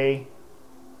make your way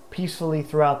peacefully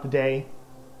throughout the day.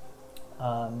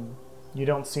 You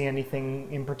don't see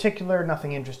anything in particular,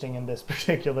 nothing interesting in this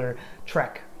particular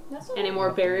trek. Any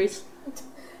more berries?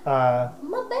 My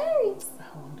berries.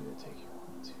 How long did it take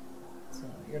you? So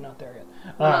you're not there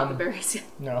yet. Not the berries yet.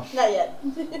 No. Not yet.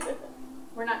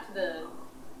 We're not to the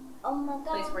Oh my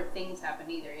place god. where things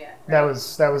happen either yet. That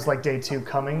was like day 2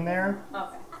 coming there.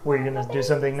 Okay. Were you gonna do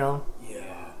something, no?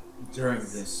 Yeah, during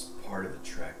this part of the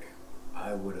trek,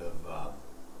 I would have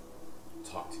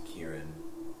talked to Kieran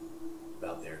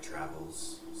about their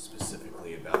travels,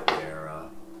 specifically about their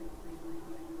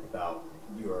about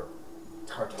your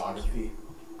cartography.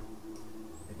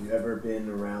 Have you ever been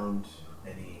around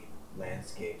any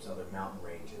landscapes, other mountain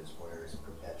ranges where it's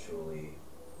perpetually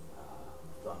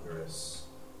thunderous,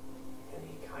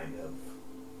 any kind of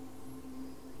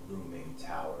looming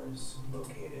towers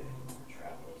located in your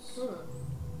travels?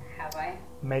 Have I?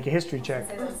 Make a history check.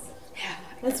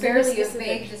 That's very Barely a specific.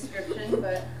 vague description,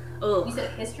 but Ugh. you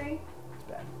said history?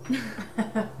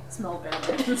 Smells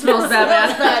bad. It smells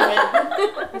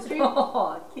bad. History?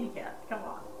 Oh, kitty cat. Come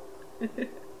on.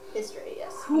 History,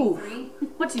 yes. 3?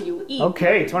 What do you eat?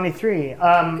 Okay, 23.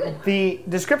 The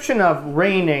description of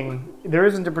raining, there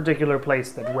isn't a particular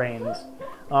place that rains.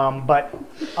 But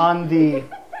on the...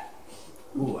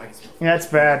 Ooh, I can smell That's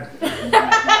bad.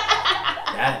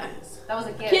 that is. That was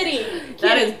a gift. Kitty.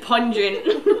 That is pungent.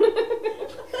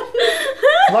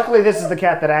 Luckily, this is the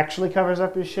cat that actually covers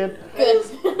up his shit. Good.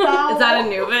 Is that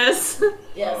Anubis?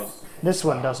 Yes. This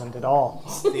one doesn't at all.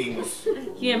 Things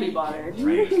Can't be bothered.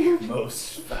 rank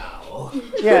most foul.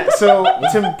 Yeah, so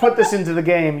to put this into the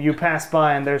game, you pass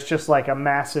by and there's just like a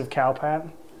massive cow pat.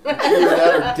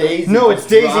 Daisy No, it's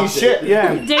just dropped Daisy's shit, it.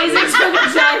 yeah. Daisy took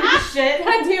a giant shit.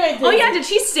 I do. Oh yeah, did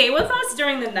she stay with us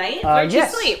during the night? Where'd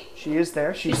Yes, she sleep? she is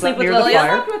there. She She slept sleep near with the Lilia?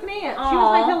 fire. Slept with me. She was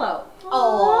my pillow.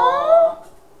 Aww.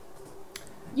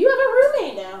 You have a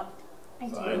roommate now. I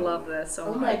do. I love this so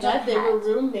Oh much. my god, they were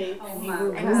roommates. Oh my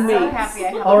I'm god. so happy I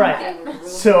have All a right. roommate.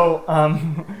 So,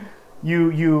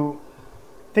 you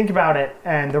think about it,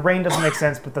 and the rain doesn't make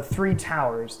sense, but the 3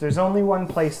 towers, there's only one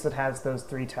place that has those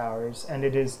 3 towers, and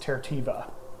it is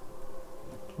Tertiva,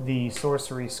 the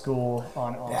sorcery school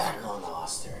on Oster. Back on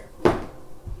Oster.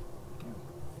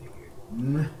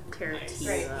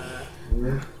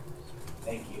 Terrativa.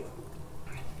 Thank you.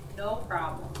 No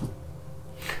problem.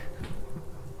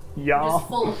 Y'all. Just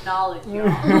full of knowledge, y'all.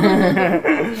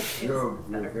 You're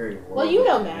very worldly. Well, you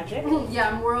know magic. Yeah,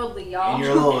 I'm worldly, y'all. And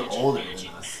you're a little older than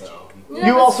us, so.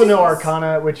 You also know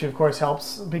Arcana, which of course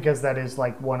helps, because that is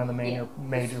like one of the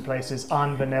major places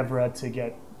on Venebra to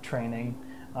get training.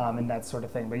 And that sort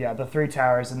of thing. But yeah, the 3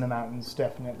 towers in the mountains,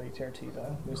 definitely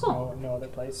Tertiva. There's no other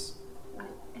place.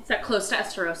 Is that close to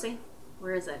Esterosi?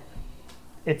 Where is it?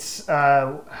 It's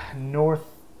northwest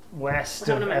I of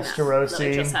don't know my map that I just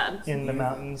Esterosi had. in the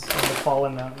mountains, in the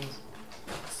Fallen Mountains.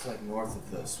 It's like north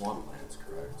of the swamplands,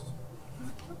 correct?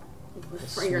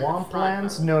 Where you're in the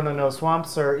front. Swamplands? No.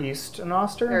 Swamps are east in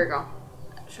Oster. There we go.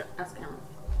 Sure, ask Cameron.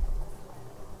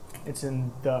 It's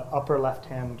in the upper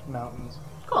left-hand mountains.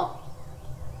 Cool.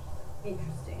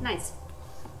 Interesting. Nice.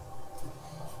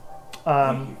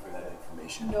 Thank you for that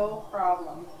information. No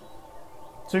problem.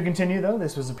 So we continue, though.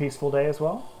 This was a peaceful day as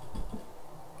well.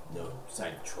 No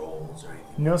sign of trolls or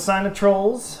anything. No sign of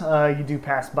trolls. You do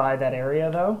pass by that area,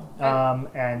 though,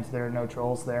 and there are no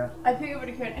trolls there. I pick over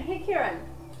to Kieran. Hey, Kieran,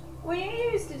 when you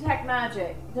use detect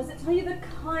magic, does it tell you the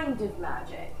kind of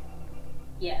magic?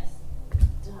 Yes. It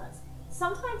does.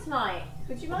 Sometime tonight,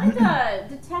 would you mind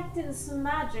detecting some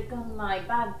magic on my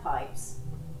bagpipes?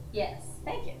 Yes.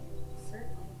 Thank you.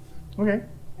 Certainly. Okay.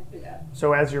 I can do that.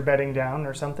 So as you're bedding down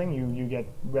or something, you get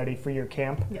ready for your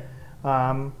camp. Yeah.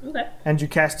 Okay. And you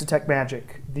cast Detect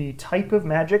Magic. The type of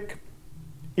magic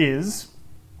is...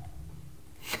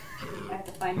 I have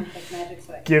to find detect magic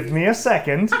so I can. Give me a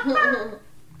second. Hello?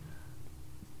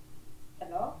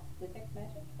 Detect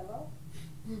magic? Hello?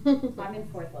 I'm in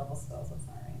 4th level spells, that's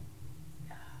not right.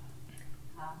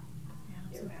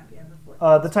 I'm so happy I'm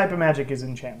before. The type of magic is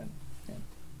enchantment. Yeah.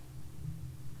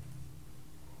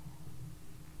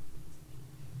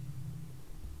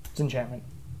 It's enchantment.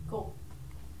 Cool.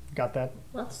 Got that?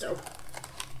 That's dope.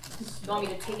 You want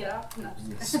me to take it off? No. I'm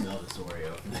gonna smell this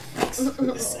Oreo for the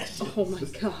next session. Oh my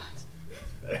god.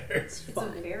 It's It's a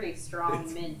very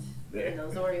strong mint in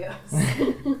those Oreos.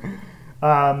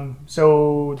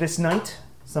 So this night,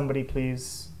 somebody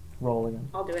please roll again.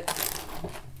 I'll do it.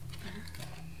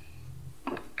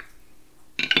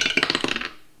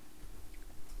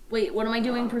 Wait, what am I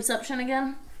doing? Perception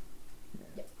again?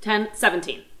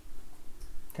 17.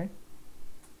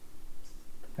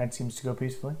 That seems to go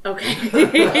peacefully. Okay.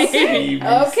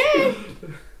 Okay.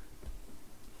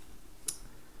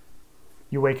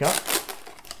 You wake up.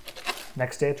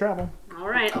 Next day of travel.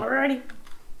 Alright. Alrighty.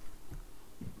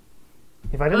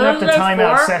 If I didn't have to Day time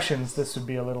out 4? sessions, this would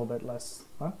be a little bit less.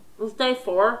 Huh? It's day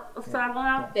 4 of travel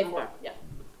now? Day 4. Yeah.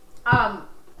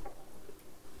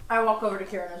 I walk over to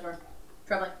Kieran as we're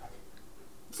traveling.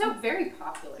 So very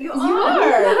popular. You You are.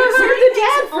 are. You're the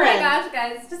dad Oh my friend. gosh,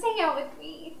 guys, just hang out with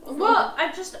me. Well, I.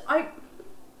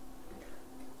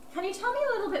 Can you tell me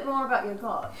a little bit more about your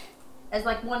god? As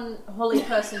like one holy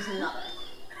person to another.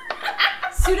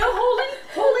 Pseudo holy?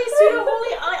 Holy, pseudo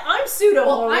holy? I'm pseudo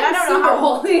holy. I'm I don't know super how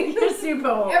holy. You're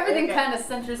super holy. Everything okay. kind of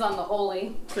centers on the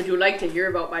holy. Would you like to hear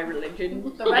about my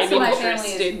religion? The rest of my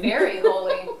family is very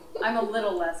holy. I'm a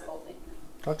little less holy.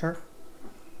 Talk to her.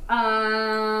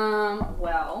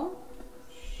 Well,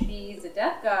 she's a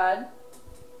death god.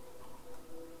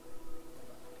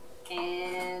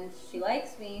 And she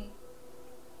likes me.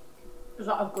 Is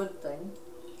that a good thing?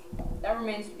 That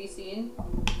remains to be seen.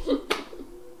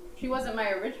 She wasn't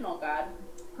my original god.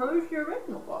 Who's your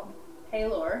original god?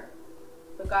 Palor,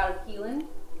 the god of healing.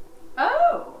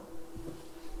 Oh!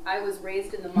 I was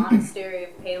raised in the monastery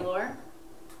of Palor.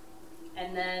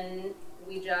 And then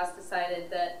we just decided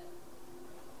that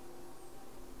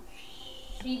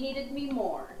she needed me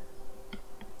more.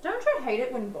 Don't you hate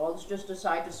it when gods just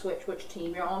decide to switch which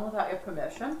team you're on without your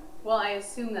permission? Well, I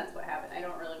assume that's what happened. I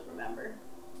don't really remember.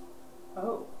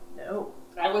 Oh, no.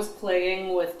 I was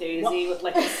playing with Daisy with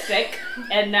like a stick,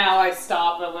 and now I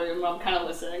stop and I'm kind of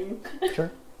listening.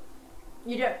 Sure.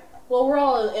 You do. Well, we're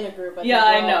all in a group. Yeah,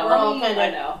 I know. We're all kind I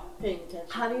of know. paying attention.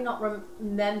 How do you not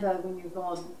remember when your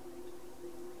god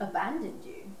abandoned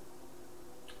you?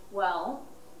 Well,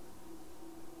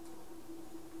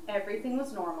 everything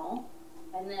was normal,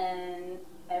 and then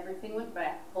everything went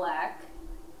back black,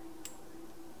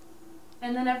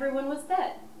 and then everyone was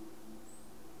dead.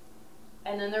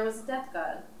 And then there was a death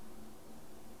god.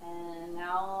 And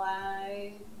now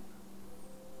I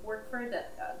work for a death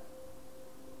god.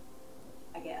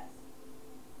 I guess.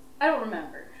 I don't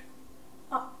remember.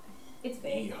 It's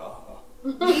vague.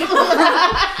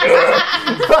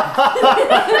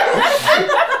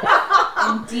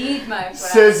 Indeed, my friend.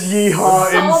 Says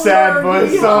yeehaw in sad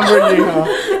voice. Somber yeehaw.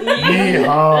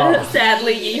 Yeehaw.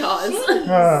 Sadly,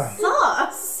 yeehaws.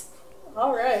 Sus!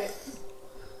 Alright.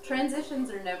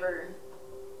 Transitions are never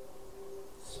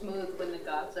smooth when the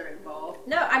gods are involved.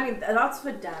 No, I mean, that's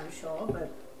for damn sure,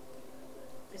 but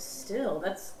still,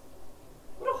 that's...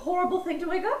 What a horrible thing to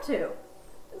wake up to.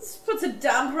 This puts a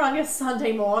damper on your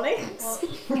Sunday mornings. Well,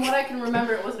 from what I can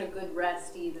remember, it wasn't a good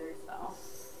rest either, so.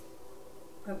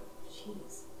 Oh,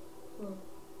 jeez.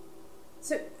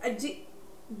 So,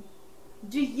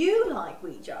 do you like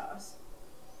Ouija's?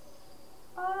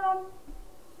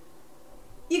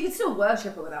 You can still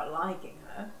worship her without liking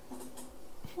her.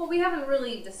 Well, we haven't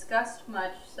really discussed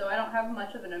much, so I don't have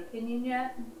much of an opinion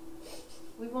yet.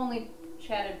 We've only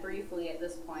chatted briefly at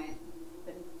this point.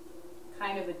 Been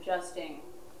kind of adjusting,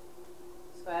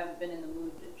 so I haven't been in the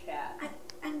mood to chat.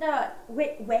 And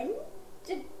wait, when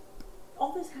did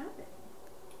all this happen?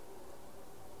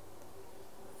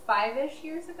 5-ish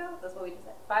years ago? That's what we just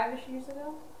said. 5-ish years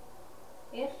ago?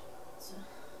 Ish.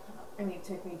 I mean, it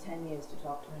took me 10 years to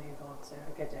talk to a new god, so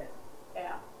I get it.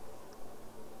 Yeah.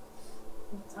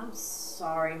 I'm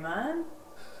sorry, man.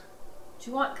 Do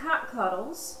you want cat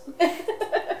cuddles?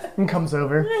 And comes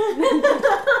over.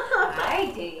 Hi,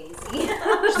 Daisy.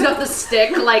 She's got the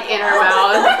stick like in her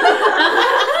mouth.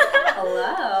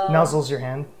 Hello. Nuzzles your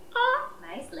hand.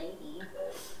 Nice lady.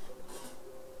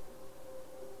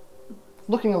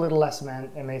 Looking a little less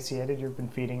emaciated, you've been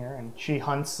feeding her, and she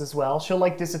hunts as well. She'll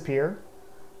like disappear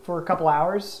for a couple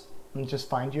hours and just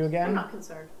find you I'm again. not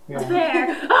concerned. Yeah.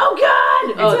 There. Oh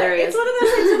God! Oh, there he It's is. one of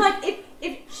those things where, like,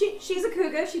 if she's a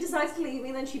cougar, she decides to leave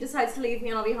me, then she decides to leave me,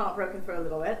 and I'll be heartbroken for a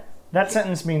little bit. That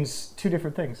sentence means two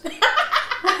different things.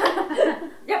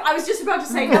 Yep, I was just about to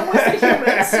say no worse than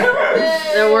humans.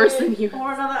 They're worse than you.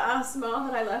 Or another Asma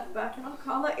that I left back in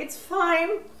Alcala. It's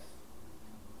fine.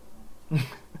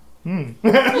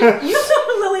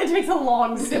 Lilia takes a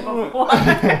long sip of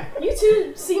water. You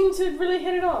two seem to really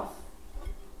hit it off.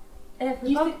 Eh,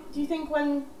 Do you think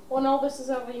when all this is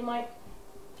over, you might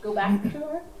go back to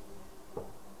her?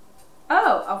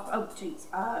 Oh, jeez.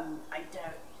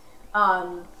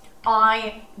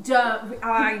 I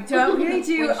don't really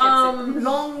do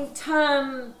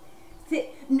long-term.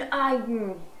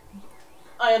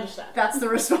 I understand. That's the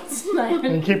response.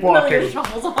 And keep walking. Lilia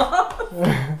shuffles off.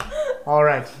 All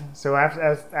right. So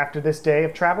after this day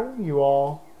of travel, you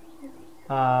all.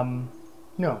 No,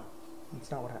 that's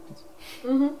not what happens.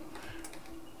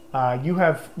 Mm-hmm.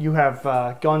 You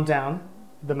have gone down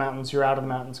the mountains. You're out of the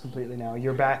mountains completely now.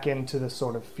 You're back into the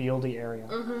sort of fieldy area.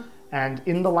 Mm-hmm. And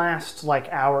in the last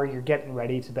hour, you're getting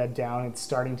ready to bed down. It's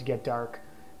starting to get dark,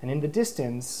 and in the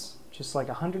distance, just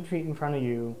 100 feet in front of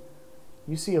you,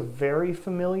 you see a very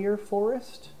familiar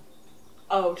forest,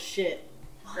 Oh shit.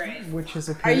 Great. which has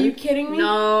Are appeared. you kidding me?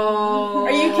 No.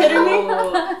 Are you kidding me?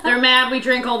 They're mad we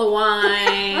drink all the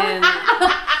wine.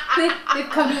 They've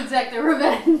come to exact their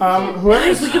revenge.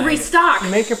 Whoever's We could restock.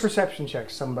 make a perception check.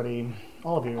 Somebody,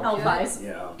 all of you. Oh, guys.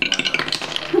 Yeah, why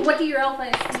not? What do your elf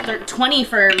eyes? 20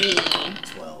 for me.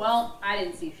 12. Well, I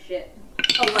didn't see shit.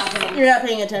 11. You're not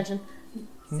paying attention.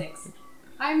 6.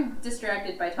 I'm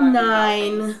distracted by talking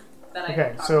 9. about things that I Okay,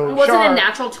 don't talk so It wasn't Shar, a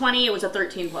natural 20, it was a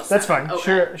 13 plus that's 7. fine.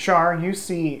 Okay. Shar, you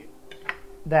see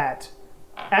that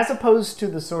as opposed to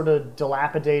the sort of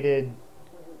dilapidated,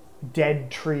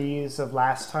 dead trees of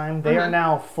last time, they are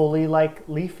now fully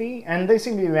leafy, and they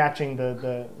seem to be matching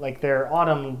the their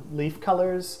autumn leaf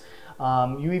colors.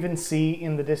 You even see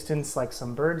in the distance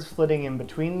some birds flitting in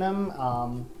between them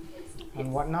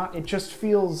and whatnot. It just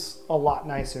feels a lot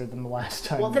nicer than the last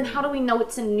time. Well, then how do we know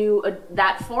it's a new,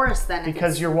 that forest then? if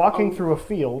Because it's- you're walking through a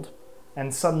field,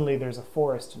 and suddenly there's a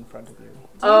forest in front of you.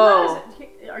 Oh.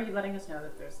 Are you letting us know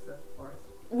that there's the forest?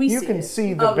 We You see can it.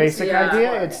 see the Oh, we basic see it.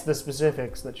 idea. Okay. It's the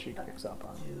specifics that she picks up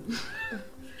on.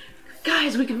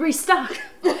 Guys, we could restock.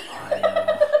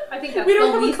 I think that's We don't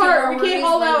the have a least cart. of our We can't worries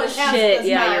haul when out the and ask Shit, this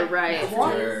yeah, time. you're right.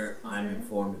 After I'm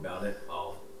informed about it,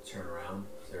 I'll turn around.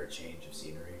 Is there a change of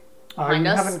scenery? Behind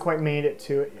You us? haven't quite made it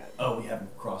to it yet. Oh, we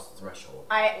haven't crossed the threshold.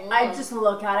 I just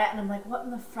look at it and I'm like, what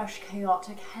in the fresh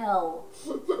chaotic hell?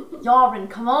 Yaren,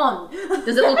 come on!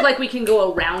 Does it look like we can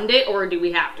go around it, or do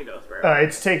we have to go through?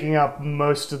 It's taking up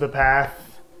most of the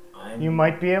path. I'm, You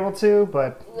might be able to,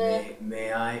 but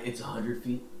may I? It's 100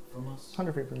 feet from us.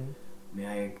 100 feet from you. May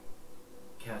I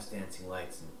cast dancing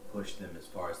lights and push them as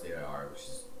far as they are, which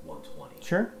is 120?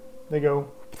 Sure. They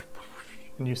go,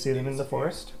 and you see them in the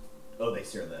forest. Oh, they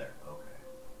still there.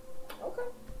 Okay.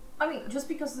 I mean, just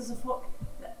because there's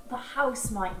the house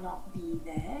might not be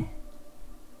there.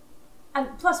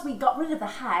 And plus, we got rid of the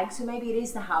hag, so maybe it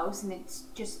is the house, and it's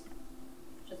just.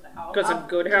 Just a house. Because a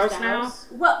good house now?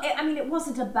 Well, it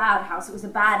wasn't a bad house, it was a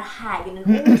bad hag in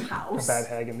an old house. A bad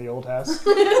hag in the old house.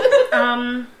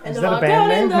 And Is that a band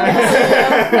name?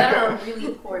 That are a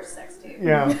really poor sex tape.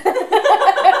 Yeah.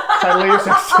 Title of your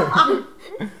sex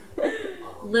tape.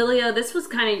 Lilia, this was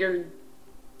kind of your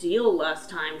deal last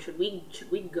time. Should we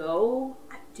go?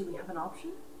 Do we have an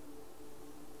option?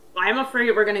 I'm afraid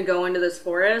we're gonna go into this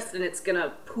forest and it's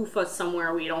gonna poof us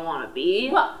somewhere we don't want to be.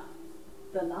 Well,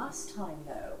 the last time,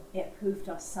 though, it poofed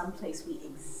us someplace we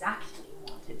exactly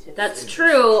wanted to. That's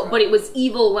true, but it was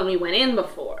evil when we went in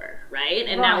before, right?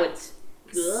 And now Right. it's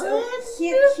So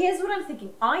good. here's what I'm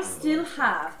thinking. I still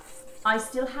have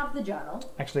the journal.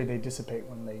 Actually, they dissipate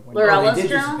when they. When Lorella? Oh, they did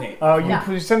Journal? dissipate.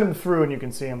 you send them through and you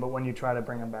can see them, but when you try to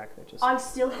bring them back, they just. I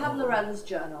still have Lorella's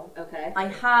journal. Okay. I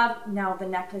have now the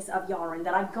necklace of Yaren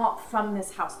that I got from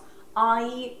this house.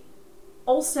 I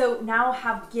also now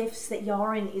have gifts that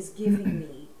Yaren is giving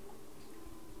me.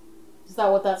 Is that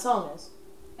what that song is?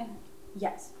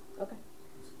 Yes. Okay.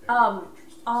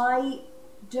 I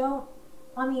don't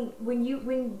I mean, when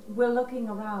we're looking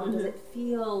around, does it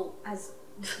feel as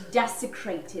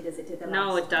desecrated as it did the last time?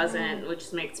 No, it doesn't,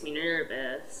 which makes me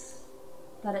nervous.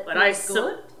 But it But feels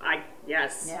good?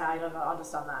 Yes. Yeah, I don't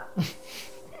understand that.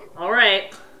 All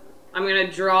right. I'm going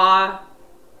to draw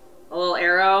a little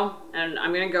arrow, and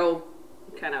I'm going to go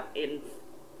kind of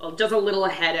just a little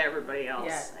ahead of everybody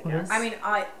else, I guess. I mean,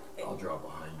 I'll draw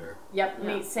behind her. Yep,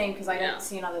 me same, because I Yeah. don't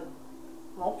see another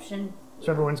option.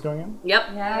 So everyone's going in? Yep.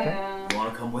 Yeah. You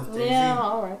want to come with Daisy? Yeah,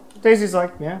 all right. Daisy's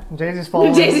like, yeah. Daisy's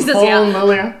following, Daisy says, following yeah.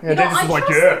 Lilia. Yeah, You know, Daisy's I like,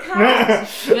 trust the yeah. cat.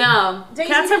 Yeah. Daisy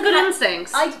Cats have good didn't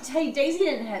instincts. Daisy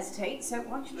didn't hesitate, so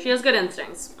why should we? She has good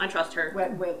instincts. I trust her.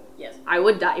 Wait, yes. I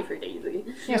would die for Daisy.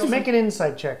 Yes, make an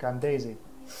insight check on Daisy.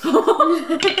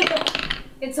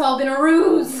 It's all been a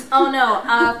ruse. Oh no,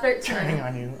 13. Turning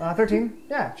on you. 13?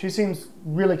 Yeah, she seems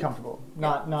really comfortable.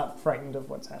 Not frightened of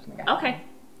what's happening. Okay.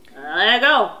 There you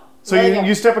go. So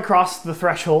you step across the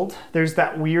threshold. There's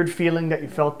that weird feeling that you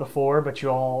felt before, but you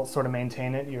all sort of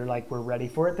maintain it. You're like, we're ready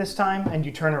for it this time. And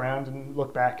you turn around and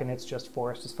look back, and it's just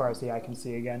forest as far as the eye can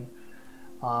see again.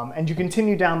 And you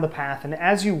continue down the path, and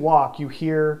as you walk, you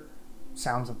hear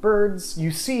sounds of birds. You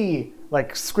see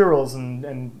like squirrels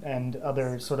and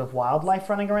other sort of wildlife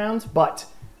running around, but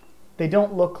they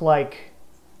don't look like...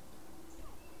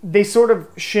 They sort of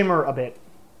shimmer a bit,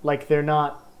 like they're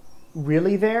not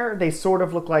really there. They sort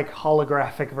of look like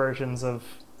hologram versions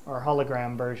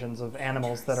of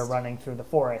animals that are running through the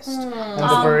forest. And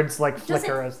the birds like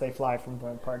flicker as they fly from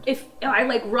one part. If I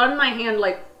like run my hand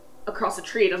like across a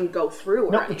tree, it doesn't go through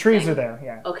or No, anything. the trees are there,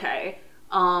 yeah. Okay.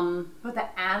 But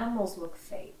the animals look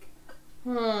fake.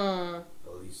 At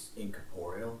least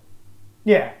incorporeal.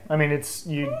 Yeah, I mean, it's...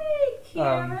 you.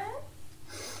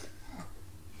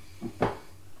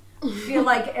 I feel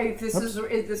like if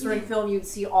this were in film, you'd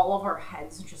see all of our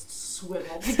heads just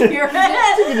swivel to Kira.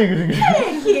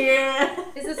 Hey,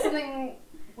 Kira. Is this something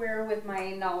where, with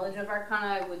my knowledge of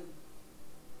Arcana, I would...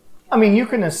 I mean, you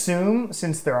can assume,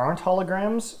 since there aren't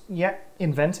holograms yet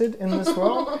invented in this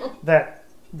world, that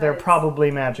they're probably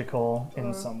magical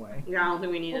in some way. Yeah, I don't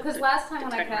think we need Well, it. because last time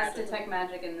when I detect cast magic. Detect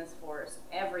Magic in this forest,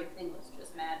 everything was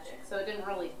just magic, so it didn't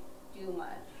really do much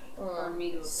for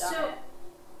me to have done it.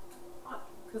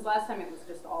 Because last time it was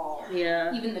just all...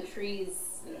 Yeah. Even the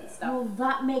trees and stuff. Well,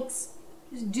 that makes...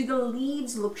 Do the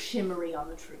leaves look shimmery on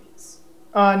the trees?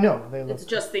 No, they look... It's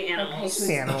just the animals. Okay, so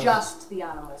The it's animals. just the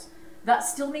animals. That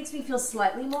still makes me feel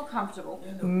slightly more comfortable.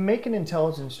 Make an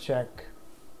intelligence check,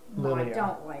 No, I Lilia.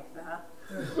 don't like that.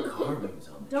 Carvings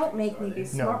on the Don't trees, make me are be they?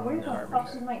 smart. Where the fuck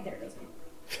is my... There it is.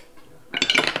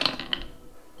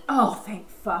 Oh, thank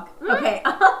fuck. Okay.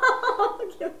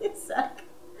 Give me a sec.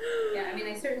 Yeah, I mean,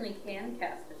 I certainly can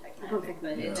cast Detect Magic,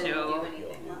 but it didn't Two. do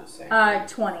anything. You'll do the same.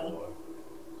 20.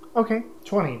 Okay,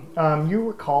 20. You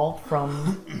recall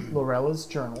from Lorella's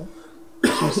journal,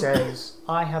 she says,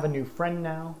 I have a new friend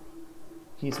now.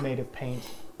 He's made of paint,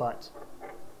 but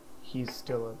he's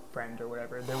still a friend or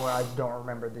whatever. I don't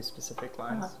remember the specific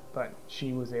lines, but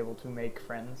she was able to make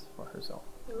friends for herself.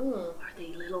 Are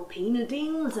they little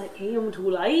paintings that came to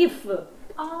life?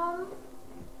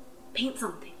 Paint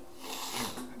something.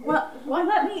 Well,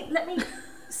 let me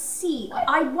see.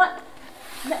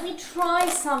 Let me try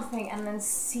something and then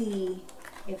see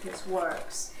if this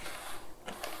works.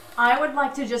 I would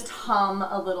like to just hum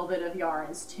a little bit of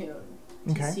Yaren's tune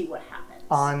to see what happens.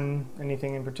 On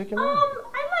anything in particular? I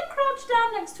might crouch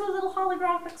down next to a little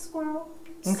holographic squirrel.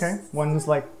 Okay, one's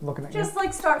like looking at Just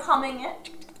like start humming it.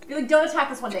 Be like, don't attack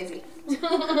this one, Daisy.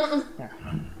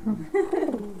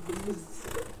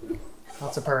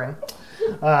 Lots of purring.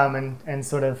 And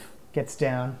sort of gets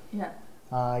down.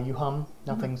 Yeah. You hum,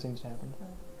 nothing seems to happen.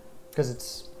 Because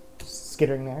it's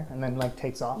skittering there, and then like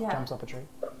takes off, Yeah. jumps up a tree.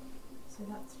 So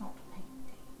that's not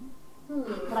painting.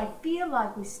 But I feel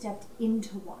like we stepped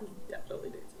into one. Definitely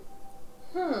Daisy.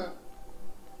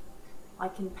 I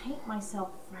can paint myself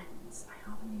friends. I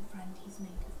have a new friend. He's made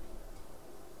of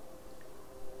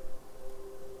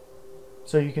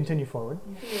So you continue forward.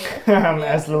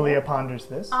 As Lilia ponders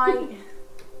this.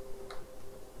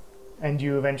 And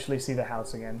you eventually see the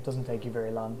house again. It doesn't take you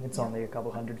very long. It's only a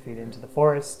couple 100 feet into the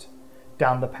forest,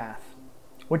 down the path.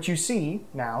 What you see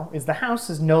now is the house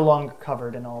is no longer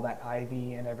covered in all that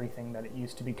ivy and everything that it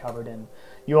used to be covered in.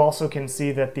 You also can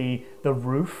see that the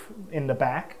roof in the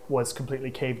back was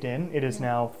completely caved in. It is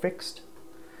now fixed.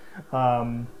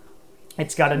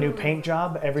 It's got a new paint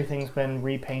job. Everything's been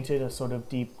repainted a sort of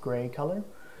deep gray color.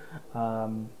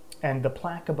 And the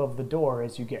plaque above the door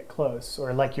as you get close,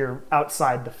 or like you're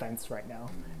outside the fence right now,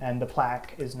 and the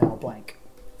plaque is now blank.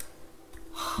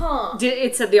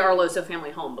 It said the Arloso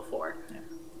family home before.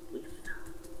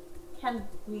 Can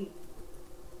we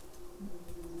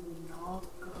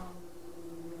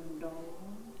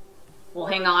Well,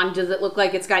 hang on. Does it look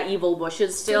like it's got evil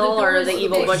bushes still, So the door or is the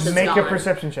evil fixed. bushes Make gone? a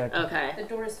perception check. Okay. The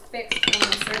door is fixed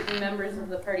when certain members of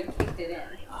the party kicked it in.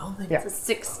 I don't think Yeah. It's a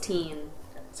 16.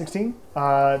 16.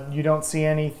 You don't see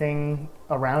anything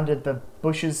around it. The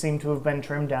bushes seem to have been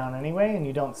trimmed down anyway, and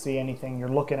you don't see anything. You're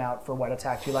looking out for what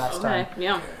attacked you last Okay. time,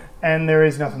 Yeah. and there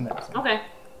is nothing there. So. Okay.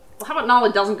 Well, how about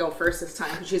Nala doesn't go first this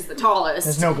time because she's the tallest.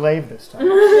 There's no glaive this time.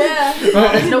 Yeah.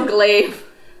 There's no glaive.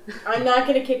 I'm not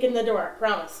gonna kick in the door.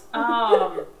 Promise.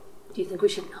 Do you think we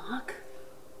should knock?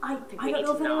 I We don't need know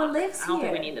to if anyone knock. lives I don't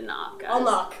think we here. need to knock, guys. I'll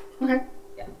knock. Okay.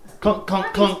 Clunk, clunk,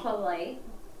 He's clunk. polite.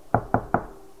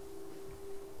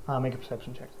 Make a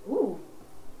perception check. Ooh.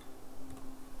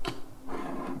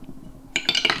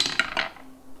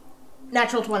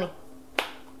 Natural 20.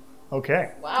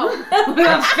 Okay. Wow.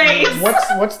 Face.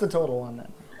 What's the total on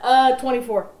that?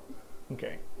 24.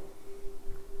 Okay.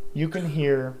 You can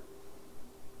hear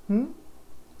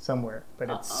somewhere, but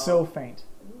it's so faint.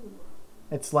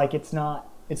 It's like it's not.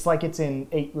 It's like it's in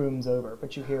 8 rooms over,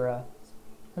 but you hear a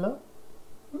hello.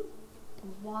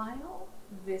 While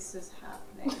this is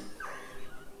happening,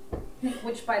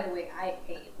 which, by the way, I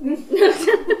hate,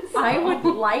 I would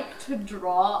like to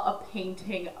draw a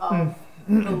painting of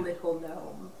the little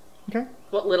gnome. Okay.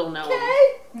 What little gnome?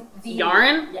 The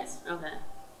Yarn? Yes. Okay.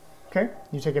 Okay.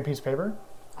 You take a piece of paper.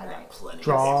 I got plenty.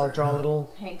 Draw a little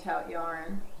Paint out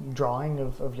yarn. drawing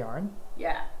of yarn.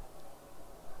 Yeah.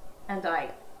 And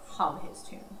I hum his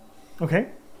tune. Okay.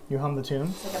 You hum the tune.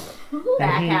 It's like a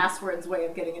back-asswards way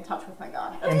of getting in touch with my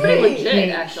god. And pretty legit,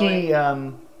 actually.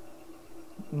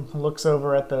 He looks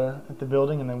over at the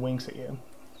building and then winks at you.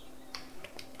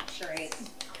 Great.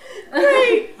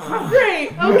 Great.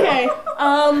 Great. Okay.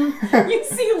 You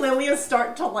see Lilia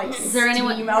start to like Is there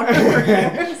anyone- steam out of her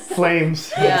ears.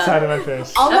 Flames Yeah. inside of my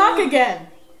face. I'll knock again.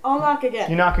 I'll knock You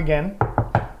again. knock again.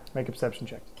 Make a perception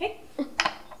check. Okay.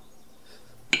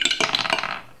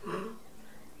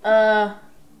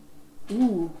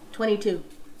 22.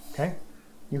 Okay.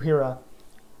 You hear a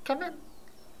come in,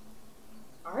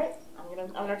 All right.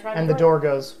 I'm gonna try. and the door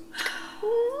goes.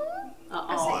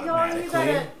 Uh-oh. Yorin, you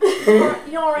gotta.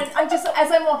 Yorin, I just,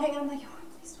 as I'm walking, I'm like,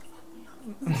 Yorin, please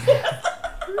don't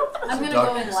fuck me up. I'm gonna dark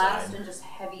go in inside. last and just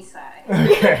heavy sigh.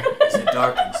 Okay. Is it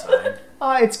dark inside?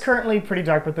 It's currently pretty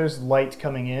dark, but there's light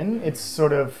coming in. It's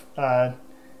sort of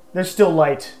there's still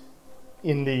light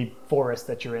in the forest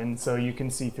that you're in, so you can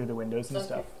see through the windows and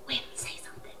stuff. Wait, say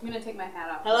something. I'm gonna take my hat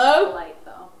off. Hello? It's polite,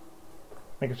 though.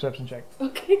 Make a perception check.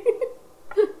 Okay.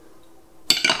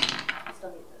 I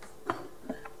still need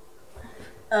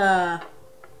this.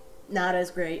 Not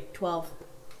as great. 12.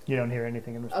 You don't hear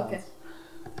anything in response. Okay.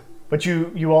 But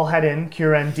you all head in,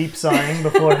 Kieran deep sighing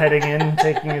before heading in and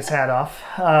taking his hat off.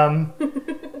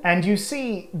 And you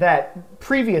see that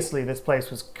previously this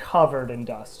place was covered in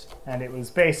dust. And it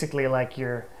was basically like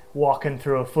you're walking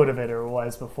through a foot of it or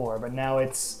was before. But now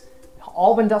it's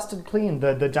all been dusted clean.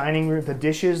 The dining room, the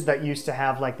dishes that used to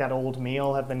have like that old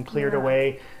meal have been cleared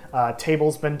away.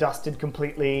 Table's been dusted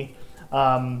completely.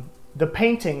 The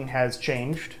painting has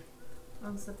changed.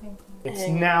 What's the painting?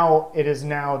 It is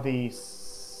now the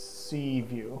sea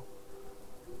view,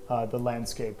 the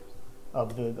landscape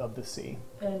of the sea.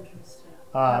 Interesting.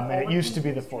 And it used to be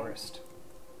the forest.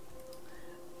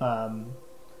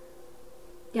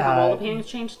 Yeah, have all the paintings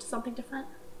changed to something different?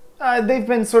 They've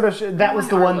been sort of. That was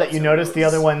the one that you Harlots noticed. The and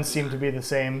other ones seem to be the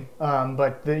same.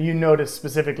 But you noticed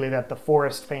specifically that the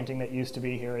forest painting that used to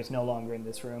be here is no longer in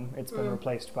this room. It's been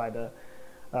replaced by the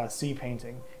sea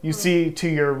painting. You see to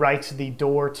your right, the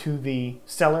door to the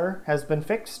cellar has been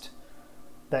fixed.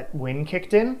 That wind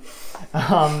kicked in.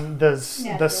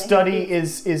 The study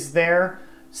is there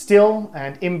still,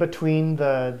 and in between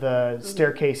the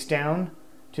staircase down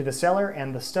to the cellar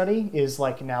and the study is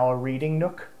like now a reading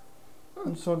nook.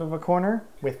 In sort of a corner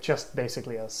with just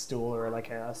basically a stool or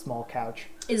like a small couch.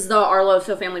 Is the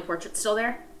Arloso family portrait still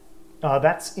there?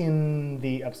 That's in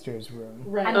the upstairs room.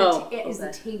 Right. And Oh, is the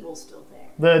okay. table still there?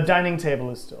 The dining table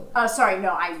is still there. Oh, sorry, no,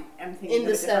 I am thinking In of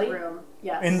the a different study? room.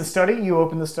 Yes. In the study, you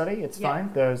open the study, it's Yeah.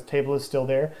 fine. The table is still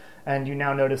there. And you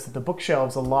now notice that the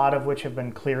bookshelves, a lot of which have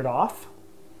been cleared off,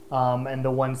 and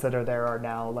the ones that are there are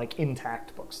now like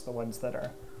intact books. The ones that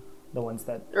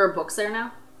There are books there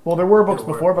now? well, there were books There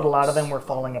were before, but a lot of them were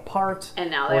falling apart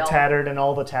And now they or all... tattered, and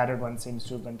all the tattered ones seems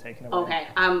to have been taken away. Okay,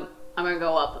 I'm gonna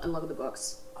go up and look at the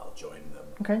books. I'll join them.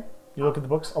 Okay. You look at the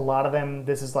books. A lot of them.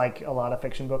 This is like a lot of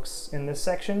fiction books in this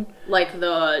section. Like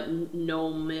the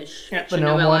gnomish Yeah, the fiction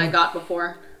gnome novella I one. got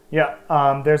before. Yeah.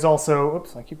 There's also.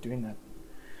 Oops, I keep doing that.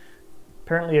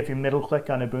 Apparently, if you middle click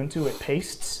on Ubuntu, it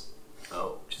pastes,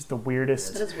 Oh. which is is the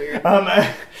weirdest. That is weird.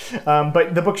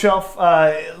 But the bookshelf,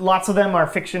 lots of them are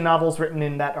fiction novels written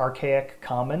in that archaic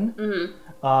common.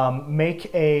 Mm-hmm.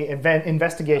 Make a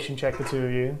investigation check, the two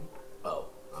of you. Oh,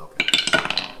 okay.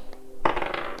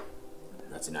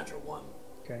 That's a natural 1.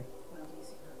 Okay.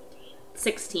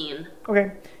 16.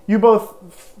 Okay. You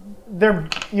both,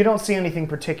 you don't see anything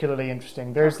particularly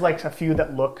interesting. There's like a few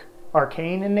that look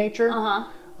arcane in nature. Uh-huh.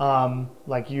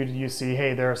 Like you see,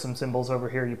 hey, there are some symbols over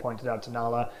here. You pointed out to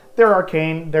Nala. They're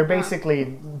arcane. They're basically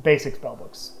basic spell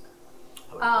books.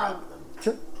 I would grab them.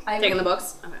 Sure. Taking the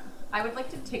books? Okay. I would like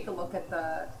to take a look at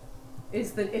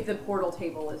if the portal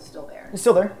table is still there. It's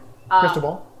still there. Crystal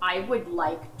ball. I would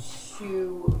like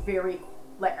to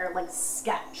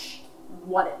sketch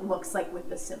what it looks like with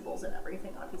the symbols and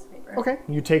everything on a piece of paper. Okay.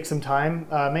 You take some time.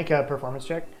 Make a performance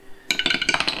check.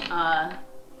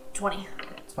 20.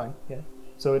 It's fine. Yeah.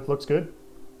 So it looks good.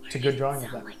 It's a good drawing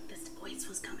of that. Like this voice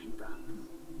was coming from.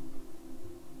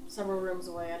 Several rooms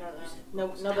away. I don't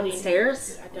know. Nobody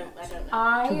Downstairs? I don't know.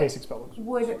 Two I basic spell books.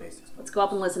 would Let's go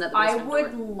up and listen at the I basement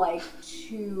would door. like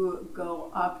to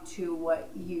go up to what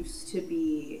used to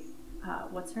be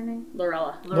what's her name?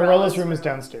 Lorella. Lorella's room is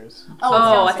downstairs.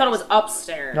 Oh, I thought it was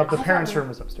upstairs. No, the parents' room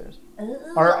was upstairs.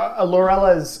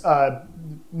 Lorella's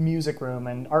music room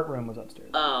and art room was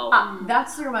upstairs. Oh.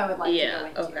 That's the room I would like to go Yeah,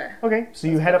 into. okay. Okay, so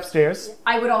you head upstairs.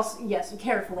 I would also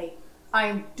carefully.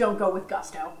 I don't go with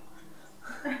gusto.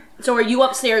 So are you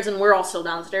upstairs and we're all still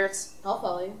downstairs? I'll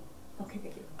follow you. Okay,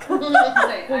 thank you.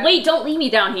 Well, wait, don't leave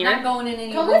me down here. Not going in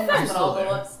any Come rooms, with us. but I'll Still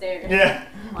go there. upstairs. Yeah.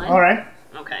 What? All right.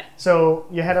 Okay. So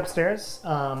you head upstairs,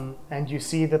 and you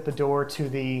see that the door to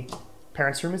the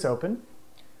parents' room is open,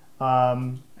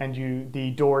 and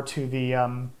the door to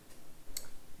the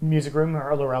music room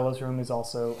or Lorella's room is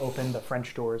also open. The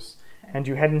French doors, and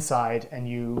you head inside, and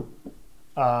you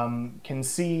can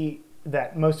see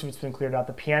that most of it's been cleared out.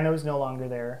 The piano is no longer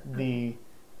there. The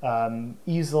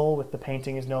easel with the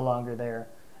painting is no longer there,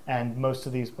 and most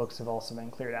of these books have also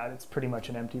been cleared out. It's pretty much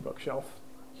an empty bookshelf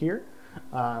here.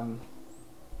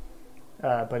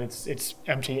 But it's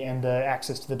empty, and the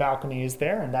access to the balcony is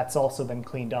there, and that's also been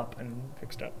cleaned up and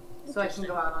fixed up. So I can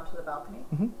go out onto the balcony.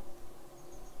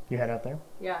 You head out there.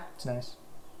 Yeah. It's nice.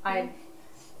 I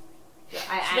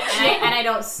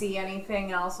don't see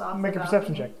anything else off Make the a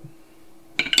perception check.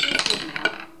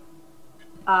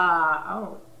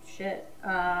 Oh shit.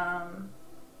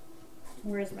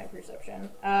 Where is my perception?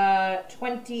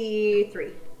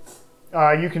 23.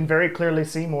 You can very clearly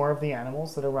see more of the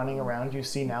animals that are running around. You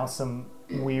see now some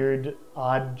weird,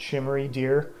 odd, shimmery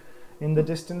deer in the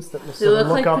distance that will They sort look of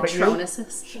look like up at you.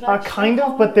 Patronuses. Kind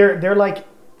of, but they're like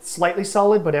slightly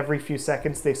solid, but every few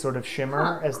seconds they sort of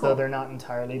shimmer as though they're not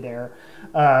entirely there.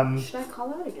 Should I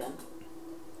call out again?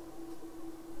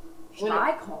 Should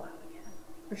I call out again?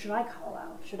 Or should I call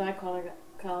out? Should I call out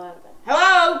again?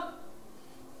 Hello!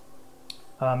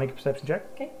 Make a perception check.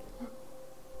 Okay.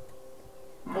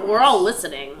 Well, we're all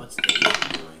listening. What's the been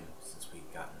doing since we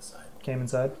got inside? Came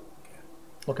inside. Okay.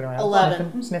 Looking around.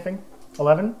 11. Sniffing.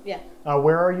 11? Yeah.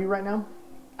 Where are you right now?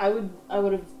 I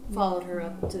would have followed her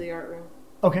up to the art room.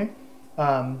 Okay.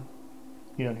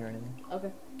 You don't hear anything.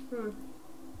 Okay.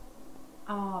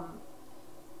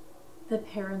 The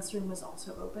parents' room was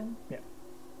also open. Yeah.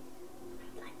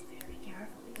 I'd like to very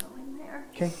carefully go in there.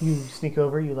 Okay, you sneak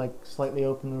over, you like slightly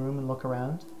open the room and look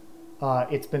around.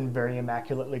 It's been very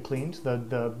immaculately cleaned.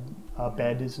 The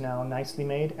bed is now nicely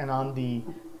made, and on the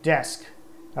desk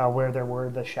where there were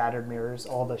the shattered mirrors,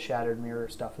 all the shattered mirror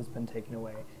stuff has been taken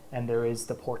away, and there is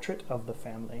the portrait of the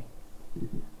family.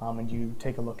 And you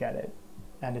take a look at it,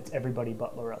 and it's everybody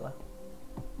but Lorella.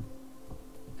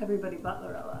 Everybody but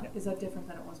Lorella. Yeah. Is that different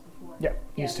than it was before? Yeah,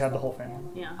 you used to have the whole family.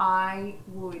 Yeah. I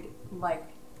would like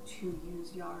to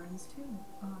use Yaren's tune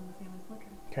on the family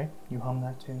portrait. Okay, you hum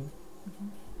that tune.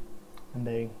 And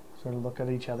they sort of look at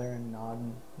each other and nod,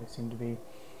 and they seem to be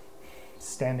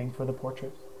standing for the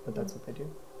portrait, but that's what they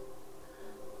do.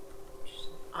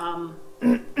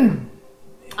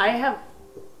 I have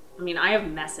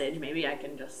message. Maybe I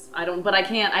can just. But I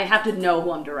can't. I have to know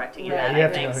who I'm directing it Yeah, at. you I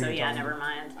have to think know who so. you're Yeah, talking never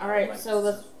mind. Alright, so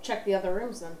let's check the other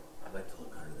rooms then. I'd like to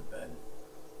look under the bed.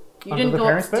 You Under didn't the go.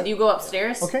 parents' bed? Did you go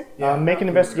upstairs? Okay, Yeah, make an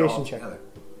we were investigation all check. together.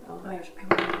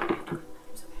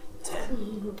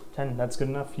 10, that's good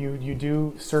enough. You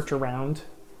do search around,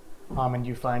 and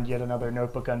you find yet another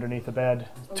notebook underneath the bed.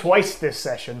 Twice this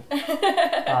session.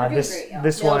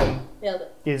 This one Nailed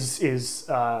it. is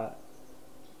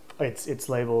it's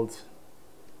labeled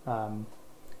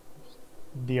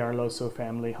the Arloso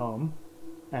family home,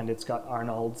 and it's got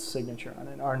Arnold's signature on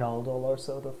it. Arnold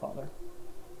Arloso, the father.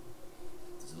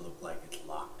 Does it look like it's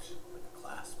locked, like a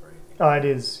clasp or anything? Oh, it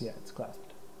is. Yeah, it's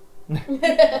clasped.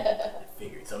 I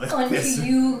figured something like Onto this.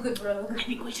 you, good brother. I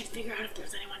think we should figure out if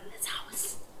there's anyone in this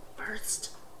house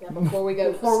first. Yeah, before we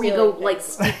go, Before we stealing go, like,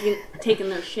 things. taking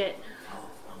their shit.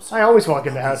 I'm sorry. I always walk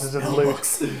into houses and loot.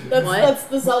 That's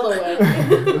the Zelda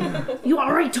way. You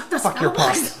already took the Fuck your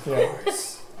spellbox! pocket.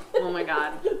 Yeah. Oh my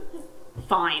god.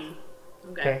 Fine.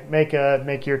 Okay. Okay,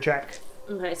 make your check.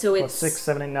 Okay, so Plus it's 6,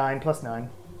 7, and 9, plus 9,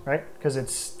 right? Because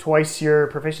it's twice your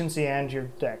proficiency and your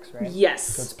dex, right? Yes.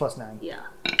 So it's plus 9. Yeah.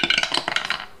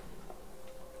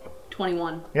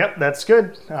 21. Yep, that's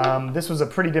good. This was a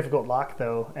pretty difficult lock,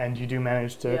 though, and you do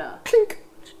manage to Yeah. clink.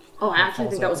 Oh, I actually falls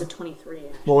think that was a open. 23.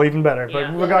 Well, even better.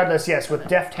 Yeah. But regardless, yes, with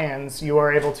deft hands, you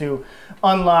are able to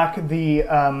unlock the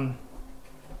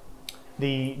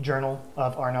journal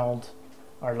of Arnold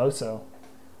Arloso,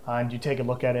 and you take a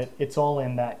look at it. It's all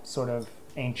in that sort of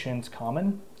ancient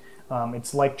common.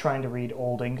 It's like trying to read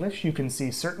Old English. You can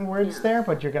see certain words Yeah. there,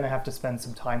 but you're going to have to spend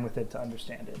some time with it to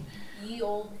understand it. Ye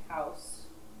old house.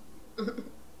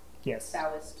 Yes.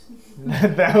 Taoist.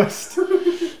 That was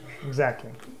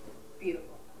exactly. Beautiful.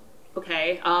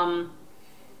 Okay,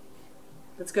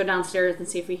 let's go downstairs and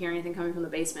see if we hear anything coming from the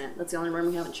basement. That's the only room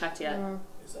we haven't checked yet.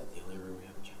 Is that the only room we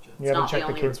haven't checked yet? You haven't not the checked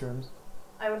the only kids' rooms.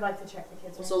 I would like to check the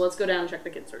kids' So let's go down and check the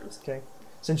kids' rooms. Okay.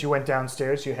 Since you went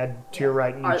downstairs, you head to your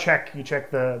right and you Are- check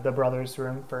the brother's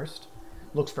room first.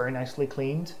 Looks very nicely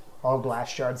cleaned. All glass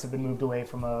shards have been moved away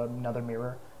from another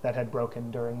mirror that had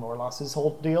broken during Morlos's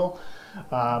whole deal.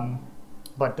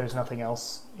 But there's nothing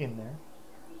else in there.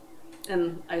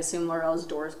 And I assume Laurel's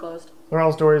door is closed.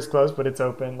 Laurel's door is closed, but it's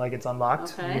open, like it's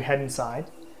unlocked. Okay. You head inside.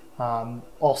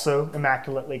 Also,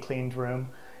 immaculately cleaned room.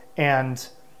 And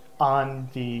on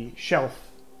the shelf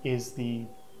is the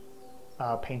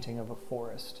painting of a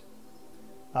forest.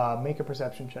 Make a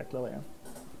perception check, Lilia.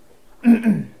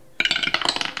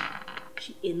 Is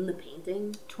she in the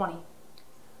painting? 20.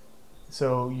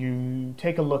 So you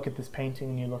take a look at this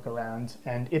painting and you look around,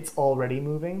 and it's already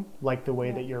moving, like the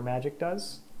way that your magic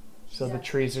does. So the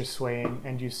trees are swaying,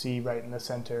 and you see right in the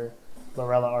center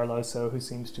Lorella Arloso, who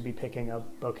seems to be picking a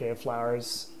bouquet of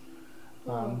flowers.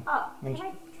 Can and-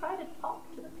 I try to talk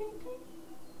to the painting?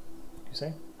 You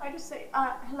say? I just say,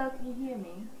 hello, can you hear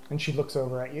me? And she looks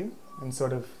over at you and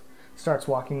sort of starts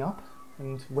walking up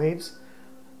and waves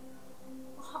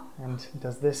and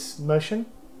does this motion,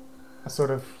 a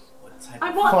sort of What type I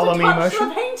of, want Follow to me touch motion?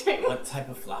 the painting! what type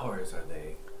of flowers are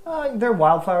they? they're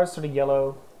wildflowers, sort of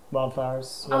yellow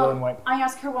wildflowers, yellow and white. I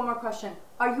ask her one more question.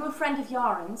 Are you a friend of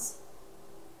Yaren's?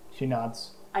 She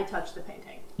nods. I touch the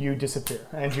painting. You disappear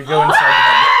and you go inside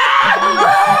I'm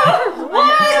gonna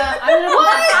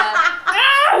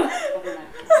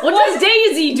What does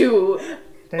Daisy do? the painting.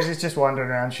 Daisy's just wandering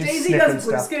around. She's Daisy sniffing does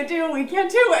stuff. Blue's do, we can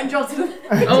too, and jumps to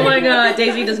the Oh my god,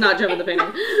 Daisy does not jump in the painting.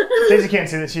 Daisy can't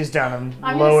see that she's down and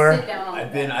I'm lower. gonna sit down on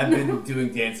I've the been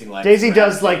doing dancing like Daisy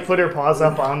does like put her paws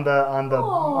up on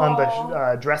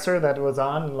the dresser that it was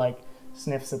on, and like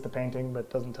sniffs at the painting but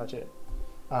doesn't touch it.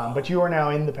 But you are now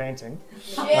in the painting.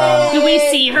 Do we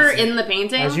see her in the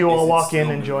painting? As you all Is it walk in still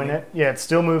and join moving? it, yeah, it's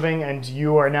still moving, and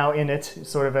you are now in it,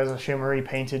 sort of as a shimmery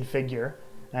painted figure.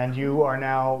 And you are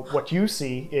now, what you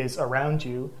see is around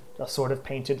you a sort of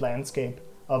painted landscape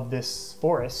of this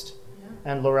forest.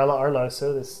 And Lorella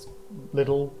Arloso, this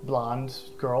little blonde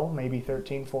girl, maybe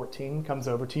 13, 14, comes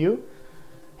over to you,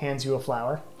 hands you a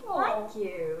flower. Thank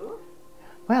you.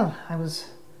 Well, I was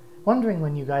wondering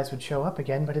when you guys would show up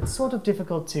again, but it's sort of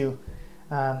difficult to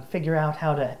figure out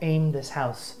how to aim this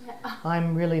house.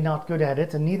 I'm really not good at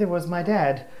it, and neither was my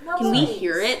dad. No Can we worries.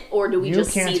 hear it, or do we You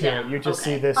just can't see hear them? it, you just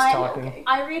Okay. see this I, talking.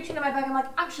 I reach into my bag, I'm like,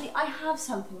 actually, I have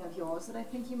something of yours that I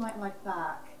think you might like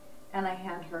back. And I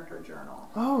hand her her journal.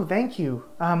 Oh, thank you.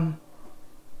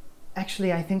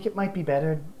 Actually, I think it might be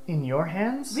better in your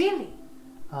hands. Really?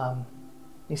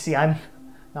 You see, I'm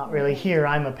not really here,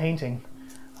 I'm a painting.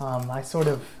 I sort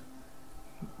of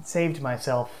saved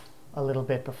myself a little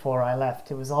bit before I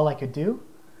left. It was all I could do.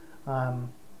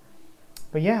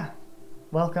 But yeah,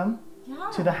 welcome Yeah.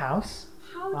 to the house.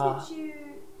 How did you...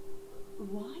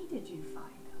 Why did you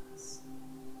find us?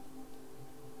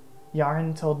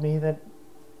 Yaren told me that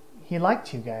he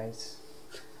liked you guys.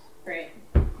 Great.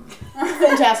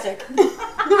 Fantastic.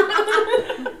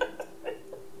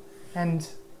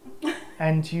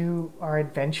 And you are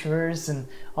adventurers and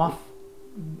off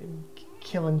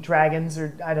killing dragons,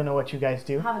 or I don't know what you guys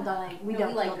do. Haven't done any... We No, don't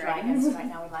we like kill dragons dragons. right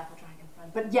now, we like a dragon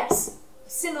friend. But yes,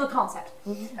 similar concept.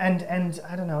 And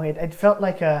I don't know, it felt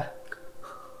like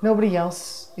nobody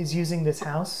else is using this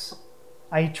house.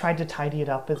 I tried to tidy it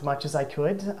up as much as I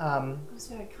could. It was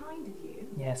very kind of you.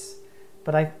 Yes,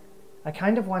 but I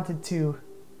kind of wanted to,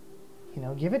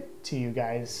 give it to you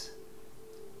guys.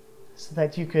 so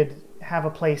that you could have a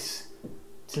place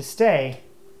to stay.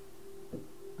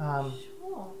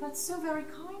 Sure, that's so very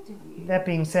kind of you. That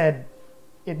being said,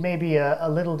 it may be a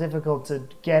little difficult to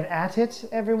get at it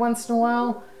every once in a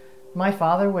while. My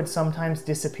father would sometimes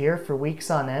disappear for weeks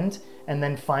on end and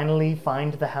then finally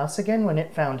find the house again when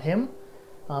it found him.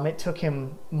 It took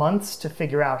him months to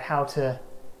figure out how to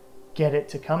get it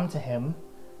to come to him,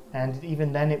 and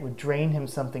even then it would drain him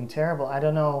something terrible. I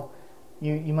don't know.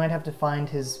 You might have to find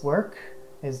his work,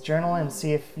 his journal, and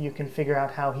see if you can figure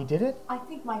out how he did it. I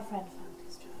think my friend found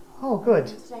his journal. Oh,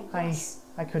 good. Yes.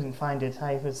 I couldn't find it.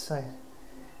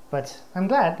 But I'm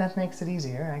glad. That makes it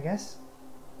easier, I guess.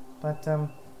 But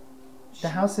the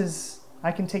house is.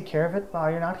 I can take care of it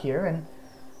while you're not here,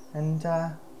 and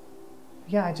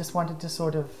yeah, I just wanted to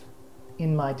sort of,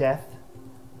 in my death,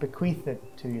 bequeath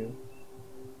it to you.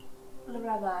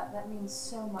 Lorella, that means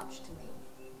so much to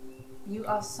me. You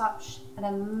are such an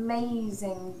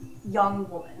amazing young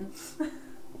woman.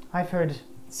 I've heard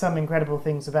some incredible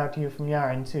things about you from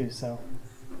Yaren too, so.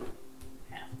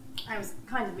 I was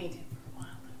kind of meeting for a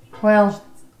while. Well,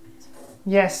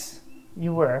 yes,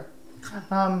 you were.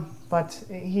 But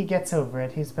he gets over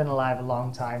it. He's been alive a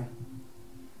long time.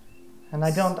 And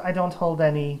I don't hold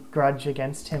any grudge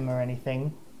against him or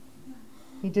anything.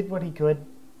 He did what he could.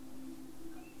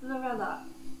 Lorella,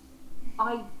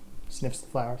 I Sniffs the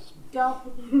flowers.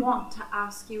 don't want to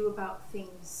ask you about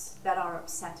things that are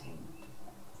upsetting.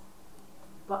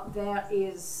 But there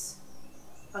is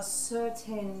a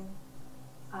certain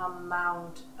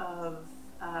amount of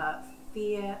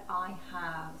fear I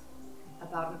have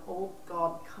about an old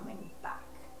god coming back.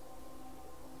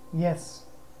 Yes.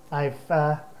 I've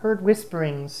heard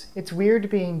whisperings. It's weird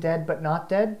being dead but not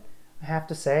dead, I have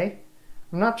to say.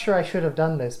 I'm not sure I should have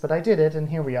done this, but I did it, and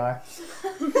here we are.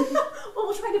 Well,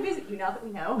 we'll try to visit you now that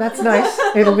we know. That's nice.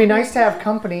 It'll be nice to have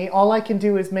company. All I can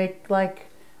do is make,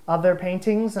 other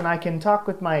paintings, and I can talk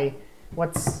with my,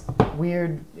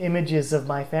 weird images of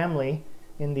my family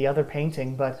in the other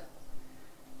painting, but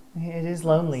it is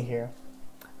lonely here.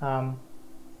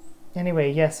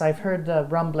 Anyway, yes, I've heard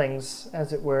rumblings,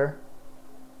 as it were,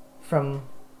 from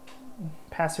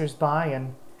passers-by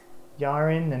and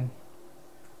Yaren, and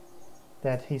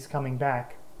that he's coming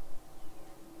back.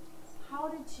 How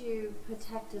did you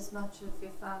protect as much of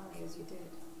your family as you did?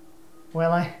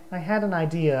 Well, I had an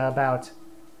idea about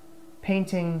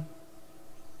painting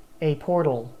a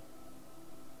portal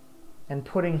and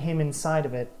putting him inside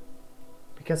of it,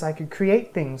 because I could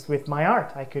create things with my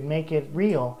art. I could make it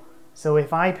real. So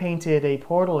if I painted a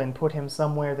portal and put him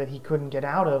somewhere that he couldn't get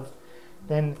out of,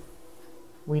 then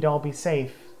we'd all be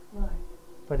safe. Right.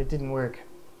 But it didn't work,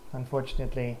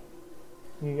 unfortunately.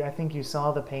 I think you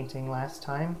saw the painting last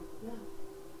time. Yeah.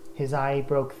 His eye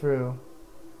broke through,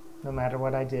 no matter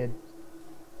what I did.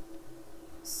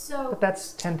 So, But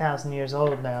that's 10,000 years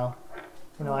old now.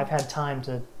 I've had time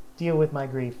to deal with my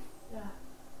grief. yeah.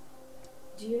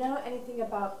 Do you know anything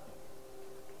about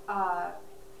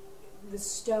the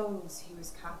stones he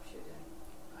was captured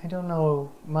in? I don't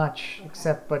know much,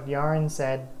 except what Yaren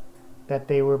said, that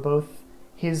they were both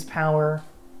his power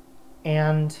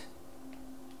and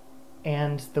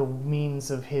the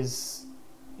means of his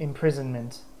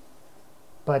imprisonment.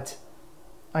 But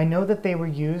I know that they were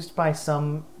used by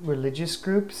some religious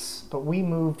groups, but we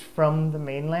moved from the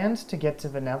mainland to get to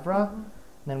Venevra, and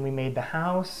then we made the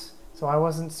house, so I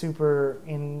wasn't super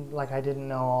I didn't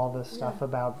know all the stuff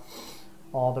about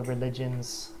all the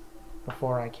religions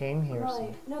before I came here. Right.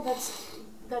 So. No,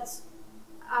 that's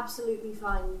absolutely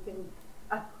fine. You've been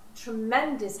a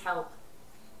tremendous help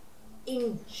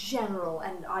in general,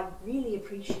 and I really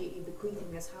appreciate you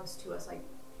bequeathing this house to us.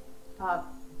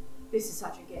 This is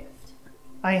such a gift.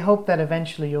 I hope that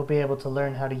eventually you'll be able to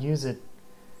learn how to use it.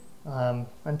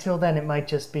 Until then, it might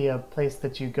just be a place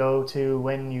that you go to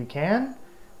when you can,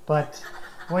 but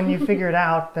when you figure it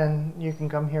out, then you can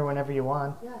come here whenever you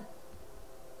want.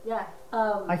 Yeah.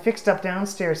 I fixed up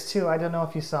downstairs too. I don't know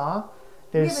if you saw.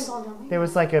 We haven't gone down There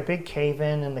was a big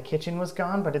cave-in and the kitchen was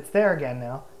gone, but it's there again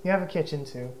now. You have a kitchen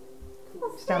too.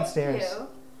 Well, It's downstairs.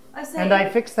 Thank you. And I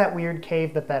fixed that weird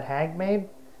cave that hag made.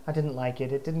 I didn't like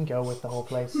it. It didn't go with the whole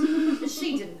place.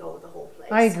 She didn't go with the whole place.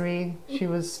 I agree. She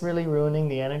was really ruining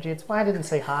the energy. It's why I didn't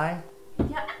say hi.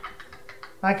 Yeah.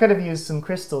 I could have used some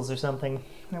crystals or something.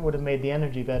 That would have made the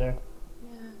energy better.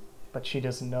 Yeah. But she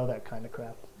doesn't know that kind of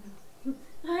crap.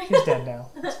 She's dead now.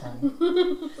 It's fine.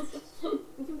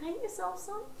 You can paint yourself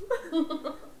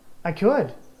some. I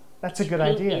could. That's a good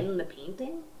Paint idea. in the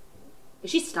painting?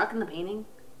 Is she stuck in the painting?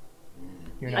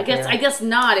 You're I not guess there. I guess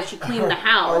not if she cleaned the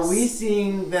house. Are we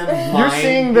seeing them You're mind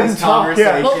seeing them this talk,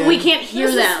 yeah. conversation? But we can't hear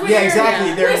This is them. Yeah, exactly.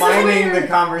 Yeah. They're This is minding weird. the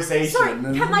conversation. Sorry,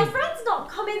 can my friends not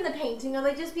come in the painting? Are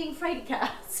they just being fraidy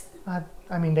cats? I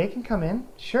mean, they can come in,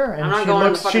 sure. And I'm not she going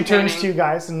on the she fucking turns painting. to you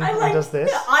guys and does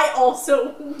this. I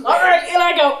also. Alright, in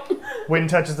I go. Wynn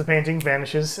touches the painting,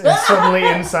 vanishes, and suddenly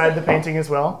inside the painting as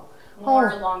well.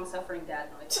 More long-suffering dad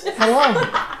noises.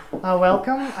 Hello.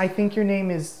 Welcome. I think your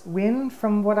name is Wynn,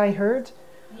 from what I heard.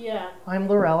 Yeah. I'm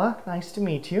Lorella. Nice to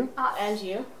meet you. And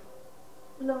you?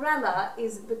 Lorella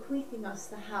is bequeathing us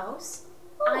the house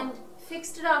and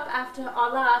fixed it up after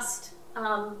our last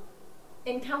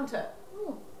encounter.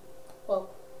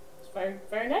 Well, it's very,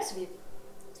 very nice of you.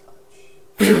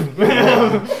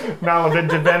 Malavin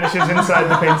vanishes inside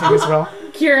the painting as well.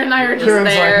 Kira and I are just Kieran's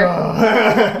there.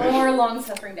 like, oh. More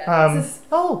long-suffering dad noises.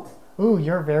 Ooh,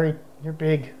 you're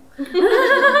big.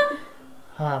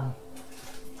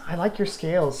 I like your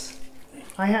scales.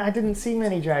 I didn't see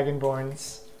many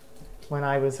Dragonborns when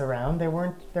I was around. There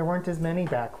weren't as many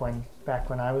back when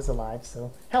I was alive.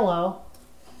 So hello,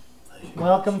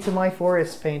 welcome to my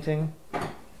forest painting.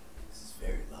 This is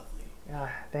very lovely.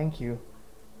 Thank you.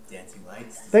 Dancing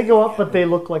lights. They go up, but they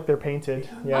look like they're painted.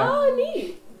 Yeah. Oh,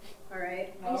 neat.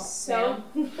 Alright. I Well, so,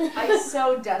 I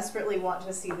so desperately want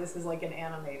to see this as like an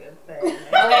animated thing. Okay,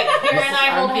 Kira and I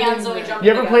hold hands and we jump You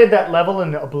ever together. played that level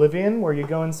in Oblivion where you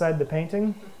go inside the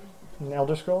painting in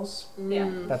Elder Scrolls? Yeah.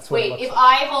 That's what it Wait, looks if like.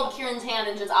 I hold Kieran's hand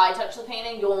and just I touch the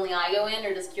painting, do only I go in,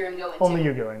 or does Kieran go in too? Only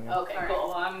you go in. Yeah. Okay, Alright, cool.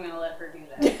 well, I'm gonna let her do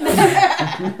that.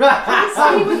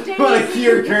 What a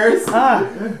cute curse.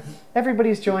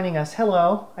 Everybody's joining us.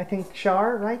 Hello. I think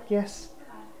Shar, right? Yes.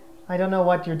 I don't know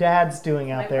what your dad's doing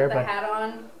Can I out there, put the but hat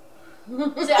on?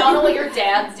 See, I don't know what your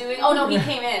dad's doing. Oh no, he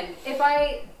came in. If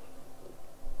I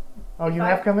you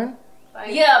have come in?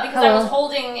 yeah, because I Hello. was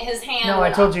holding his hand. No, I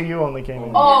when told you only came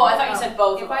in. Oh, I thought you said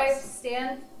both If of I us.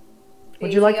 stand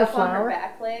Would you like facing the up on her flower?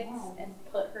 back legs and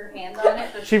put her hand on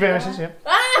it, does She feel vanishes. it? Yep.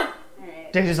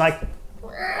 Alright. Daisy's like,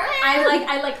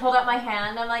 I hold up my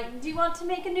hand. I'm like, do you want to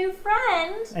make a new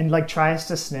friend? and like tries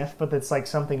to sniff, but it's like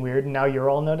something weird. And now you're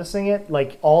all noticing it.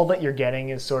 Like all that you're getting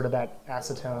is sort of that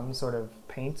acetone sort of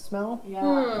paint smell.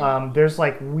 Yeah. There's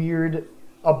like weird.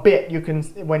 A bit you can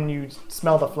when you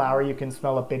smell the flower, you can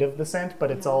smell a bit of the scent,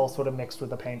 but it's all sort of mixed with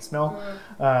the paint smell.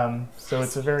 So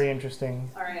it's a very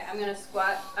interesting. Alright, I'm gonna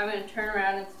squat. I'm gonna turn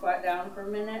around and squat down for a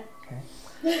minute.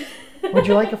 Would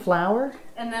you like a flower?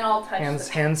 And then I'll touch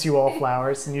Hands you all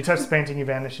flowers, and you touch the painting, you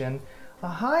vanish in.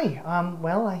 Hi.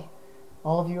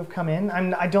 All of you have come in.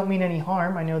 I don't mean any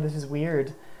harm. I know this is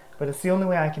weird, but it's the only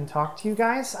way I can talk to you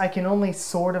guys. I can only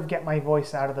sort of get my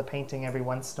voice out of the painting every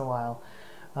once in a while.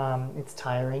 It's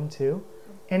tiring too.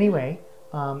 Anyway,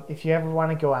 if you ever want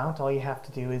to go out, all you have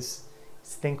to do is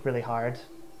think really hard.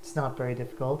 It's not very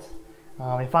difficult.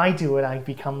 If I do it, I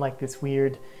become like this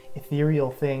weird ethereal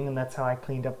thing, and that's how I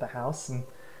cleaned up the house. And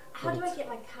How do I get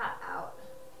my cat out?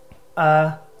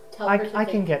 I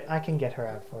can get her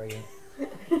out for you.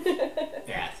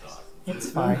 That's awesome. It's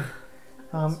fine.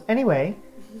 Anyway,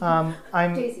 I'm.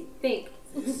 Daisy, think.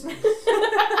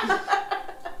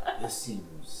 This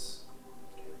seems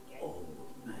old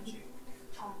magic.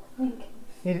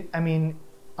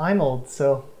 I'm old,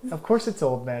 so of course it's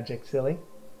old magic, silly.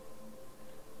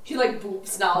 She like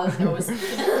boops Nala's nose.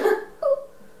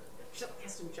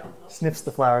 Sniffs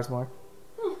the flowers more.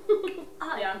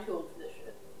 Yeah, I'm too old for this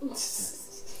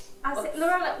shit. I said,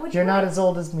 Lorella, would You're you not like, as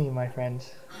old as me, my friend.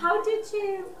 How did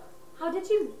you?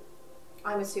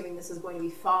 I'm assuming this is going to be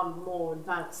far more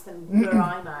advanced than where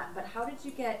I'm at. But how did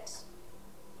you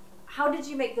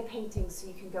make the paintings so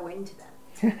you can go into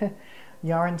them?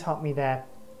 Yaren taught me that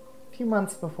a few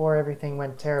months before everything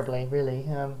went terribly, really.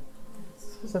 It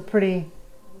was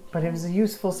but it was a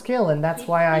useful skill, and that's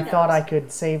why I thought I could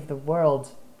save the world.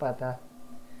 But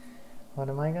what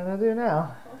am I gonna do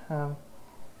now?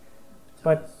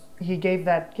 But he gave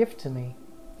that gift to me.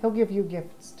 He'll give you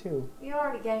gifts too. You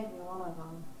already gave me one of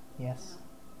them. Yes.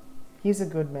 He's a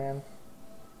good man.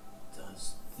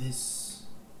 Does this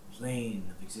plane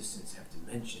of existence have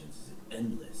dimensions? Is it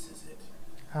endless? Is it?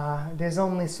 There's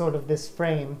only sort of this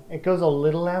frame. It goes a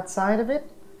little outside of it,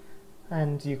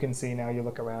 and you can see now. You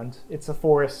look around. It's a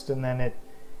forest, and then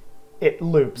it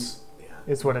loops. Yeah.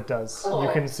 Is what it does. Cool.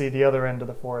 You can see the other end of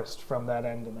the forest from that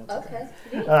end, and that's Okay.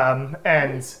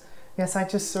 And yes, I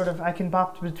can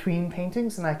bop between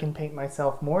paintings, and I can paint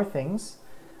myself more things.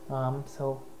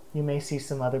 So you may see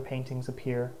some other paintings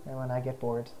appear when I get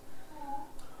bored.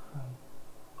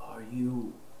 Are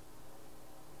you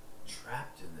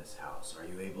trapped in this house? Are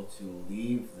you able to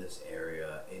leave this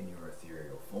area in your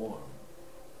ethereal form?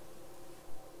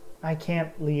 I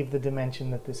can't leave the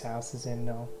dimension that this house is in,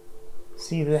 no.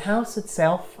 See, the house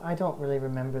itself, I don't really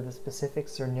remember the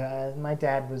specifics, or my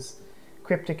dad was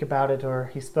cryptic about it, or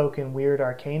he spoke in weird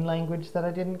arcane language that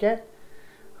I didn't get.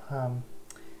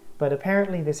 But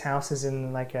apparently this house is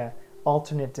in like a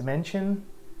alternate dimension,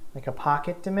 like a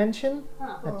pocket dimension,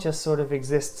 that just sort of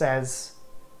exists as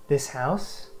this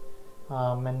house.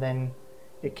 And then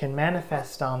it can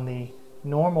manifest on the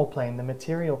normal plane, the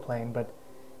material plane, but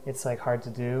it's like hard to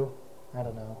do. I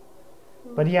don't know.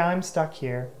 But yeah, I'm stuck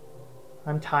here.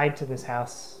 I'm tied to this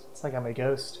house. It's like I'm a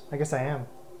ghost. I guess I am.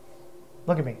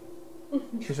 Look at me.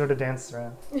 She sort of dances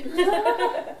around.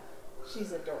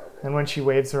 She's adorable. And when she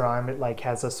waves her arm, it like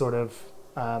has a sort of,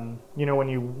 you know, when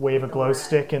you wave a glow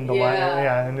stick in the light,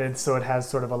 yeah, and so it has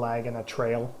sort of a lag and a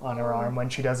trail on her arm when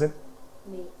she does it.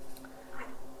 Neat.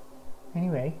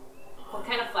 Anyway. What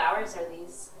kind of flowers are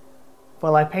these?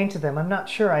 Well, I painted them. I'm not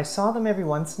sure. I saw them every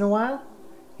once in a while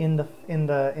in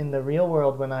the real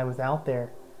world when I was out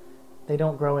there. They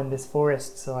don't grow in this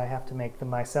forest, so I have to make them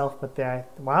myself. But the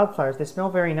wildflowers, they smell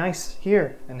very nice.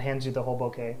 Here, and hands you the whole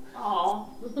bouquet. Oh,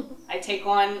 I take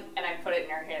one and I put it in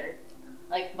her hair,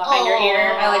 like behind her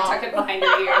ear. I like tuck it behind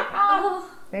her ear.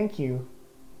 Thank you.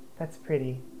 That's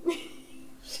pretty.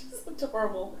 She's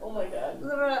adorable. Oh my god.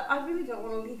 Laura, I really don't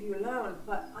want to leave you alone,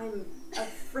 but I'm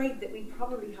afraid that we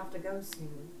probably have to go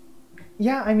soon.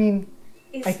 Yeah, I mean,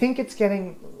 I think it's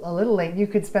getting a little late. You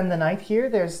could spend the night here.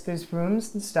 There's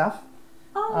rooms and stuff.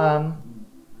 Oh,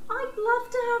 I'd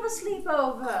love to have a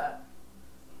sleepover.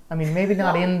 I mean, maybe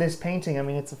not in this painting. I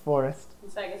mean, it's a forest.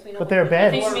 So I guess we know But there are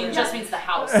beds. I think it just means the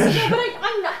house. No,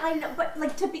 but I know, but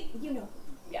like to be, you know.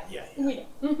 Yeah. Yeah.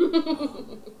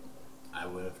 I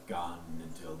would have gone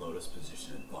into a lotus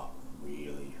position and thought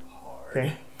really hard.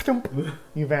 Okay.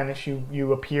 You vanish.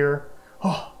 You appear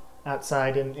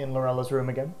outside in Lorella's room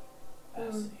again.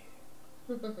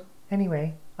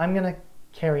 Anyway, I'm going to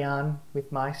carry on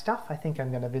with my stuff. I think I'm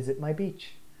going to visit my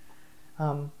beach.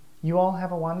 You all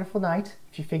have a wonderful night.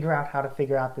 If you figure out how to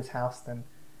figure out this house, then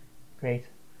great.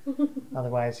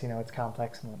 Otherwise, it's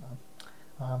complex and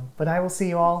whatnot. But I will see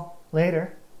you all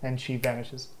later. And she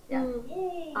vanishes. Yeah.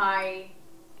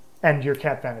 And your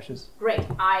cat vanishes. Great.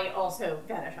 I also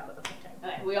vanish out of the painting.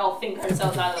 Okay, we all think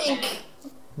ourselves out of the painting.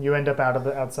 You end up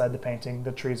outside the painting.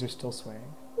 The trees are still swaying.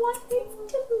 What?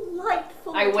 It's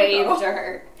delightful. I waved to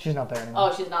her. She's not there anymore.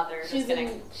 Oh, she's not there. She's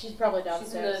probably She's in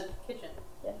downstairs. the kitchen.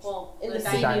 Yes. Well, in the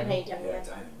dining CD room. painting. Yeah, Yeah.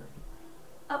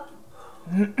 dining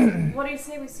room. What do you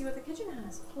say we see what the kitchen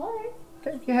has? Alright.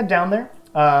 Okay, you head down there.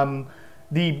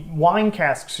 The wine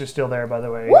casks are still there, by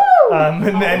the way. Woo! And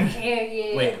then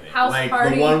Yeah. Wait, House like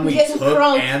party. the one we Getting took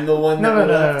drunk. and the one that no.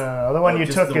 we left? The one Oh, you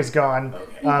just took the- is gone.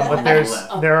 Okay.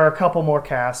 But there are a couple more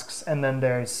casks, and then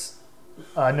there's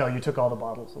no, you took all the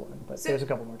bottles away, but there's a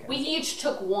couple more casks. We each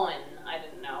took one. I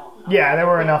didn't know. Yeah, there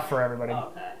were enough for everybody.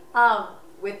 Okay.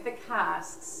 With the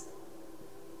casks,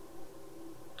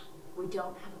 we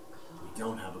don't have a car. We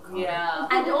don't have a car. Yeah.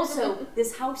 And also,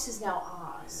 this house is now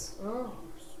ours.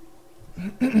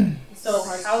 So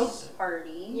house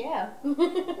party Yeah.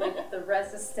 with the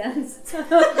resistance.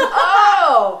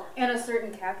 Oh! And a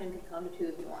certain captain could come too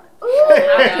if you wanted.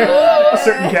 A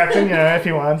certain captain, if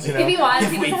he wants, If he wants,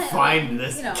 If he we doesn't have, find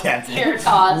this captain. hair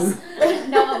toss.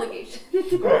 No obligation.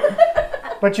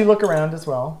 But you look around as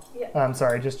well. Yeah. I'm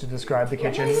sorry, just to describe the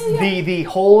kitchen. The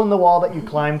hole in the wall that you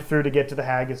climbed through to get to the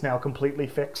hag is now completely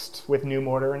fixed with new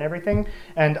mortar and everything.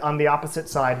 And on the opposite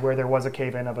side, where there was a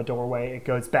cave-in of a doorway, it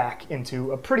goes back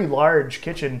into a pretty large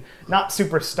kitchen. Not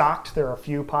super stocked. There are a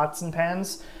few pots and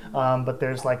pans, but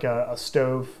there's like a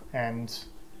stove and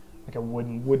like a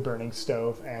wood-burning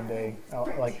stove and a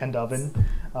end oven,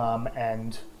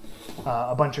 and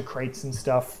a bunch of crates and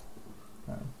stuff.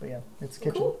 But yeah, it's a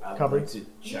kitchen. I would like Cupboards. to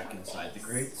check inside the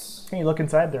crates. Can you look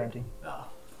inside? They're empty. Oh,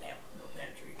 damn, no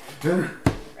pantry.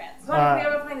 Well, if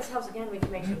we ever find this house again, we can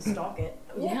make sure to stalk it.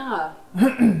 Yeah.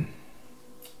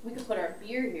 We could put our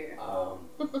beer here.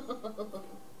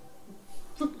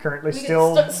 Currently We could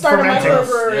still start a fermenting.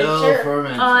 microbrewery. Still Sure.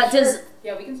 fermenting.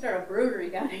 Yeah, we can start a brewery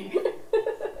down here.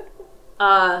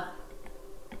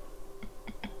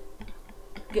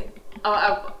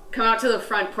 Come out to the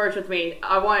front porch with me.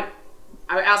 I'm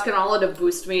asking Alla to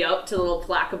boost me up to the little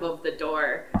plaque above the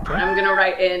door. And I'm gonna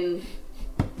write in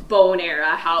Bone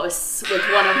Era House with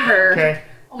one of her Okay.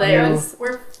 things.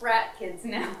 We're frat kids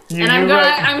now. You, And you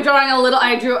write- I'm drawing a little.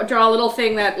 I draw a little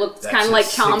thing that looks That's kind of a like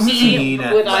 16 Chompy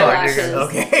at with first. eyelashes.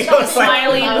 Okay. A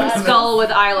smiley skull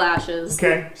with eyelashes.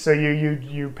 Okay, so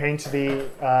you paint the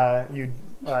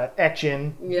etch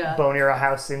in Yeah. Bone Era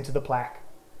House into the plaque,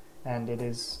 and it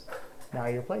is now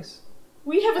your place.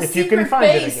 We have a If you can secret find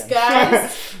it base, again.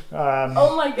 guys.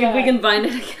 Oh my If god. we can find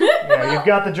it again. Yeah, you've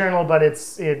got the journal, but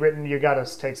it's written. You got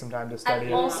to take some time to study And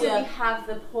it. also Yeah. we have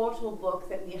the portal book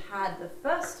that we had the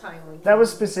first time we That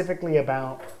was specifically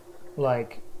about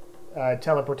like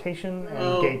teleportation and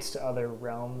Oh. gates to other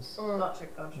realms, Gotcha.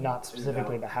 not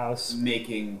specifically the house.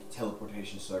 Making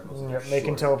teleportation circles. in a Yep, making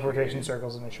short teleportation period.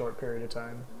 circles in a short period of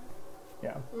time.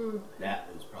 Yeah. That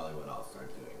is probably what I'll start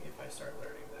doing if I start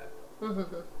learning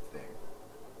that thing.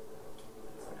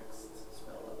 That's the next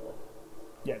spell level.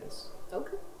 Yeah, it is.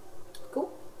 Okay.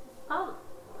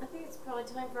 I think it's probably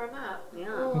time for a nap. Yeah.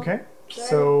 Okay.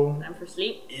 So Time for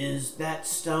sleep. Is that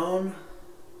stone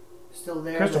still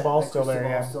there? Crystal That- ball's that still crystal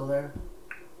there, ball's yeah. still there?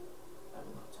 I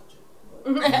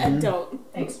will not touch it. Don't.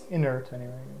 it's inert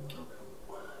anyway.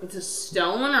 It's a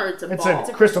stone or it's a It's ball?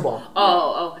 a crystal ball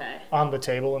Oh, okay. on the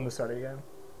table in the study. Yeah.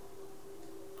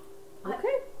 Okay.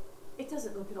 It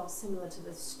doesn't look at all similar to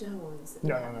the stones. That we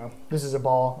No, have. no. This is a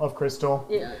ball of crystal.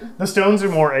 Yeah. The stones are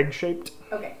more egg-shaped.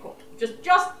 Okay, cool. Just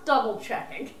double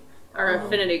checking. Our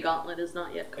affinity gauntlet is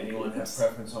not yet complete. Anyone have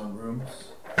preference on rooms?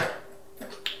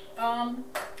 I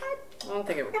don't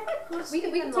think it would. We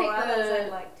can take I'd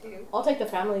the. like to. I'll take the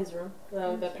family's room.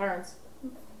 The parents.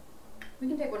 We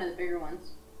can take one of the bigger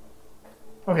ones.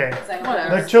 Okay. 'Cause I know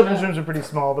Whatever. The children's rooms are pretty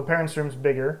small. The parents' room's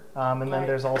bigger. And then Right.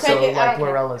 there's also Take it, I like don't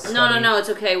care. Lorella's No, study. it's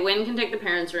okay. Wynn can take the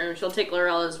parents' room. She'll take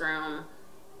Lorella's room.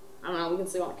 I don't know. We can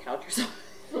sleep on a couch or something.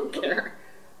 I don't care.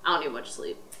 I don't need much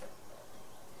sleep.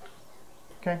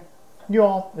 Okay. You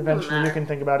all eventually you can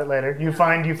think about it later. You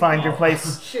find your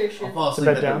place. Sure. I'll fall To asleep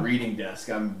bed at down. the reading desk.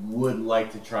 I would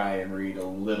like to try and read a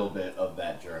little bit of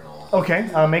that journal. Okay.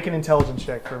 Make an intelligence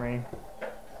check for me.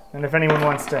 And if anyone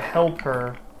wants to help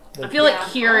her. I feel like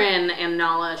Kieran and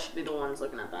Nala should be the ones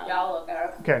looking at that. Yeah, I'll look at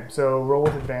it. Okay. So roll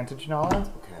with advantage, Nala.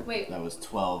 Okay. Wait. That was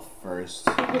 12 first,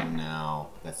 and now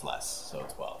that's less, so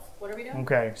 12. What are we doing?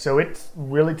 Okay. So it's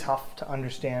really tough to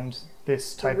understand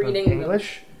this type of reading the-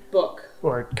 English. Book.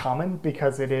 Or common,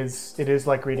 because it is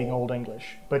like reading Old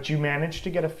English. But you managed to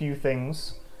get a few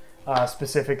things.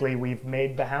 Specifically, we've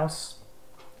made the house.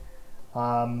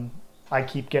 I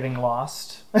keep getting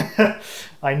lost.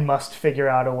 I must figure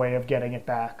out a way of getting it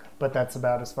back. But that's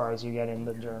about as far as you get in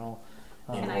the journal.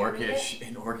 In I read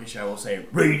Orcish, I will say,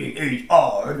 reading is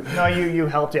hard. No, you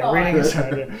helped. Yeah, reading is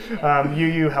hard. Yeah.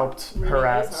 You helped her Reading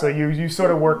out. is So you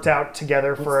sort of worked out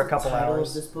together for a couple What's the title hours.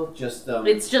 of this book? Just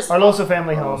It's just. Arloso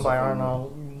Family Home Arloso by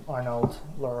Family. Arnold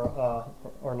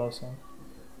Arloso.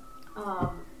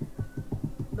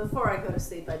 Before I go to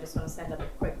sleep, I just want to send up a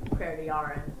quick prayer to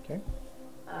Yaren. Okay.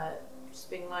 Just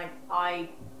being like,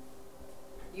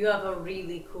 you have a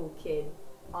really cool kid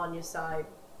on your side,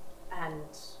 and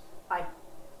I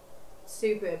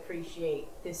super appreciate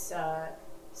this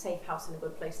safe house and a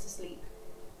good place to sleep.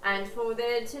 And for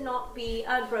there to not be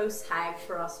a gross hag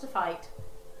for us to fight.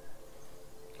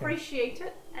 Appreciate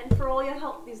it, and for all your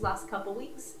help these last couple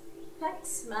weeks.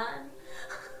 Thanks, man.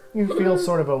 You feel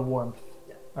sort of a warmth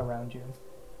around you.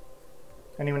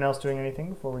 Anyone else doing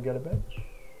anything before we go to bed?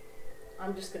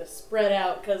 I'm just gonna spread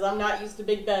out because I'm not used to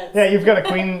big beds. Yeah, you've got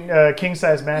a king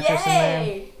size mattress in there.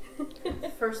 Yay!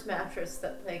 First mattress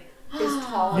that is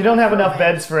tall. You don't have enough for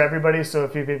beds for everybody, so a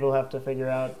few people have to figure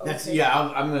out. That's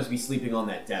I'm going to be sleeping on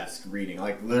that desk reading,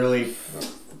 like literally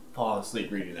falling asleep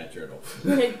reading that journal.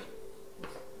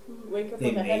 Wake up They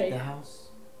with a made headache. the house.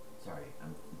 Sorry,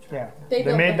 I'm trying. Yeah, to- they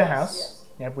built made the house.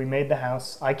 Yep, we made the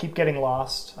house. I keep getting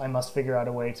lost. I must figure out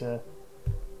a way to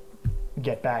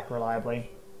get back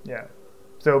reliably. Yeah.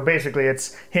 So basically,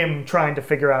 it's him trying to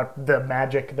figure out the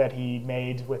magic that he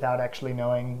made without actually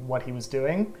knowing what he was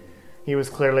doing. He was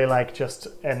clearly like just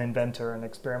an inventor, an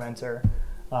experimenter.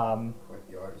 Quite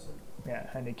the artisan. Yeah,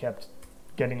 and he kept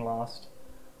getting lost.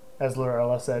 As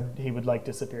Lorella said, he would like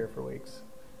disappear for weeks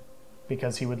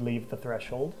because he would leave the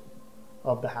threshold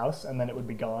of the house and then it would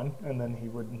be gone and then he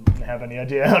wouldn't have any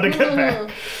idea how to get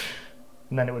back.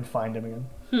 And then it would find him again.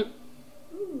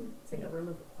 It's like a room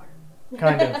of fire.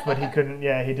 Kind of, but he couldn't,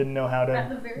 yeah, he didn't know how At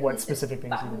the to, very what least, specific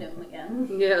things he found did. him again.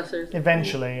 Yeah, seriously.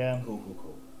 Eventually, yeah. Cool.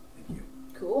 Thank you.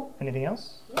 Cool. Anything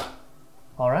else?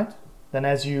 All right. Then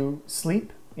as you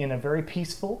sleep in a very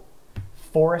peaceful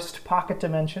forest pocket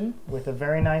dimension with a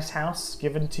very nice house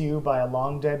given to you by a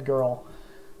long dead girl,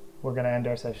 we're going to end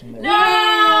our session there.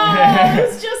 No!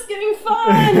 It's just getting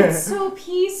fun! It's so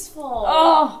peaceful.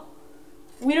 Oh!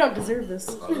 We don't deserve this.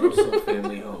 Arloso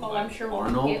Family Home. Oh, by I'm sure we'll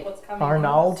Arnold. get what's coming.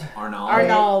 Arnold. Arnold.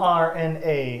 Arnold.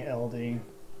 Arnald.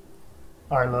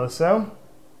 Arloso.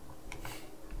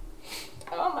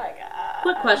 Oh my god.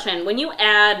 Quick question: when you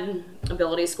add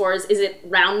ability scores, is it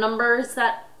round numbers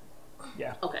that?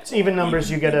 Yeah. Okay. It's even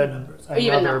numbers, you get Even numbers. another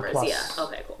Even numbers. plus. Yeah.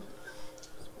 Okay. Cool.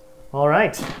 All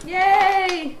right.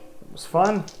 Yay! It was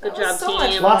fun. Good job, so team.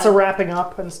 much Lots of wrapping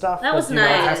up and stuff. That was but, you know, it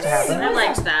has to nice. happen. I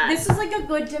liked that. This is like a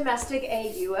good domestic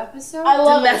AU episode. I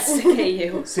love Domestic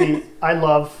AU. See, I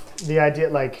love the idea,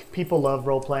 like, people love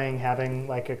role-playing, having,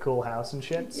 like, a cool house and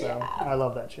shit, so I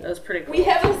love that shit. That was pretty cool. We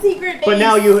have a secret base. But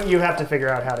now you have to figure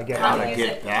out how to get How it. to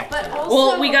get back. But to also,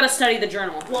 Well, we gotta study the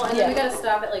journal. Well, and then we gotta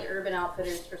stop at like Urban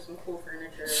Outfitters for some cool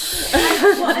furniture.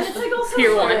 well, and it's like also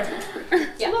Pier 1.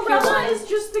 Yeah, Lorella is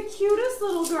just the cutest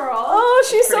little girl. Oh,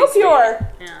 she's so Pretty pure.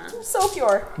 Yeah. So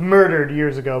pure. Murdered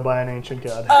years ago by an ancient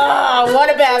god. Ah,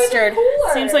 what a bastard.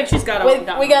 Seems like she's got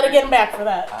We gotta get him back for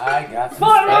that. I got some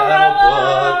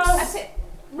spell books. That's it.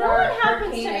 No one happens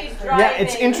to be driving. Yeah,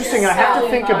 it's interesting. I have to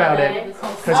think about it.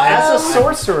 Because as a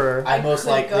sorcerer, I most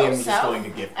likely am just south. going to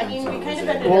gift I them mean, to we the kind of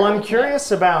wizard. ended well, I'm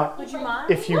curious about Would you mind?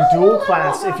 if you dual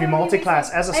class, if you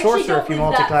multi-class as a Actually, sorcerer, if you don't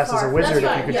leave that multi-class as a far. wizard, That's if you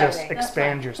fine, could yeah, just that's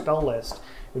expand your spell list. It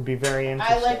would be very I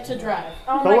interesting. like to drive.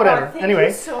 Oh But my whatever. God, thank Anyway,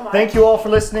 you so much. thank you all for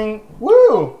listening.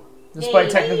 Woo! Despite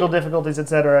Yay. technical difficulties,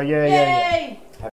 etc. Yeah, yeah, yeah. Yay!